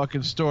this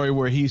fucking story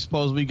where he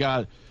supposedly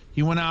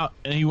he went out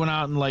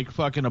in like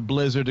fucking a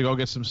blizzard to go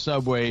get some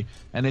Subway,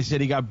 and they said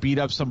he got beat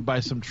up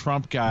by some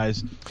Trump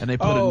guys, and they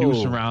put a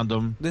noose around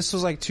him. This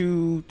was like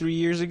 2-3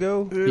 years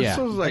ago. This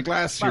was like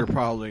last year,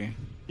 probably.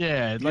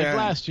 Yeah,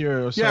 last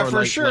year or so. Yeah, or for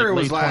like, sure it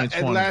was late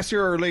 2020. last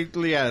year or late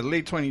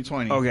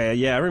 2020. Okay,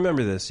 yeah, I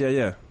remember this.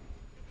 Yeah.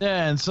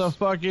 Yeah, and so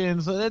fucking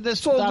they had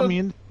he's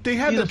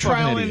the a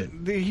trial fucking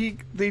and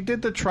they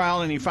did the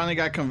trial and he finally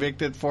got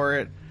convicted for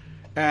it,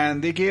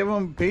 and they gave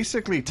him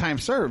basically time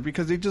served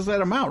because they just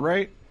let him out,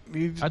 right?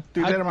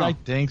 I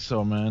think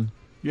so, man.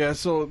 Yeah,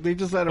 so they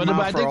just let him But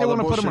out I for think they all want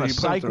the to put him in a bullshit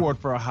he put psych through. ward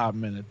for a hot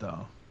minute,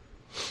 though.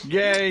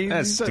 Yeah,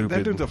 That's that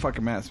stupid. dude's a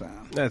fucking mess,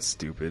 man. That's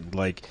stupid.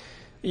 Like,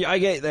 yeah, I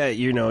get that,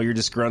 you're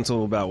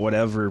disgruntled about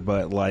whatever,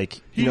 but, like,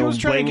 He was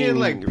trying to get,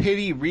 like,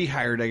 pity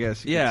rehired, I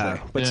guess. Yeah,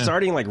 but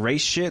starting, like,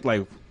 race shit,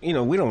 like, we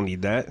don't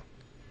need that.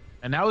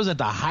 And that was at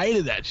the height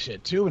of that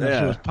shit, too, when that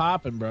shit was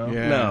popping, bro.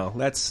 Yeah. No,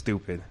 that's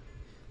stupid.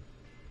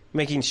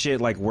 Making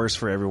shit, like, worse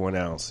for everyone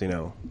else,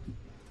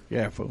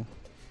 Yeah, fool.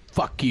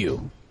 Fuck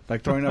you.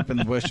 Like throwing up in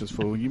the bushes,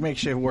 fool. You make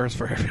shit worse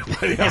for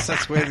everybody else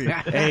that's with you.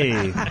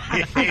 Hey.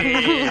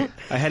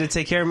 I had to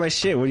take care of my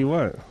shit. What do you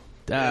want?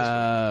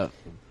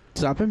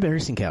 Stop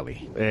embarrassing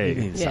Kelly. Hey. You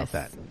need to stop Yes.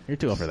 that. You're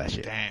too old for that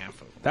shit. Damn,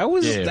 fool. That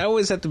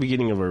was at the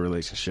beginning of our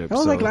relationship. That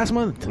was like last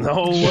month.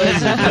 No, it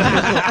wasn't.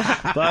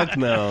 Fuck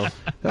no.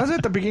 That was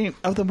at the beginning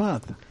of the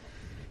month.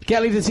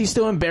 Kelly, does he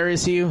still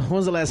embarrass you? When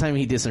was the last time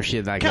he did some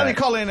shit like Kelly that?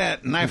 call in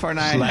at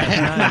 949.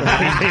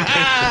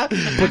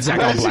 Put Zach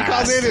on She calls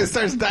blast. in and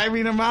starts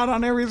diving him out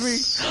on everything.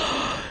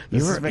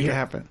 Let's make it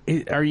happen.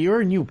 Are you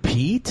our new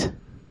Pete?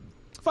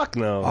 Fuck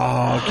no.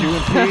 Oh, Q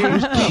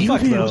and P.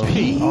 Fuck no.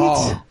 Pete?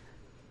 Oh.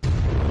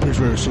 Here's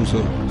where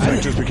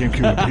Zach just became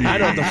Q and P. I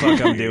know what the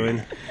fuck I'm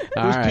doing.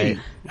 All right.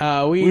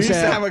 We used to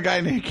have a guy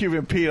named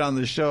Cuban Pete on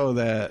the show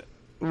that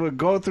would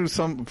go through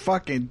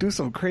do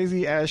some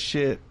crazy ass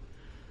shit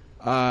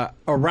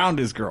around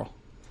his girl.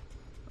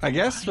 I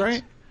guess,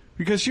 right?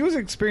 Because she was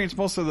experiencing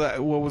most of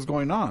what was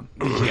going on.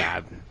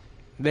 Yeah.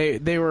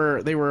 They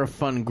were a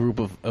fun group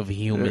of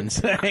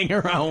humans to hang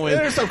around with.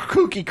 They're some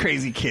kooky,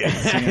 crazy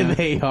kids. Yeah.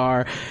 They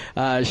are.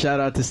 Shout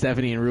out to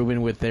Stephanie and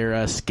Ruben with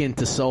their Skin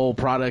to Soul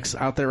products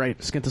out there,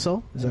 right? Skin to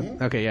Soul? Is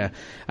that, okay, yeah.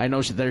 I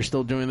know they're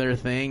still doing their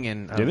thing,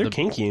 and They're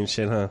kinky and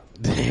shit, huh?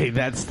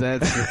 that's.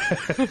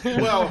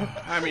 Well,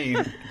 I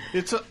mean,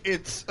 it's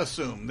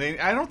assumed.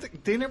 I don't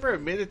think they never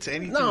admitted to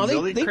anything. No,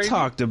 really they crazy.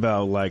 talked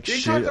about like They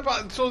shit. talked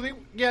about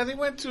they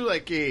went to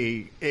like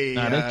a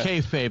Nah, they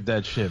kayfabe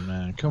that shit,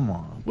 man. Come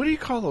on. what do you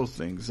call those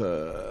things?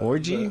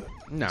 Orgy?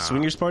 No.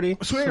 Swingers party?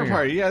 Swinger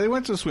party. Yeah, they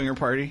went to a swinger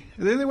party.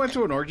 And then they went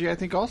to an orgy, I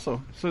think,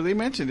 also. So they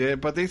mentioned it,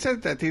 but they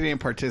said that they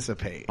didn't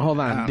participate. Hold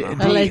on. I don't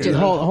know. Allegedly.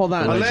 Hold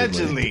on.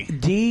 Allegedly.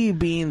 D,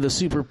 being the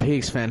Super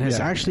Pigs fan,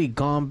 has actually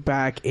gone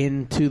back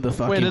into the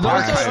fucking Wait,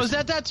 archives. was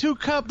that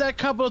that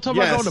couple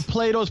talking Yes. about going to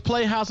Plato's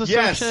Playhouse or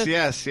Yes, some shit?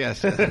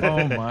 yes.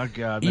 Oh my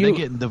god, man, they're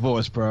getting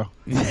divorced, bro.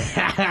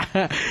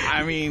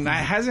 I mean,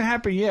 that hasn't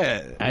happened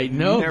yet. I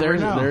know. You never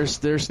know. They're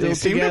still They together.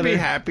 seem to be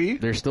happy.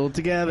 They're still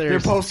together. They're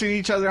posting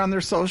each other on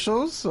their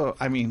socials. So,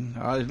 I mean,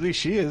 at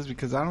least she is,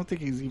 because I don't think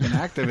he's even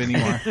active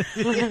anymore.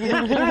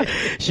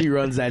 She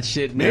runs that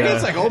shit now. Maybe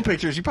it's like old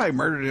pictures. She probably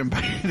murdered him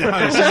by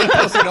now. She's just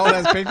posting old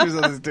ass pictures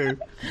of this dude.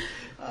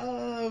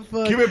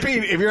 Cuban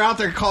Pete, if you're out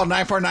there, call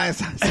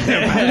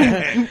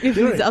 949. If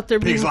he's out there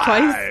being Pigs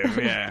twice. Live,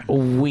 yeah.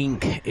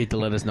 Wink it to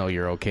let us know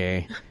you're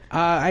okay.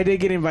 I did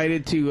get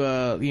invited to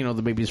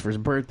the baby's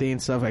first birthday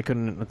and stuff. I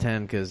couldn't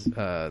attend because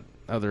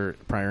other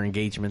prior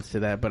engagements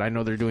to that, but I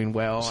know they're doing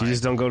well. So you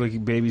just don't go to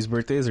babies'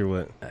 birthdays or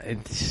what?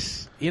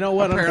 You know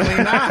what?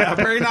 Apparently not.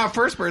 Apparently not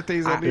first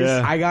birthdays, at least.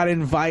 I got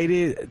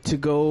invited to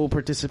go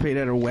participate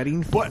at a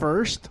wedding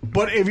first.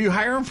 But if you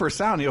hire him for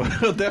sound, he'll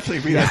definitely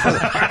be there.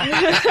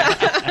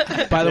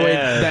 By the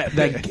way,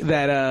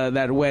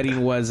 that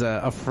wedding was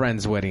a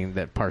friend's wedding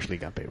that partially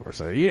got paid for.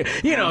 So you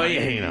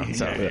know.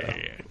 So,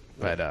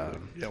 but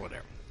yeah,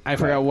 whatever. I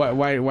forgot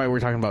why we're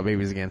talking about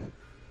babies again.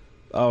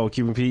 Oh,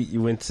 Cuban Pete,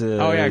 you went to...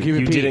 Oh, yeah,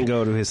 Cuban You Pete. didn't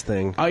go to his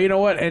thing. Oh, you know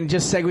what? And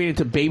just segueing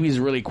into babies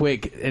really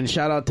quick, and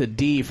shout out to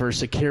D for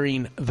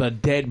securing the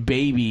dead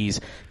babies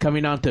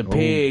coming on to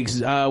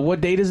Pigs. What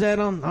date is that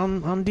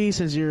on D?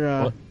 Since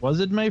you're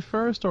was it May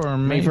 1st or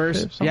May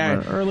 1st? 5th?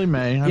 Yeah, early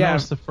May. I know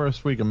it's the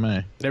first week of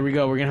May. There we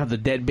go. We're gonna have the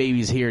dead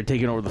babies here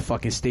taking over the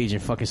fucking stage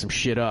and fucking some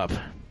shit up.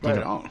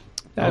 Right on.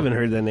 I haven't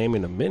heard that name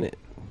in a minute.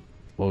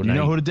 Well, You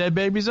know who the dead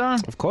babies are?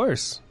 Of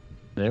course.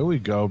 There we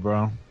go,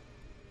 bro.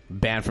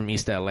 Band from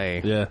East LA.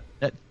 Yeah.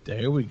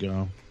 There we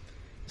go.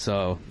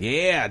 So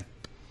yeah,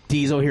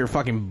 D's over here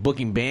fucking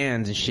booking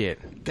bands and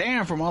shit.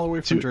 Damn, from all the way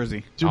from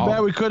Jersey. Too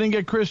bad we couldn't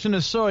get Christian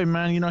Asoy,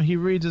 man. You know, he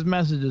reads his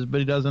messages, but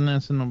he doesn't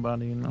answer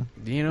nobody, you know.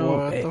 You know,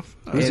 What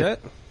the Who's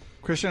that?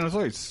 Christian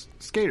Azoy,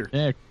 skater.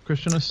 Yeah,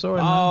 Christian Asoy,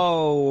 man.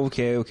 Oh,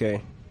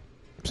 okay.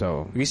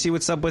 So you see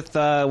what's up with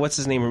what's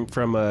his name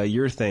from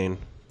Urethane?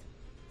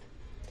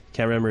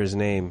 Can't remember his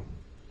name.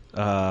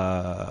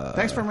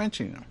 Thanks for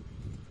mentioning him.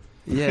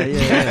 Yeah. You know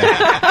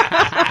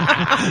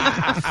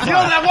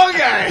that one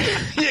guy?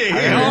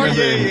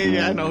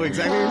 Yeah. I know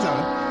exactly what you're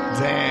talking about.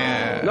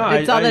 Damn. No,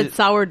 It's all that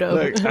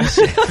sourdough.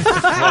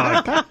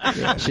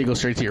 She goes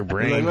straight to your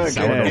brain. Look,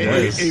 Sourdough hey,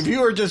 Boys. if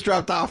you were just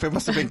dropped off, it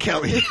must have been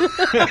Kelly.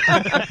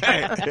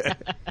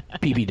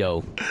 Pee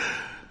dough.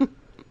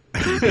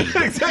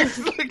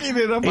 Exactly. Looking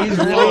it up. No,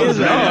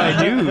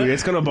 I do.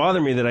 It's gonna bother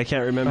me that I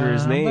can't remember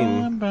his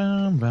name.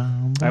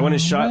 I went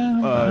and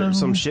shot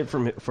some shit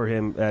for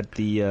him at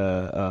the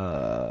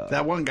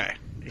that one guy.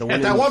 one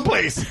At that in- one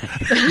place.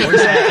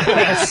 Where's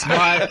that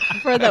spot?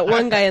 For that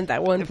one guy in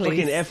that one Fucking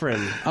place.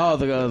 Efren. Oh,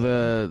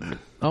 the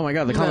Oh my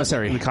god, the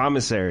commissary. The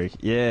commissary.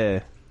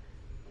 Yeah.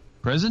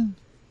 Prison?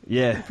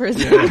 Yeah.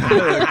 Prison.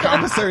 The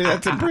commissary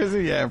that's in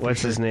prison. Yeah.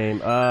 What's his name?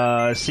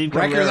 Steve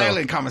Rikers Cavallero.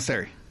 Island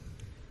commissary.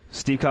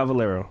 Steve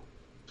Cavallero.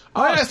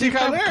 Oh, yeah, Steve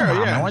Come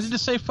Cavallero. on, Yeah. I wanted to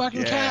say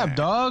fucking cab,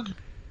 dog.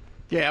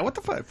 Yeah. What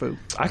the fuck, fool?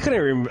 I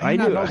couldn't remember. I I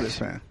did knew not know this,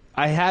 man.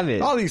 I have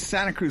it. All these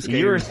Santa Cruz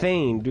skaters.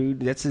 Urethane, dude.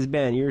 That's his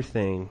band,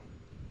 Urethane.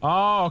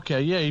 Oh,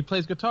 okay. Yeah, he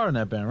plays guitar in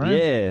that band, right?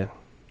 Yeah.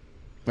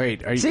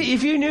 Wait, are you... See,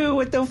 if you knew,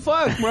 what the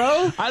fuck,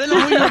 bro? I didn't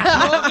know who you were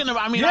talking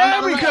about. I mean,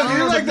 Yeah, because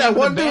you're like that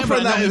one dude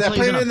from that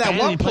played in that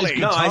one place.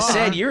 No, I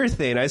said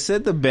Urethane. I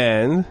said the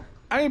band.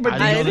 I mean, but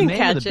I didn't know the name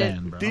catch of the it.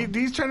 band, bro.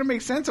 He's trying to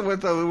make sense of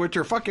what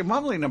you're fucking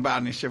mumbling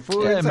about and shit,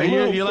 fool. Yeah, It's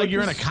man, like,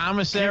 you're in a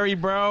commissary,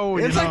 bro.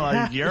 You It's know, like-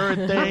 like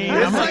urethane.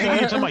 It's I'm like- like,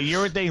 you're talking about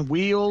urethane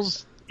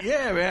wheels.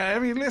 Yeah, man. I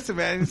mean, listen,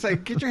 man. It's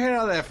like, get your head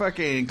out of that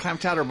fucking clam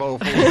chowder bowl,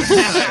 fool.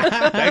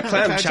 That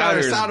clam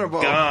chowder's chowder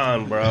bowl.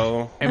 gone,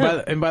 bro.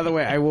 And by the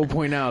way, I will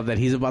point out that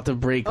he's about to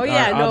break Oh,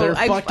 yeah, no, other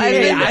I've fucking...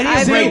 been- I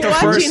I've didn't break been the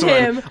first watching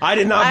one. him. I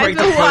did not I've break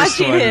the been first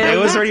watching one. him. It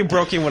was already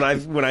broken when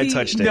I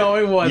touched it. No,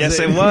 it wasn't. Yes,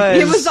 it was.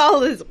 It was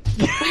all his.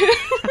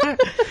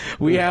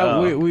 We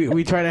have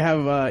we try to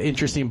have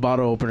interesting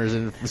bottle openers,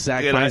 and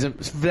Zach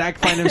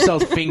finds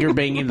himself finger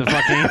banging the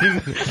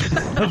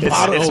fucking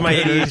bottle It's my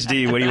openers.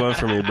 ADHD. What do you want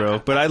from me, bro?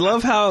 But I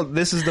love how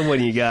this is the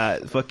one you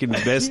got. Fucking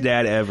best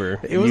dad ever.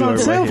 It was You on are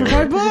sale my for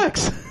hero.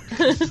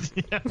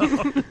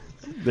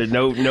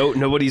 $5.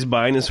 Nobody's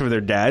buying this for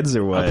their dads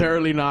or what?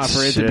 Apparently not, for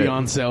it to Shit. be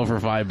on sale for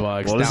 $5.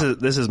 Well, Now-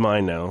 this is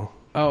mine now.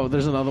 oh,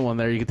 there's another one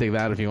there. You can take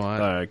that if you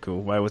want. All right,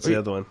 cool. Why? What's the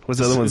other one? What's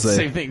the other one say?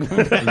 Same thing.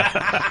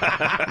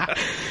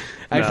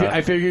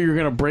 I figured you were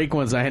gonna break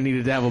one, so I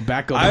needed to have a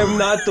backup. I'm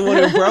not the one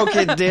who broke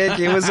it, Dick.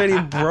 It was already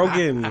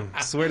broken.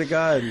 Swear to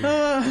God.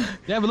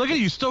 Yeah, but look at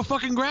you, still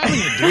fucking grabbing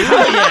it, dude.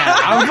 Yeah,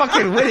 I'm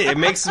fucking with it. It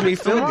makes me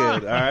feel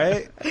good. All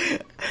right.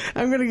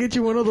 I'm gonna get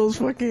you one of those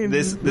fucking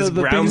This the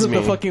grounds things with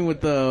the me. fucking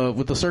with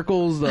the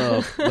circles,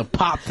 the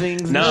pop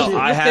things. and No, shit.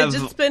 I have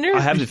fidget spinner? I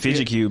have the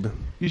fidget cube.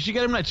 You should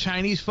get him that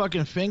Chinese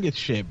fucking finger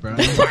shit, bro.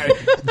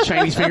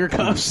 Chinese finger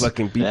cuffs.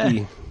 Fucking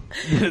BP.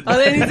 Oh,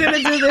 then he's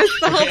gonna do this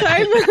the whole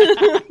time.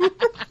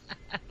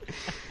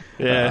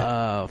 Yeah.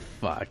 Oh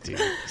fuck, dude,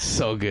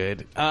 so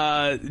good.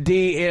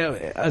 D,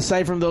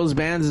 aside from those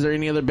bands, is there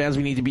any other bands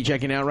we need to be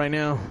checking out right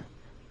now?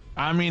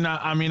 I mean,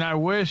 I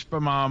wish, but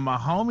my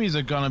homies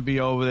are gonna be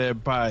over there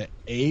by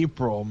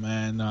April,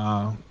 man.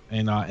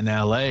 In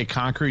LA,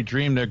 Concrete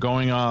Dream. They're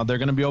going. They're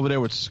gonna be over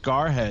there with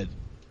Scarhead.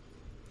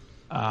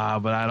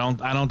 But I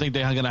don't think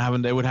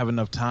they would have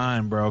enough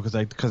time, bro.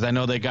 Because I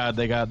know they got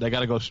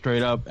to go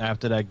straight up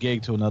after that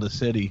gig to another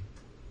city.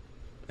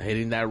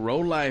 Hitting that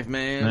road life,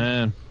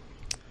 man.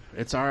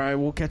 It's all right.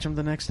 We'll catch them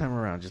the next time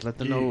around. Just let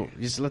them know.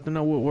 Just let them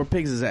know where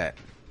Pigs is at.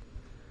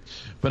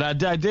 But I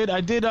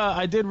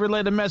did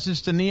relay the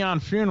message to Neon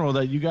Funeral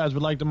that you guys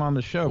would like them on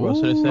the show, bro.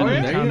 So they said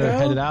anytime they're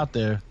headed out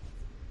there,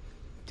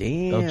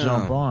 damn, they'll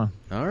jump on.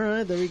 All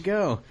right, there we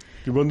go.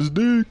 You run this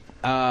dude.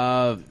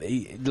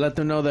 Let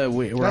them know that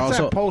we're That's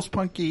also that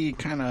post-punky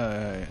kind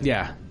of...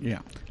 yeah.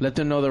 Let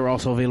them know they're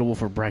also available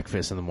for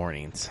breakfast in the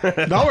mornings. No,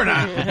 we're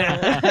not. No, we're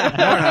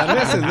not.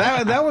 Listen,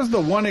 that was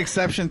the one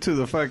exception to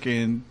the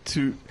fucking...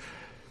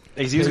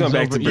 He was going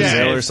back to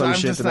Brazil or some I'm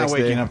shit just the not next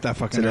waking day. up that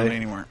fucking Today. early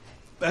anymore.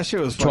 That shit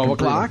was 12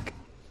 fucking o'clock? brutal.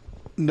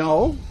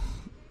 No.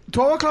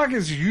 12 o'clock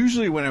is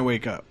usually when I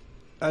wake up.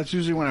 That's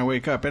usually when I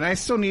wake up. And I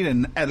still need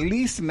at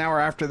least an hour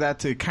after that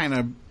to kind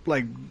of,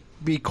 like,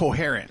 be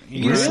coherent.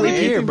 You can sleep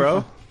here,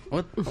 bro.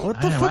 What the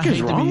Damn, fuck I is hate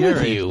to be wrong your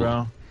with age, you?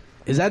 bro?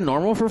 Is that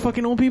normal for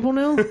fucking old people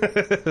now?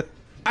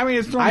 I mean,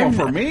 it's normal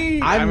for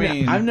me.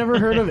 I've never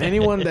heard of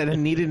anyone that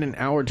needed an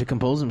hour to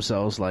compose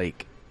themselves.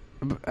 Like,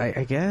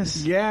 I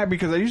guess. Yeah,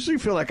 because I usually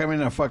feel like I'm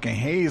in a fucking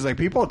haze. Like,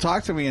 people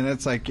talk to me and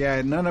it's like,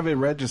 yeah, none of it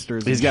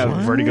registers. He's got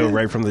vertigo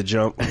right from the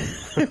jump.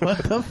 What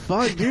the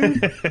fuck,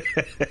 dude?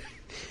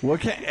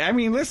 I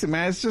mean, listen,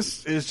 man, it's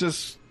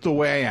just the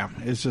way I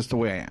am. It's just the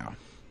way I am.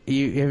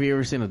 Have you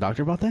ever seen a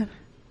doctor about that?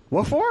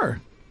 What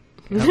for?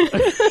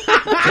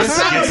 It's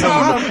not a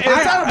problem.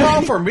 It's not a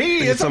problem for me.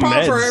 It's a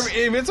problem for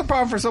if it's a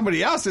problem for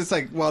somebody else. It's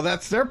like, well,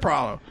 that's their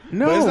problem.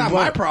 No, but it's not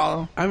my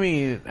problem. I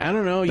mean, I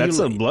don't know. That's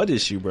a blood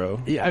issue, bro.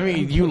 Yeah, I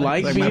mean, you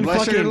like my being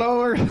blood sugar fucking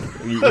lower.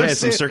 Yeah,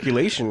 some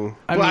circulation.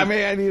 I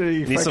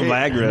need some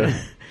Viagra.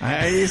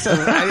 I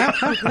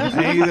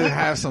need to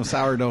have some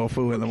sourdough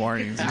food in the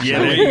mornings. Yeah,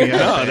 there you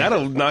go.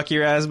 That'll knock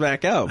your ass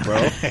back out, bro.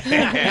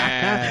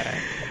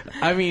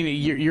 I mean,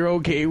 you're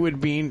okay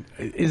with being...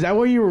 Is that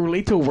why you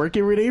relate to work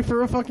every day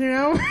for a fucking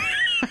hour?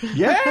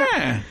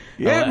 Yeah.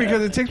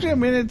 Because it takes me a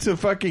minute to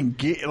fucking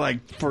get,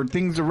 like, for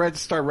things to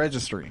start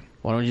registering.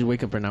 Why don't you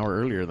wake up an hour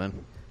earlier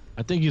then?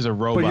 I think he's a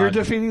robot. But you're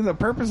defeating the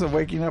purpose of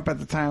waking up at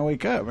the time I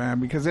wake up, man.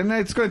 Because then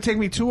it's going to take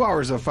me 2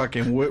 hours of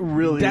fucking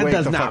really That wake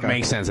does the not fuck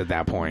make up. sense at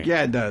that point.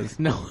 Yeah, it does.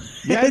 No.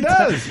 Yeah, it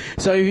does.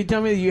 So if you tell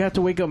me that you have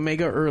to wake up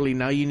mega early,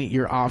 now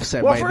you're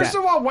offset Well, by first that.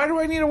 of all, why do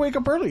I need to wake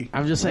up early?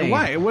 I'm just saying.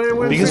 Why?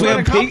 What Because is we it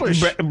have going to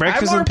accomplish?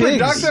 breakfast I'm more and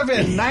pigs. productive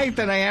at night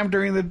than I am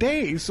during the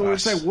day. So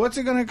it's like, what's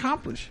it going to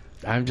accomplish?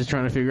 I'm just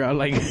trying to figure out,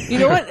 like... You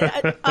know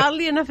what?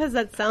 Oddly enough, as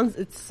that sounds,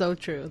 it's so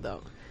true,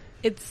 though.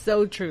 It's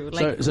so true.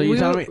 Like, so you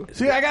tell me...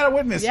 See, I got a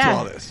witness to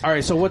all this. All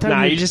right, so what time...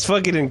 Nah, you're just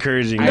fucking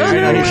encouraging.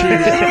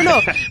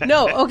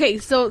 No. Okay,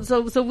 so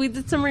we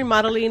did some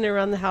remodeling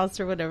around the house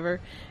or whatever,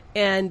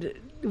 and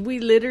we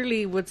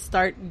literally would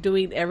start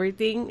doing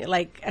everything.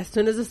 Like, as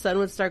soon as the sun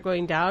would start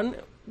going down,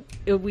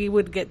 we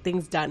would get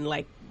things done,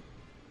 like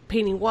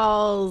painting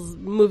walls,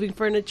 moving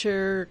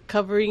furniture,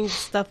 covering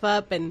stuff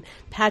up, and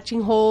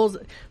patching holes.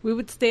 We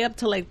would stay up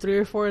till like 3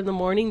 or 4 in the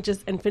morning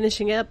and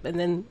finishing up, and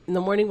then in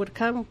the morning would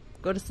come,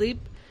 go to sleep,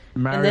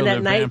 Mario and then at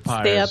the night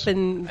Vampires. stay up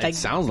and It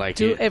sounds like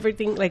do it.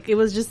 everything. Like, it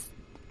was just,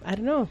 I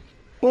don't know.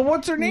 Well,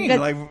 what's her name? got-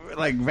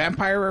 Like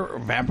vampire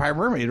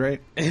mermaid, right?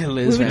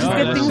 Liz We would just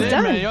Van get Dam. things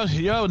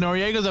done. Yo,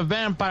 Noriega's a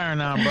vampire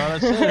now, bro.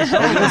 That's it.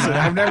 Listen,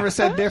 I've never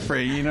said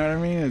different. You know what I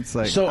mean? It's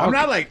like So, I'm okay.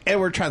 not like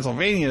Edward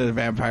Transylvania the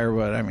vampire,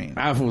 but I mean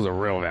That fool's a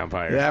real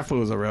vampire. that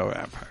fool's a real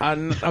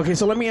vampire. Okay,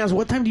 so let me ask,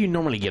 what time do you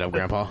normally get up,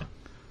 Grandpa?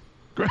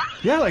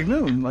 Yeah, like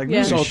noon. Like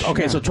Yeah. noon.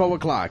 So 12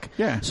 o'clock.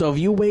 Yeah. So if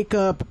you wake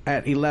up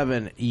at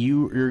 11,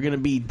 you're going to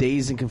be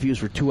dazed and confused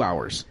for 2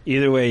 hours.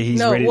 Either way, he's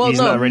No, ready. well, he's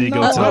no. not ready to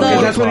go No, until no. Okay,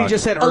 4 that's what he o'clock.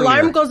 just said earlier.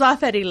 Alarm goes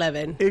off at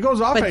 11. It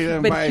goes off But- at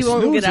 11, but I he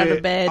won't snooze get out of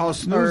it, bed I'll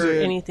snooze or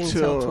it anything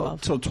till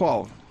 12. Till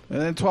 12. And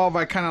then 12,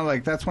 I kind of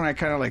like, that's when I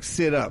kind of like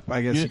sit up,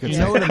 I guess you could You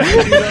say. know what it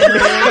might be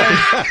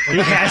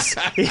though,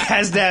 he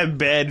has that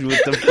bed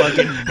with the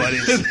fucking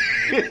buttons.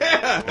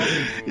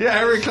 Yeah,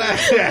 every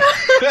class.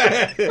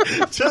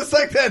 Yeah. Just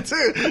like that,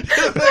 too.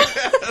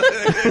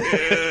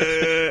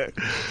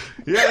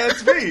 Yeah,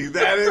 that's me.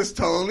 That is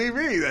totally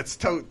me. That's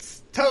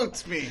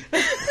totes me.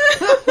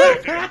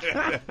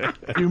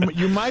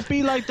 you might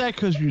be like that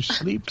because you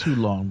sleep too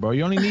long, bro.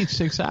 You only need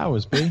 6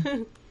 hours, B.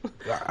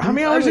 How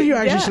many hours are you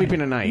actually Yeah. sleeping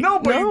a night? No,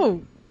 but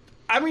No.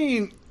 I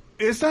mean,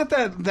 it's not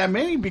that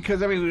many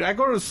because I mean I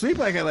go to sleep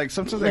like at like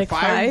sometimes like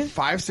Like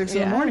 5, 6 in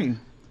Yeah. the morning.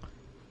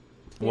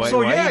 Why, So,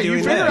 why yeah, are you you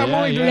doing figure that? I'm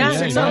only doing Yeah,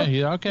 6 no. hours.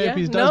 Okay, if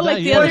he does No, that, like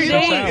the yeah, other it's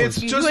day, 6 hours.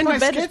 It's you just go into my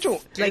bed schedule.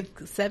 at like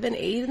 7,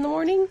 8 in the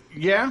morning.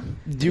 Yeah.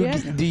 Yeah.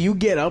 Do you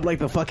get up like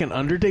the fucking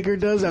Undertaker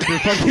does after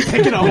fucking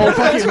taking a whole That's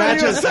fucking what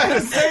match? he was trying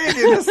to say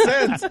in a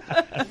sense.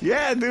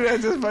 Yeah, dude, I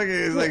just fucking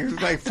is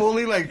like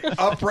fully like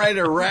upright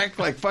erect,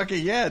 like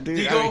fucking yeah, dude.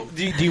 Do you, I go,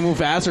 mean, do you move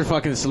fast or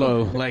fucking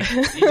slow? Like,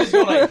 you just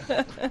go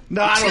like...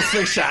 no, I don't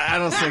slick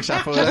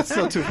shot. Fool. That's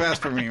still too fast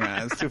for me,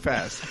 man. It's too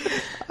fast.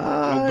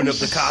 Open up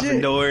the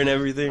coffin door and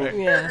everything.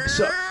 Yeah.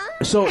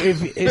 So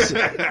if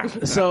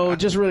it's so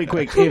just really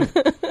quick,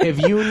 if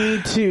you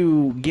need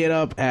to get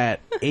up at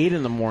 8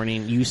 in the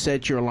morning, you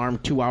set your alarm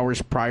 2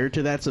 hours prior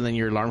to that, so then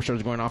your alarm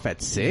starts going off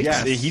at 6.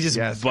 Yes, He just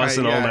yes,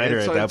 busting right, yeah. all-nighter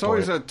It's, at that it's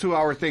always point. a 2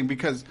 hour thing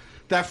because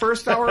that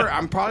first hour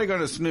I'm probably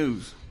going to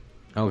snooze.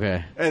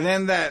 Okay. And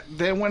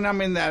then when I'm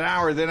in that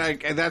hour,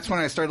 that's when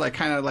I start like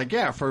kind of like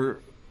I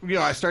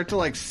start to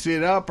like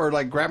sit up or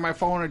like grab my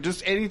phone or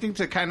just anything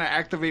to kind of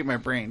activate my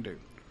brain, dude.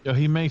 Yo,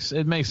 it makes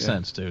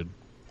sense, dude.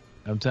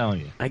 I'm telling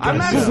you. I'm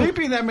not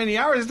sleeping that many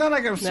hours. It's not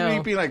like I'm No.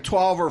 sleeping like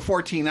 12 or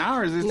 14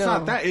 hours. It's No.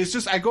 not that. It's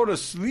just I go to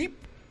sleep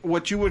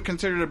what you would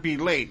consider to be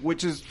late,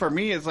 which is for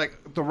me is like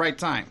the right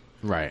time,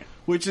 Right.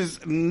 which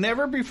is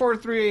never before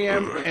 3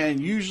 a.m.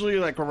 and usually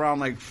like around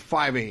like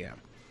 5 a.m.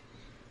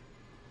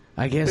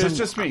 I guess It's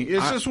just me.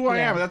 It's just who I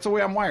am. That's the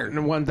way I'm wired.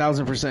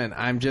 1,000%.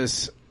 I'm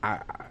just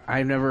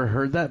I've never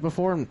heard that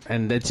before,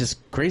 and that's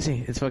just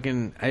crazy. It's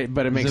fucking.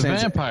 But it makes He's a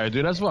sense. vampire,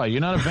 dude. That's why. You're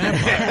not a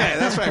vampire. Yeah,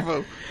 that's right,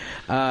 folks.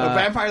 A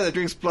vampire that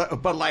drinks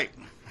Bud Light.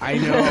 I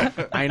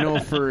know.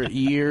 For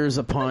years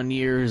upon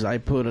years, I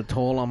put a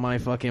toll on my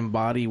fucking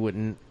body with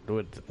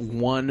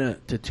 1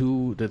 to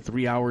 2 to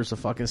 3 hours of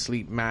fucking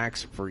sleep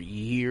max for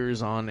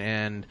years on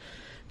end.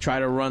 Try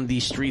to run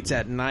these streets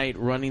at night,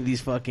 running these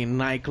fucking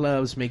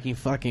nightclubs, making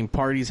fucking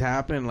parties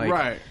happen. Like,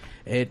 Right.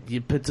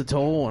 It puts a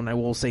toll, and I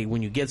will say,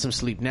 when you get some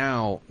sleep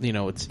now,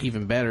 it's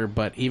even better.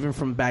 But even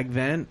from back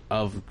then,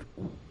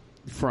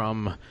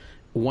 from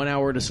 1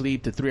 hour to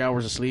sleep to 3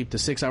 hours of sleep to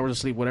 6 hours of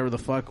sleep, whatever the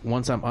fuck.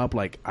 Once I'm up,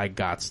 like I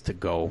gots to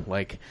go.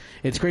 Like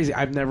it's crazy.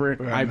 I've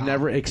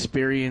never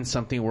experienced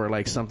something where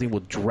like something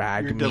will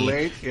drag You're me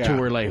delayed? Yeah. to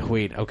where like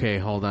wait, okay,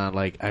 hold on,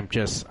 like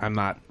I'm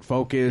not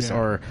focused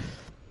or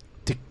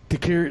to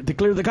clear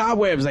the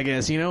cobwebs. I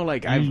guess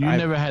like You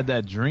never had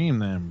that dream,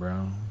 then,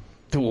 bro.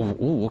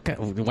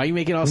 Why you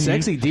make it all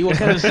sexy, D? What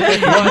kind of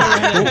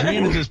The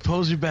dream to just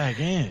pulls you back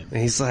in. And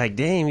he's like,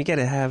 damn, you got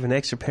to have an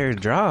extra pair of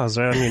drawers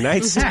around your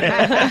nightstand. You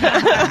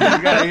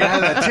gotta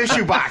have that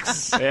tissue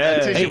box.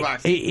 That tissue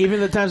box. Hey, even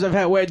the times I've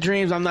had wet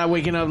dreams, I'm not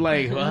waking up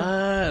like, what?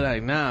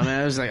 Like, nah,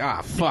 man. I was like,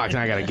 fuck.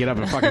 Now I gotta get up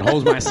and fucking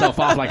hose myself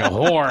off like a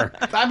whore.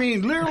 I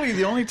mean, literally,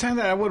 the only time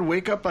that I would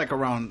wake up like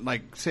around,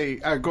 like, say,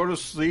 I go to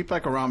sleep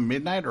like around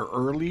midnight or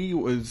early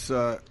was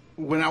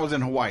when I was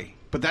in Hawaii.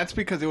 But that's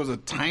because it was a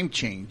time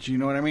change. You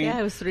know what I mean? Yeah,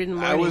 it was 3 in the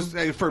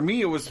morning. For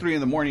me, it was 3 in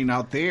the morning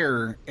out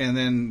there, and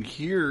then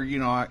here,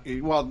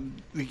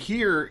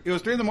 here it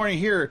was 3 in the morning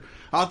here.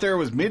 Out there it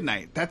was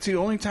midnight. That's the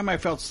only time I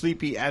felt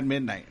sleepy at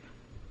midnight.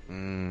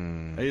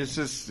 It's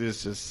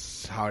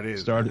just how it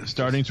is.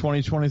 Starting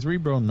 2023,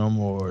 bro. No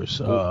more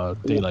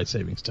daylight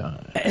savings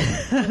time.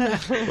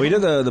 Well, you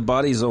know the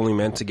body's only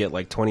meant to get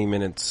like 20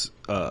 minutes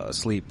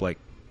sleep, like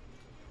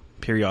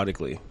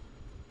periodically.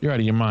 You're out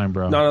of your mind,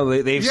 bro. No,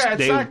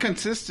 it's not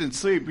consistent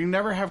sleep. You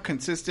never have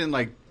consistent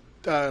like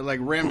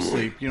REM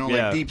sleep.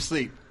 Like deep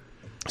sleep.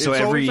 So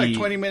it's always like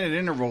 20-minute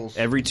intervals.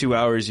 Every 2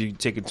 hours, you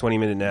take a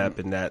 20-minute nap,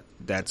 and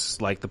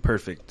that's like the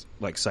perfect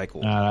like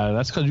cycle.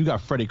 That's because you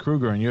got Freddy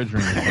Krueger in your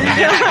dream.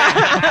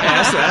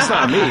 That's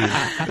not me.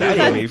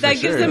 That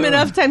gives them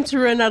enough time to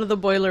run out of the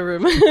boiler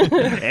room.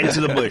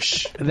 Into the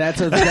bush.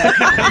 That's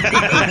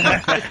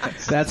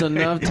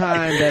enough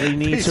time that he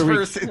needs to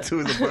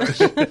into the bush.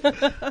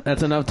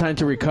 That's enough time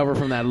to recover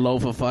from that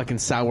loaf of fucking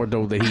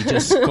sourdough that he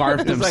just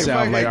scarfed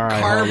himself. Like, all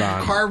right, hold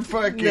on. Carb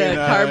fucking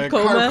carb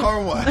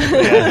coma.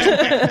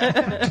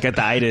 Got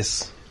the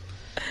itis.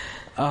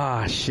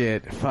 Ah,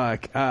 shit.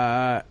 Fuck.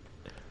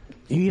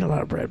 You eat a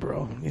lot of bread,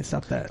 bro. You need to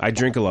stop that. I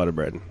drink a lot of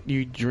bread.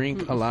 You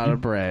drink a lot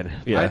of bread.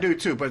 Yeah. I do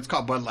too, but it's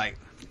called Bud Light.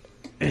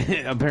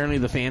 Apparently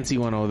the fancy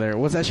one over there.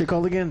 What's that shit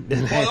called again? You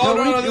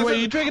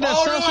drinking that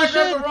seltzer shit?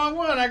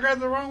 I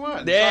grabbed the wrong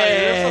one. Yeah. Sorry,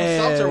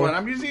 there's some seltzer one.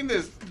 I'm drinking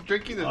this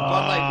Bud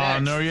Light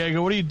next.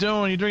 Noriega, what are you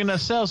doing? You're drinking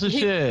that seltzer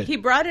shit. He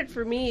brought it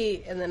for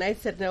me, and then I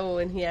said no,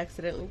 and he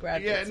accidentally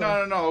grabbed it.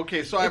 Yeah, no.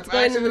 Okay, so I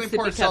accidentally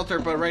poured seltzer,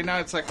 but right now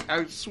it's like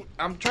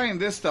I'm trying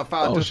this stuff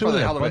out just for the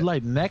hell of it. Bud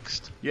Light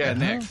next? Yeah,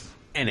 next.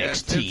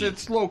 NXT.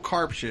 It's low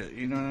carb shit.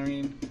 You know what I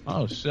mean?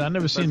 Oh shit! I've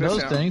never seen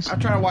those things. I'm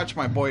trying to watch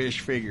my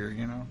boyish figure.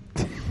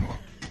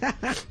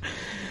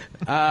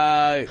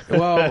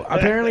 Well,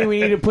 apparently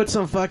we need to put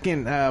some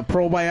fucking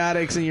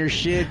probiotics in your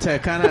shit to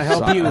kind of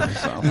help you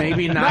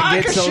maybe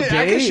not get so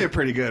gay. I can shit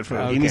pretty good.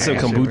 You need some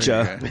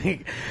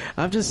kombucha.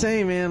 I'm just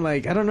saying, man.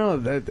 Like, I don't know,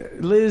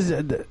 Liz.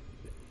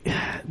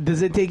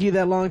 Does it take you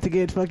that long to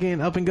get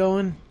fucking up and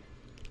going?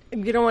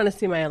 You don't want to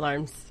see my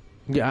alarms.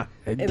 Yeah,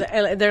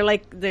 they're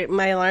like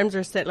my alarms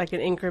are set like in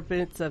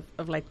increments of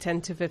like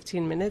 10 to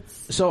 15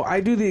 minutes. So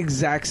I do the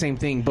exact same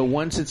thing, but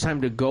once it's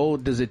time to go,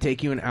 does it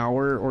take you an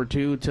hour or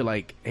two to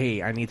like,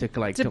 hey, I need to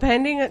like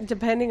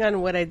depending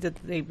on what I did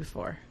the day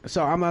before.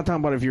 So I'm not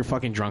talking about if you're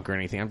fucking drunk or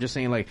anything. I'm just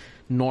saying like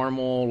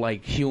normal,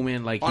 like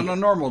human, like on a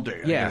normal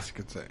day. I guess you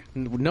could say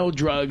no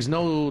drugs,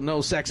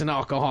 no sex and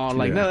alcohol,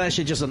 like none of that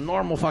shit. Just a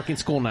normal fucking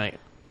school night.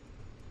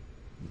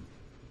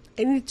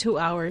 I need 2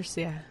 hours.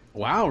 Yeah.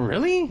 Wow,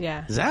 really?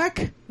 Yeah.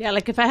 Zach? Yeah,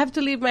 like if I have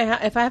to leave my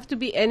house, if I have to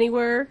be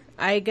anywhere,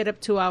 I get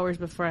up 2 hours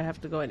before I have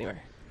to go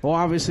anywhere. Well,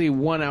 obviously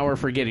 1 hour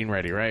for getting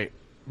ready, right?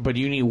 But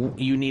you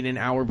need an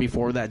hour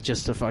before that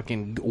just to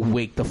fucking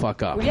wake the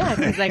fuck up. Well, yeah,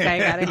 because like I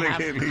gotta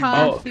have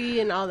coffee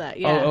and all that.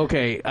 Yeah. Oh,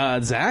 okay.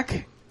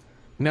 Zach?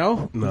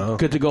 No?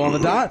 Good to go on the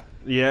dot?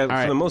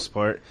 Yeah, for the most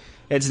part.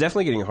 It's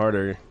definitely getting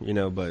harder,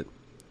 but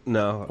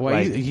no.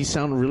 Why you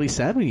sound really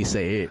sad when you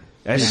say it.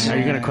 Are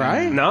you gonna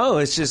cry? No,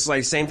 it's just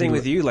like same thing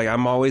with you. Like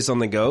I'm always on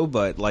the go,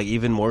 but like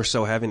even more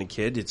so having a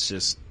kid, it's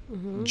just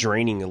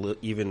draining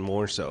even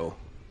more so.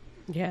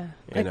 Yeah,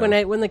 like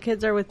when the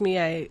kids are with me,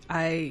 I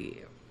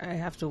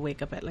have to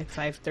wake up at like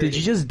 5:30. Did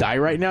you just die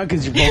right now?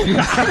 Because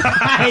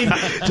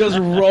just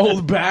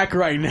rolled back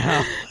right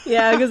now.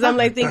 Yeah, because I'm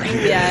like thinking,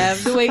 I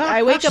have to wake.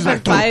 I wake up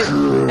at 5.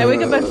 I wake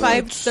up at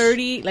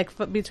 5:30,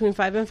 like between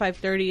 5 and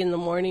 5:30 in the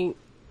morning.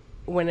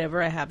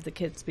 Whenever I have the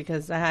kids,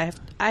 because I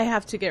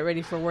have to get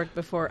ready for work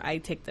before I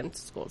take them to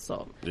school.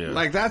 So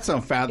like that's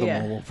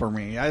unfathomable for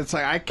me. It's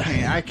like I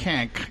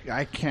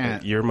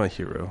can't. You're my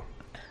hero.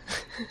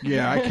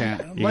 Yeah, I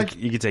can't.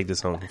 You can take this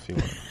home if you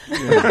want.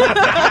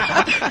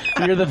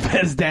 You're the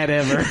best dad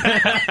ever.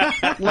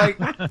 Like,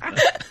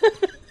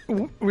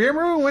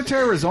 remember we went to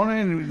Arizona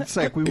and it's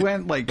like we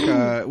went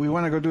we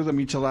want to go do the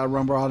Michelada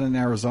Rumble out in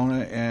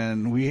Arizona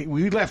and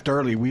we left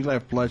early. We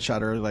left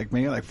Bloodshot early, like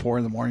maybe like 4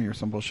 a.m. or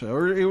some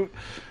bullshit.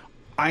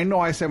 I know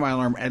I set my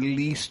alarm at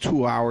least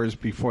 2 hours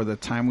before the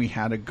time we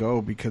had to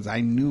go because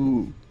I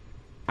knew.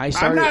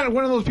 I'm not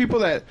one of those people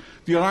that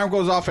the alarm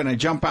goes off and I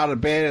jump out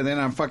of bed and then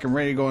I'm fucking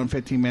ready to go in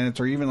 15 minutes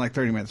or even like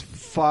 30 minutes.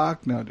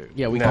 Fuck no, dude.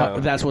 Yeah,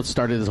 that's what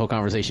started this whole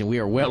conversation. We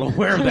are well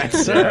aware of that,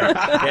 sir.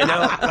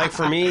 Like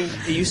for me,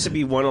 it used to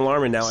be 1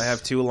 alarm and now I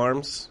have 2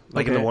 alarms.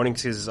 Like in the morning,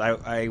 because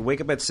I wake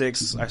up at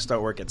 6, I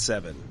start work at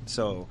 7.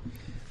 So,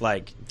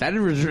 like that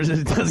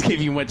does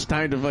give you much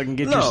time to fucking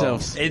get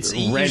yourself. It's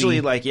ready.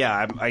 Usually like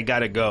I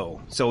gotta go.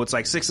 So it's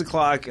like 6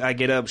 o'clock. I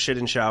get up, shit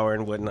and shower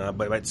and whatnot.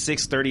 But at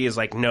 6:30 is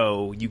like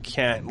no, you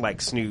can't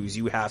like snooze.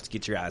 You have to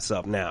get your ass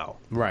up now.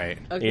 Right.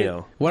 Okay.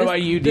 What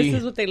about you, D? This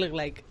is what they look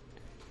like.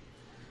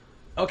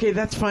 Okay,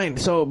 that's fine.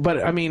 So,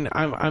 but I mean,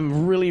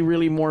 I'm really,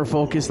 really more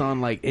focused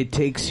on like it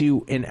takes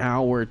you an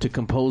hour to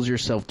compose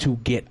yourself to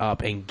get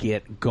up and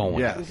get going.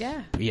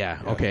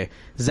 Yeah. Okay.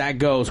 Zach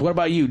goes. What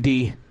about you,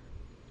 D?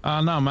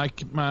 No, my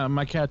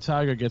cat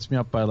Tiger gets me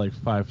up by like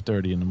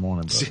 5:30 in the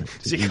morning. She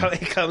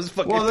comes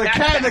fucking. Well, the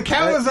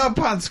cat was up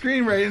on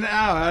screen right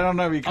now. I don't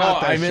know if you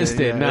caught that. I missed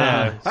it. Yeah.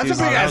 Nah, that's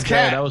a big ass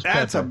cat.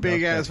 That's a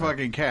big ass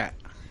fucking cat.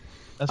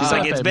 That's He's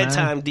not like, it's bad, man.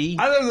 bedtime, D.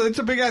 I don't know. It's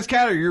a big ass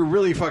cat, or you're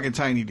really fucking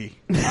tiny, D.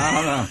 I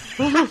don't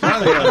know. One or the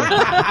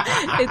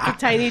other. It's a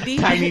tiny D.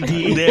 Tiny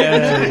D.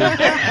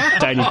 Yeah.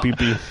 Tiny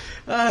pee-pee.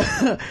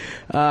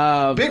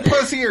 Big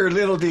pussy or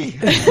little D?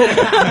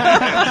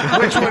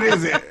 Which one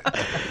is it?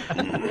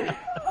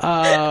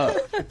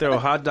 Throw a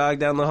hot dog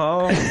down the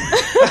hall.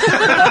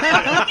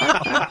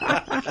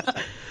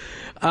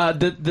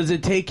 Does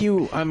it take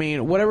you? I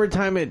mean, whatever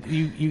time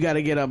you got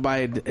to get up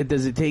by.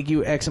 Does it take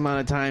you X amount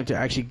of time to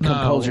actually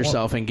compose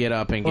yourself and get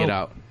up and get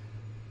out?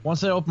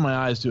 Once I open my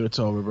eyes, dude, it's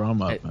over, bro.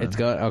 I'm up. It's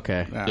good.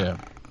 Okay. Yeah.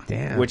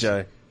 Damn. Which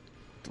eye?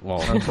 Well,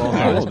 Both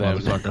eyes,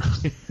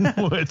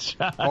 motherfucker. Which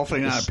eye?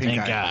 Hopefully not a pink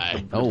Stink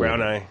eye. Oh.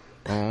 Brown eye.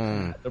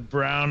 The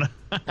brown.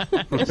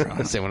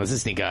 Say one is a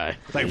stink eye.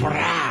 Like,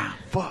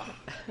 fuck.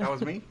 That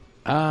was me?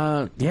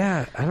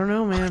 Yeah, I don't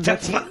know, man.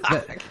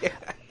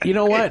 You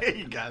know what?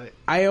 You got it.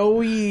 I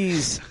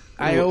always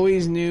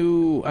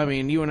knew. I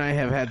mean, you and I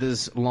have had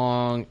this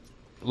long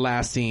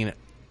lasting,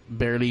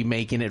 barely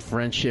making it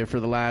friendship for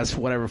the last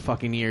whatever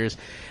fucking years,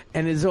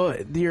 and it's your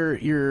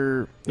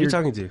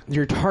talking to?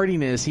 Your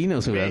tardiness. He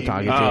knows who I'm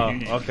talking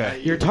to. Oh, okay.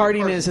 Your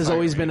tardiness has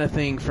always been a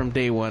thing from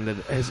day one that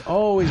has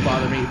always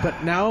bothered me,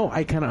 but now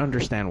I kind of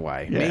understand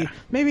why. Yeah.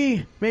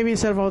 Maybe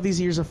instead of all these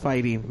years of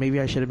fighting,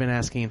 maybe I should have been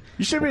asking.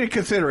 You should be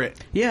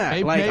considerate.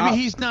 Yeah, Maybe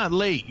he's not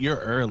late. You're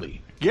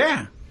early.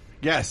 Yeah.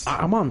 Yes.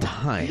 I'm on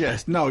time.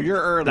 Yes. No,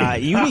 you're early. Nah,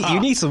 you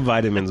need some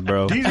vitamins,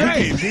 bro. He's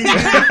right.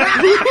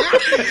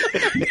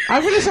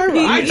 I'm gonna start.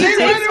 I take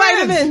takes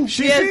vitamins.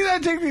 She Yes. sees I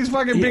take these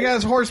fucking big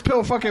ass horse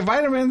pill fucking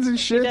vitamins and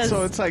shit. does.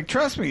 So it's like,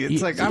 trust me.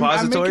 It's like I'm making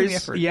the Suppositories?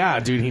 effort. Yeah,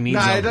 dude, he needs.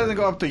 Nah, them. it doesn't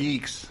go up to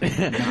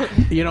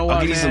yeeks. You know what,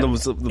 I'll give you man?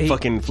 some of the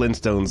fucking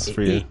Flintstones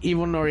for you.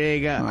 Evil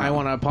Noriega, I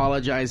want to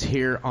apologize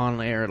here on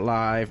air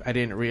live. I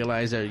didn't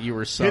realize that you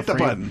were suffering. Hit the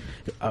button.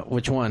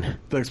 Which one?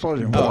 The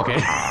explosion. Oh, okay.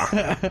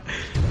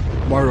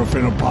 Mario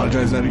finna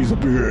apologize that he's a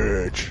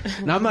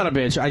bitch. No, I'm not a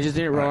bitch. I just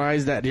didn't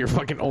realize that your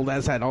fucking old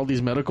ass had all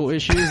these medical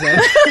issues.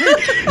 That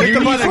Hit you the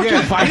need button fucking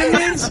again.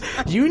 vitamins.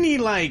 You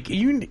need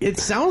it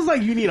sounds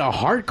like you need a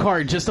heart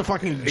card just to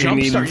fucking You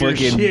need jumpstart your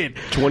fucking shit.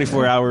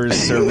 24 hours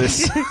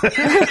service.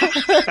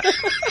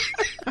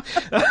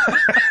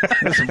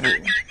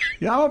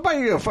 Yeah, I'm gonna buy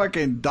you a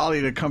fucking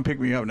dolly to come pick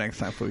me up next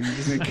time, fool. You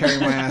just need to carry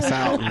my ass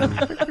out.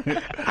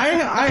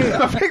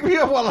 I pick me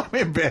up while I'm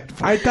in bed.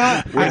 I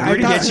thought We're I going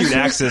to thought get you an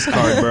access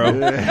card, bro.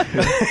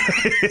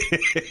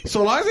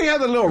 So long as they have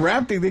the little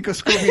ramp thing, they could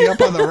scoop me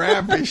up on the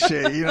ramp and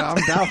shit. You know,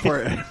 I'm down for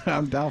it.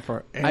 I'm down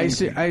for it.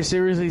 I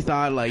seriously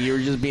thought like you were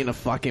just being a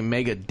fucking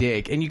mega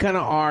dick, and you kind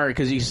of are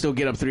because you still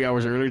get up 3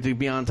 hours earlier to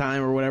be on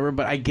time or whatever.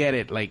 But I get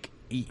it, like.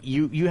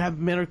 You have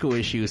medical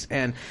issues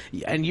and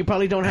you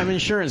probably don't have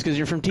insurance because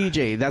you're from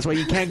TJ. That's why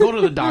you can't go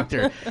to the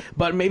doctor.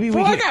 But maybe we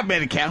I got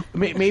Medi-Cal.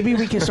 Maybe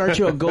we can start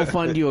you a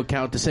GoFundMe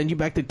account to send you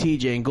back to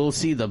TJ and go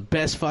see the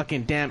best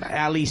fucking damn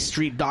alley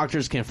street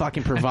doctors can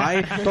fucking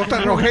provide. Dr.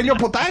 Rogelio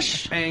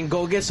Potash. And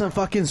go get some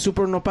fucking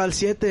Super Nopal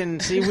 7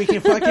 and see if we can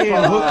fucking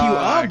hook you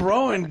up,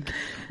 bro. And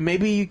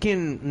maybe you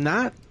can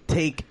not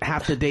take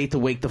half the day to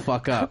wake the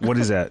fuck up. What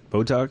is that?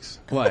 Botox?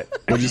 What?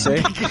 What'd you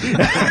say?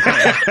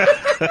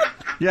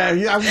 Yeah,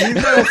 he's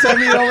gonna send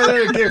me over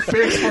there to get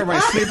fixed for my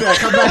sleep. I'll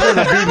come back with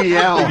a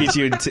BBL. Get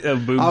you a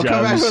boob I'll job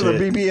come back and with shit.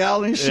 a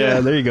BBL and shit. Yeah,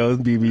 there you go.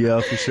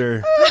 BBL for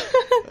sure.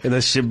 And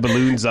that shit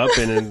balloons up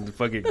and then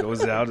fucking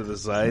goes out to the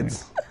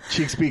sides.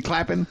 Cheeks be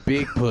clapping.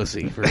 Big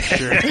pussy for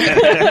sure.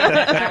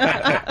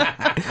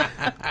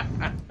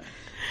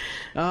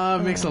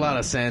 Makes a lot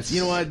of sense.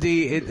 You know what,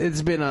 D?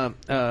 It's been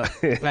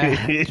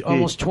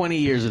almost 20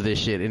 years of this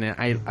shit, and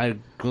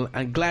I'm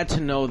glad to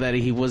know that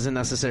he wasn't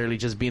necessarily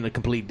just being a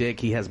complete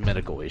dick. He has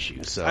medical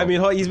issues. So I mean,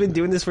 he's been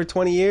doing this for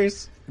 20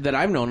 years? that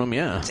I've known him,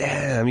 yeah.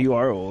 Damn, you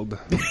are old.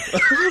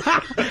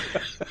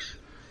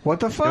 What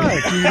the fuck?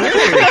 You live.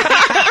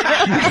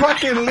 You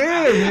fucking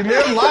live. You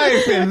live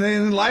life, and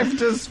then life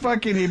just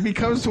fucking it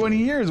becomes 20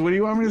 years. What do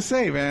you want me to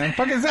say, man?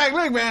 Fucking Zach,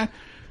 look, man.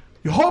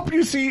 Hope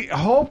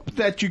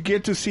that you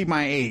get to see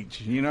my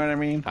age. You know what I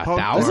mean? Hope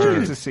that 1,000? you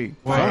get to see.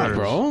 Fuck,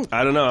 bro.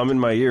 I don't know. I'm in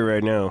my year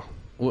right now.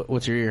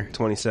 What's your year?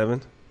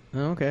 27. Oh,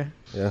 okay.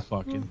 Yeah.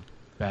 Fucking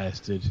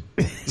bastard.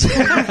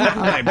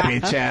 That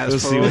bitch ass. We'll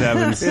see what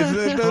happens.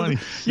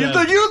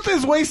 The youth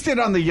is wasted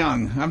on the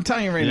young. I'm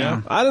telling you right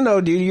now. I don't know,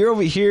 dude. You're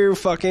over here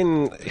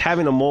fucking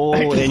having a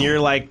mole and you're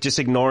like just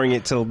ignoring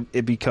it till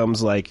it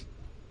becomes like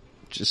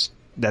just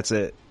that's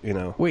it, you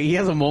know. Wait, he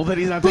has a mole that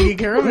he's not taking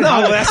care of? No,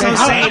 that's what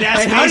I'm saying.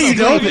 That's how do you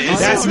know basically- this?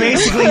 that's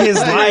basically his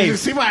You life.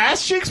 see my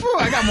ass cheeks, bro?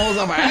 I got moles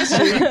on my ass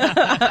cheeks.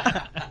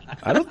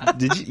 I don't.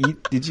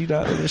 Did you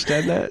not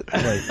understand that?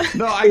 Like,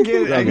 No, I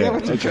get it. I get Okay,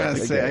 what you're okay, trying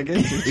to say. okay. I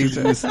get what you're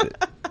trying to say.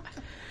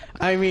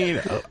 I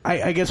mean,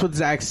 I guess what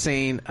Zach's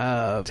saying,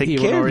 Take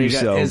Ewan care of Noriega,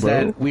 yourself, is bro.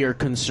 that we are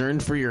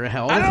concerned for your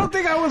health. I don't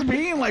think I was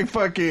being like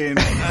fucking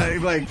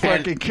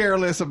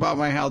careless about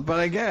my health, but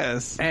I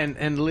guess.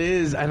 And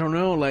Liz, I don't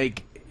know,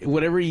 like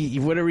whatever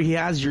he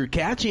has, you're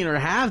catching or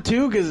have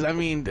too, because I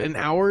mean, an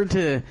hour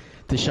to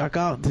shake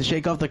off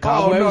the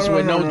cobwebs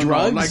with no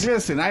drugs. Like,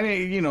 listen, I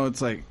didn't. You know,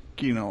 it's like,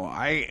 you know,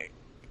 I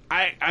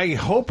I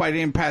hope I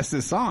didn't pass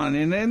this on,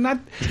 and then not.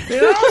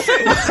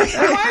 I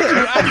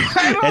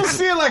don't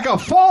see it like a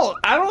fault.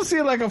 I don't see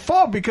it like a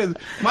fault because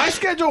my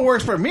schedule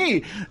works for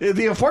me.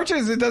 The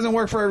unfortunate is it doesn't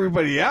work for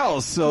everybody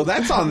else, so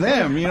that's on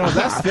them.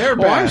 That's their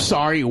bad. Oh, I'm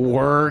sorry.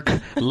 Work,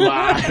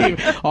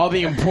 life, all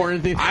the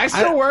important things. I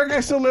still work.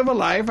 I still live a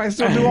life. I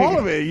still do all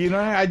of it.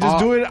 I just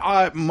do it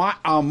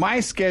on my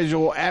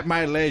schedule at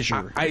my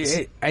leisure.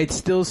 It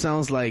still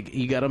sounds like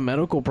you got a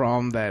medical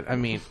problem. That I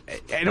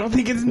don't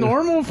think it's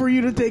normal for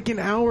you to take an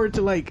hour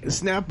to like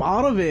snap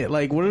out of it.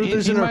 Like, what if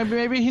there's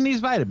maybe he needs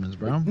vitamins,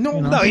 bro.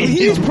 No, he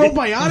needs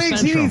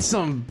probiotics. He needs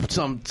some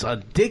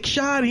dick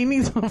shot. He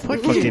needs some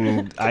fucking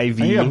IV. I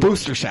need a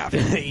booster shot.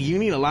 You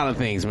need a lot of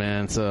things,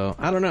 man. So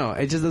I don't know.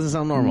 It just doesn't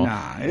sound normal.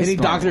 Nah, any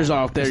doctors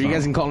out there, you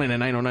guys can call in at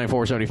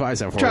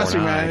 909-475-7449. Trust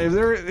me, man.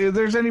 If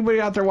there's anybody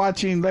out there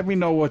watching, let me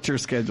know what your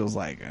schedule's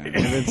like.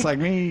 If it's like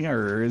me,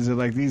 or is it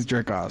like these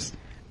jerk-offs?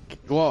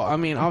 Well,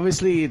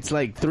 obviously it's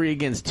like 3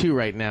 against 2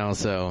 right now,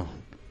 so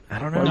I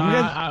don't know. No,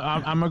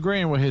 I'm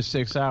agreeing with his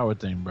 6-hour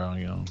thing, bro.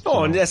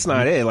 Oh, and that's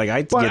not it. Like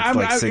I get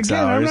like 6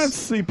 hours. I'm not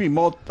sleeping.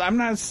 I'm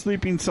not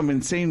sleeping some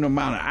insane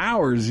amount of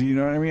hours. You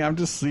know what I mean? I'm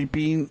just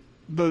sleeping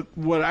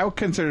what I would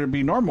consider to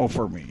be normal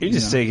for me. You're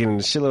just taking a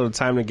shitload of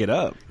time to get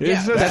up.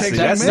 That's what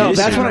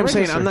I'm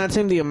saying. I'm not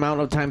saying the amount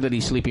of time that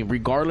he's sleeping.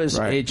 Regardless,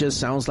 it just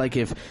sounds like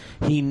if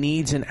he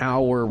needs an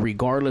hour,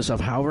 regardless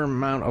of however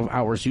amount of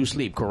hours you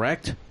sleep.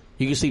 Correct?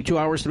 You can sleep 2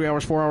 hours, 3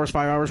 hours, 4 hours,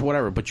 5 hours,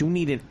 whatever. But you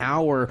need an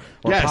hour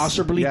or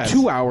possibly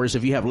 2 hours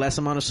if you have less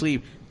amount of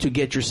sleep to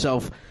get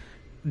yourself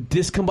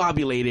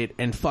discombobulated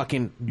and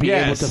fucking be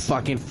able to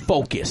fucking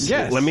focus.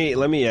 Yes. Let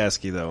me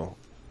ask you though.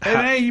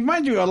 And hey,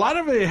 mind you, a lot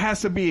of it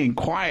has to be in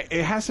quiet.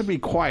 It has to be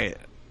quiet.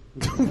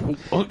 Like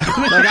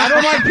I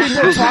don't like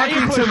people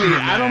talking to me.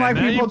 I don't like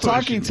people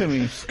talking to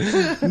me.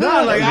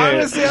 No, like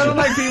honestly, I don't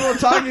like people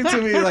talking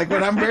to me. Like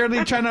when I'm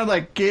barely trying to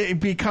like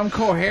become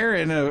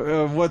coherent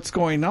of what's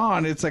going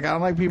on. It's like I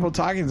don't like people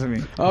talking to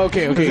me.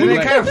 Okay. Then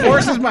it kind of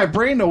forces my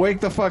brain to wake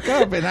the fuck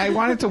up, and I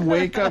want it to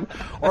wake up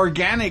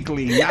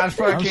organically, not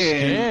fucking. I'm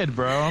scared,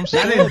 bro. I'm not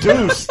scared.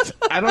 induced.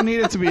 I don't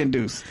need it to be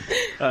induced.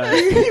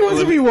 He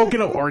wants to be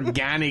woken up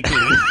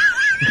organically.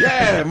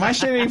 Yeah, my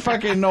shit ain't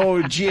fucking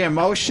no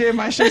GMO shit.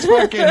 My shit's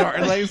fucking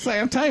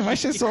I'm telling you, my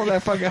shit's sold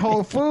at fucking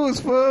Whole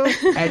Foods, fool.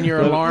 And your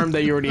alarm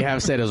that you already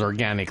have set is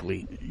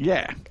organically.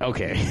 Yeah.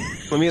 Okay.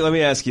 Let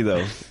me ask you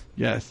though.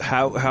 Yes.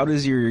 How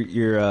does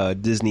your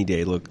Disney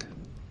day look?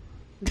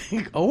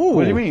 Oh,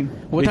 what do you mean?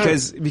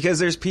 Because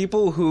there's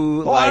people who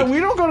we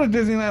don't go to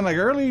Disneyland like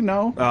early.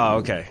 No. Oh,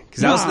 okay.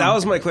 Because that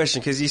was my question.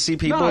 Because you see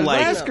people I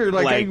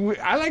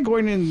like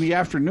going in the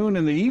afternoon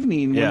and the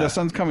evening when the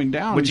sun's coming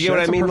down. But you get what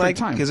I mean? Like,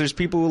 because there's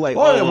people who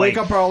they wake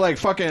up all like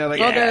fucking like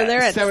they're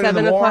there at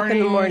 7 o'clock in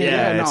the morning.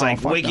 Yeah, it's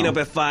like waking up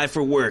at 5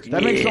 for work.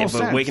 That makes no but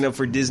sense. Waking up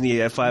for Disney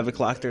at 5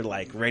 o'clock, they're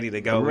like ready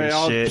to go and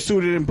all shit.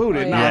 suited and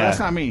booted. No, that's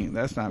not me.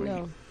 That's not me.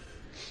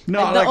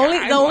 No,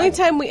 the only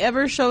time we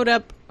ever showed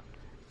up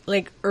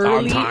like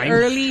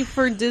early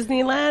for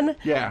Disneyland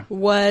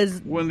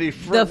was when the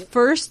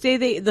first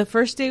day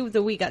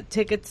that we got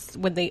tickets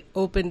when they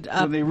opened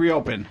up, when they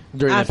reopened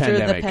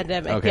after the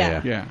pandemic.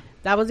 Okay, yeah.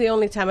 That was the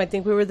only time. I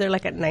think we were there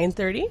like at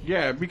 9:30.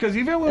 Yeah, because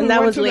even when we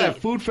went to that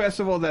food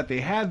festival that they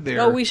had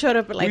there, we showed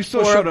up at like 4 o'clock. We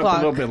still showed up a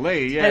little bit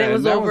late. Yeah, and it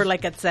was over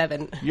like at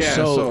 7. Yeah,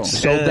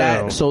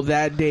 so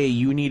that day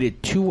you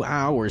needed 2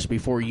 hours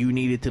before you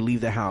needed to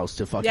leave the house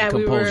to fucking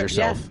compose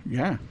yourself.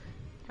 Yeah.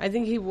 I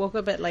think he woke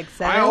up at like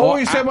 7. I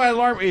always set my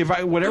alarm if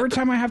I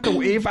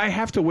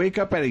have to wake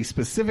up at a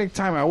specific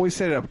time. I always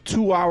set it up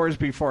 2 hours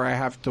before I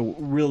have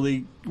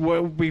to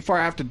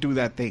do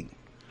that thing.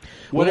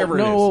 Whatever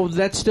it is. No,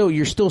 that's still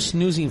you're still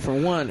snoozing for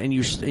one,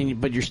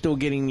 but you're still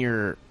getting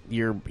your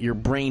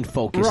brain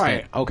focused.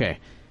 Right. Okay.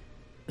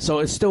 So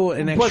it's still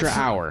an extra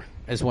hour.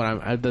 Is what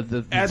I'm at the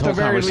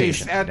very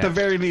least. At the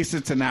very least,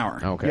 it's an hour.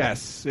 Okay.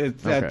 Yes, at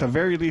the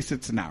very least,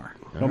 it's an hour.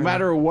 No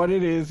matter what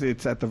it is,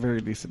 it's at the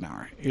very least an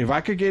hour. If I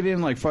could get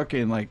in like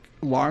fucking like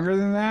longer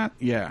than that,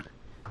 yeah.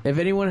 If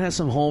anyone has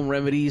some home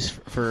remedies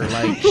for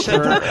like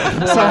some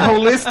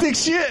holistic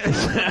shit,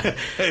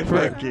 hey,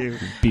 fuck you,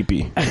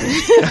 PP.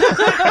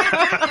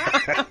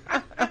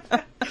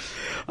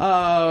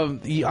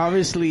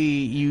 Obviously,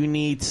 you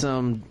need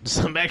some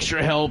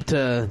extra help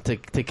to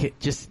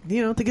just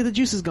to get the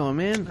juices going,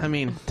 man. I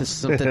mean,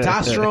 some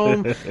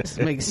testosterone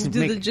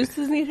Do the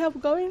juices need help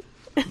going?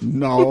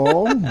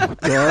 No,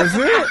 does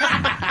it?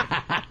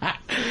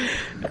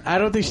 I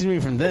don't think she's mean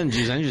from them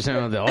juices. I'm just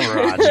talking about the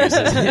overall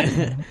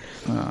juices.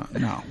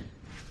 No.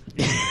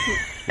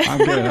 I'm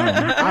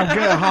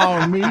good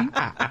home, me.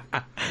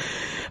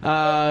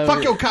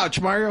 Fuck your couch,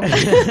 Mario.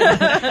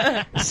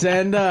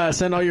 Send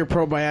all your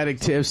probiotic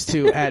tips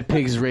to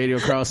 @PigsRadio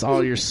across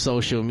all your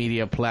social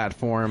media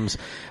platforms.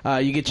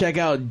 You can check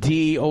out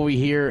D over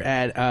here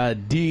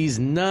at D's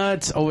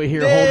Nuts over here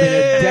holding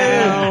it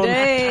down.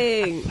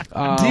 Dang.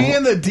 D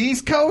in the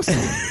D's Coast.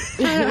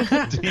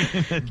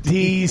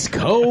 D's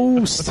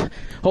Coast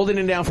holding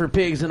it down for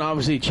Pigs, and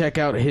obviously check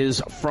out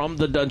his From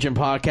the Dungeon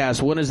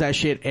podcast. When is that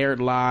shit aired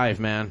live,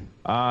 man?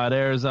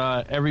 There's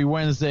every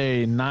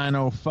Wednesday,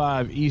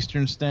 9:05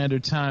 Eastern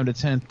Standard Time to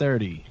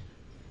 10:30.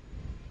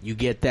 You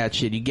get that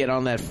shit. You get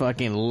on that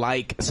fucking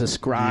like,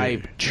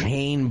 subscribe,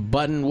 chain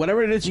button,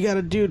 whatever it is you got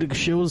to do to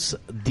show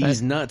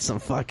these nuts some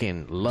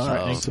fucking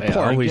love. Get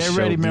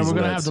ready, man. We're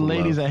going to have the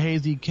ladies at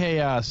Hazy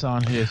Chaos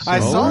on here. So. I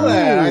saw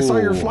that. I saw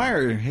your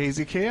flyer.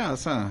 Hazy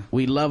Chaos, huh?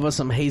 We love us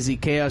some Hazy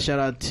Chaos. Shout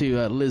out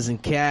to Liz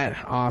and Kat.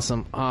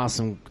 Awesome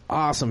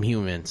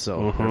humans.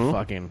 So they're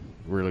fucking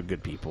really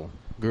good people.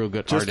 Real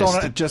good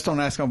artists. Just don't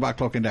ask them about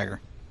Cloak and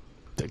Dagger.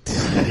 The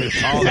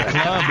club,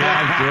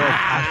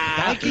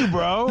 thank you,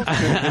 bro.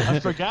 I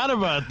forgot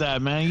about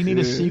that, man. You need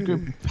a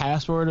secret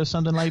password or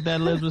something like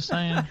that, Liz was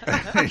saying.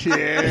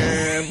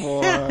 Yeah,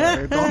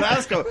 boy. Don't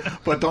ask them,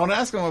 but don't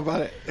ask them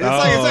about it. It's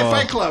like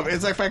Fight Club.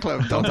 It's like Fight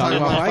Club. Don't talk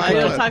about Fight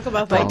Club. Don't talk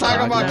about Fight Don't Club.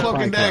 talk about Cloak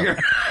and Dagger.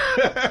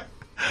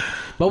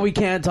 What we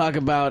can talk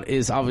about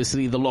is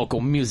obviously the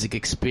local music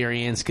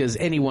experience, because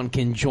anyone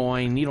can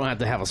join. You don't have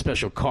to have a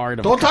special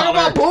card. Don't talk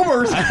about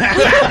boomers.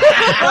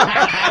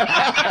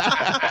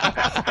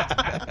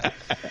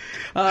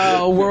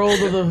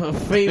 World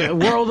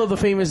of the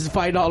famous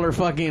 $5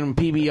 fucking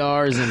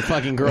PBRs and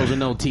fucking girls with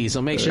no teeth.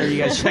 So make sure you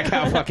guys check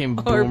out fucking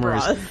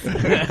boomers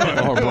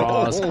or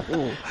bras.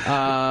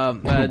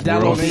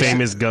 World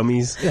famous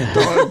gummies.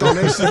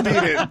 Donations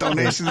needed.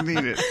 Donations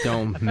needed.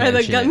 Are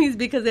the gummies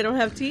because they don't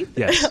have teeth?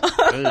 Yes.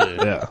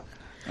 Yeah.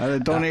 Either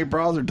donate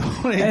bras or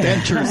donate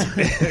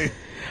dentures.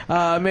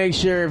 Make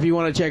sure if you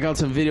want to check out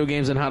some video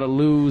games on how to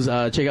lose,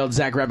 check out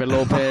Zach Rabbit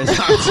Lopez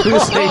on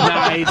Tuesday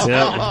nights.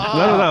 Yep.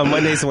 No,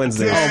 Mondays and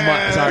Wednesdays.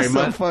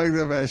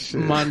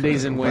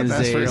 Mondays and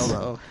Wednesdays. That's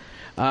real,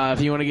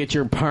 if you want to get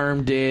your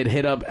perm did,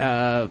 hit up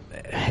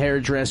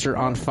Hairdresser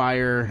on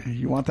Fire.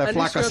 You want that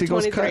Flaca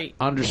Seagulls cut?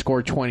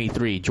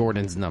 _23,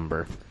 Jordan's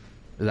number.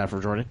 Is that for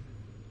Jordan?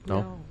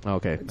 No.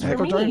 Okay. It's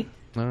for me.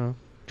 No,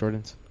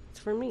 Jordan's.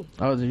 For me.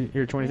 Oh,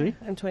 you're 23?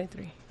 I'm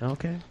 23.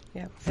 Okay.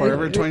 Yeah.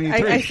 Forever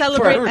 23. I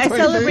celebrate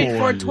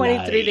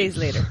 423 days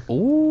later.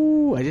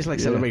 Ooh, I just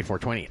celebrate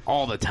 420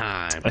 all the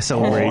time. I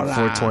celebrate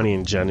 420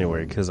 in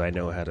January because I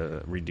know how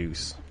to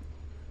reduce.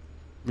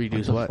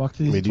 Reduce what? What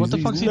the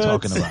fuck is he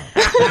talking about?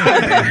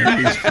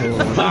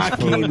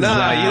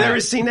 You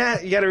never seen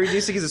that? You got to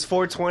reduce it because it's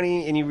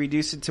 420 and you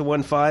reduce it to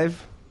 1.5.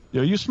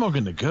 Yo, you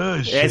smoking the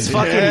good shit. It's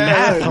fucking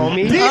math,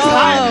 homie. He's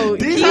high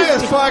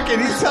as fucking.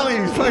 He's telling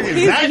you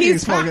fucking Zach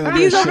he's smoking the good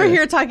He's over shit.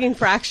 here talking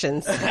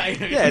fractions.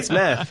 Yeah, it's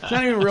math. It's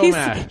not even real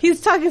math. He's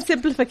talking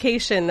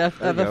simplification of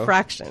a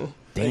fraction.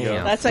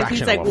 Damn. That's like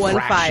he's like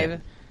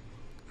 1/5.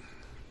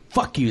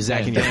 Fuck you,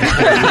 Zach. And your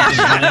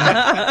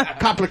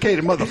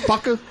complicated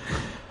motherfucker.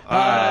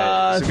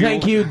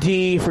 Thank you,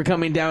 D, for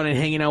coming down and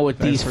hanging out with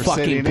Thanks these for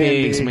fucking sitting in,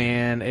 pigs, D.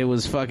 man. It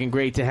was fucking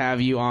great to have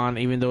you on,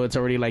 even though it's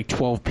already like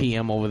 12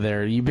 p.m. over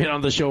there. You've been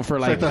on the show for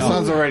like the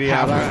sun's already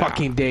half out. a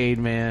fucking day,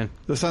 man.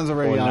 The sun's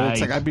already out.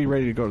 It's like I'd be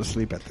ready to go to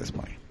sleep at this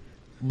point.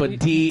 But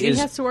D he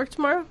has to work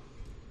tomorrow?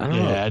 I don't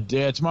know.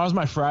 Yeah, tomorrow's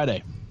my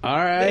Friday. All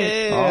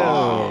right.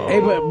 Oh.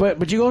 Hey,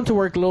 but you going to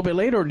work a little bit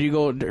later, or do you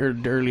go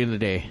early in the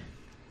day?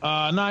 No,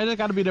 I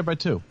got to be there by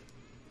 2.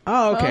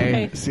 Oh,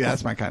 okay. See,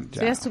 that's my kind of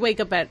job. He has to wake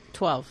up at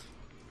 12.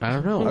 I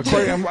don't know.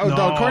 According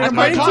to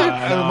my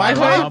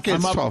clock,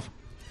 it's 12.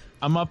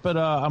 I'm up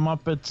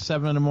at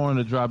 7 in the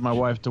morning to drive my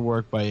wife to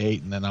work by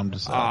 8, and then I'm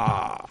just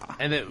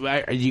And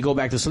then you go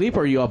back to sleep,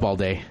 or are you up all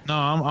day? No,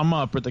 I'm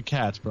up with the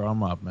cats, bro.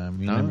 I'm up, man.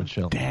 Me and him are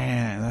chill.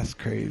 Damn, that's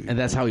crazy. And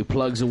that's how he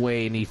plugs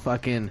away, and he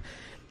fucking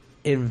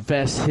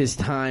invests his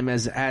time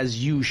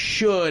as you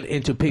should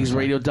into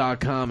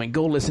pigsradio.com and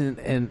go listen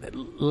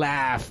and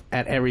laugh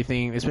at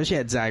everything, especially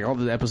at Zach. All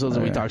the episodes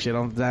that we talk shit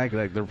on Zach,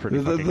 like they're pretty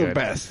fucking good.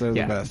 Best. They're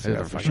the best.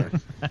 They're for sure.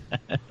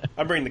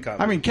 I bring the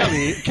comment. I mean,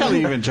 Kelly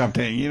even jumped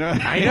in. You know,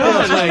 I know.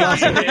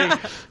 Like,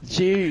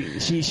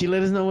 she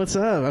let us know what's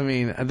up. I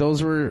mean,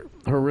 those were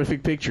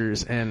horrific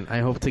pictures, and I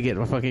hope to get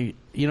a fucking.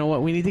 You know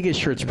what? We need to get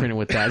shirts printed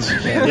with that.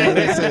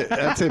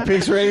 That's it.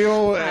 Pigs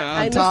Radio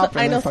on top.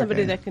 I know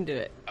somebody that can do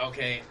it.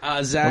 Okay,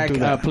 Zach,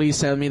 please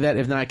send me that.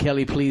 If not,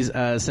 Kelly, please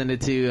send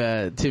it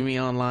to me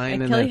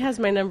online. And Kelly has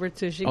my number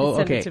too. She can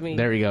send it to me.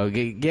 There we go.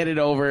 Get it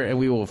over, and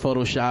we will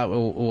Photoshop.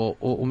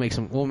 We'll make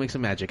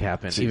some magic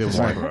happen. Even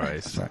more.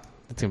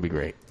 It's gonna be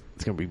great.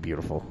 It's gonna be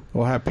beautiful.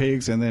 We'll have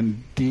pigs, and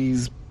then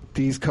D's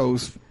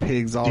Coast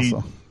pigs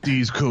also.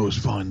 D's Coast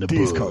find the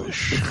D's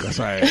bush. Coast. That's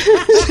right.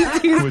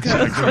 With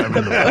Zach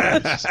driving the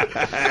bus.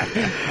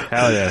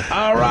 Hell yeah.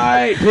 All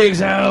right,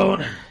 pigs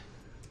out.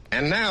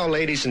 And now,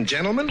 ladies and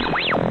gentlemen.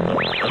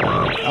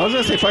 I was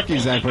gonna say fuck you,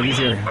 Zach, but he's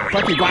here.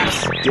 Fuck you,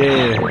 Glass.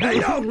 Yeah. Hey,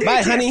 yo,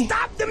 Bye, honey.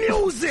 Stop the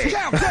music.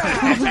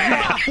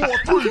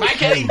 Bye,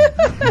 Kelly.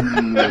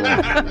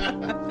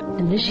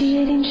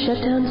 Initiating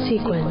shutdown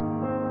sequence.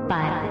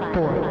 5,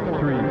 4,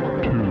 3,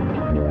 2.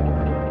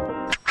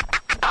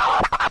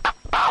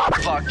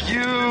 Fuck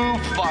you,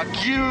 fuck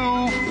you,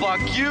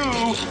 fuck you.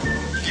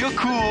 You're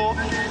cool.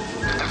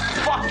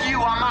 Fuck you,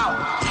 I'm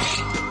out.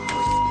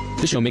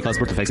 This show may cause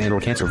birth defects and or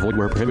cancer. Void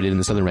where prohibited in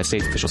the Southern Red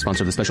States. Official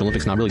sponsor of the Special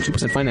Olympics. Not really.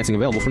 2% financing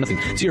available for nothing.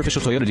 See your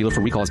official Toyota dealer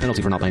for recall as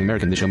penalty for not buying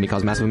American. This show may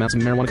cause massive amounts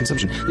of marijuana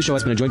consumption. This show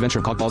has been a joint venture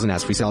of cockballs and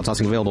ass. Free salad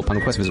tossing available upon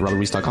request. Visit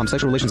robertreese.com.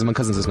 Sexual relations among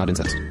cousins is not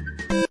incest.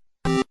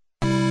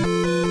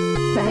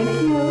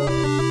 Thank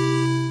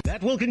you.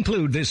 That will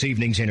conclude this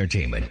evening's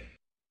entertainment.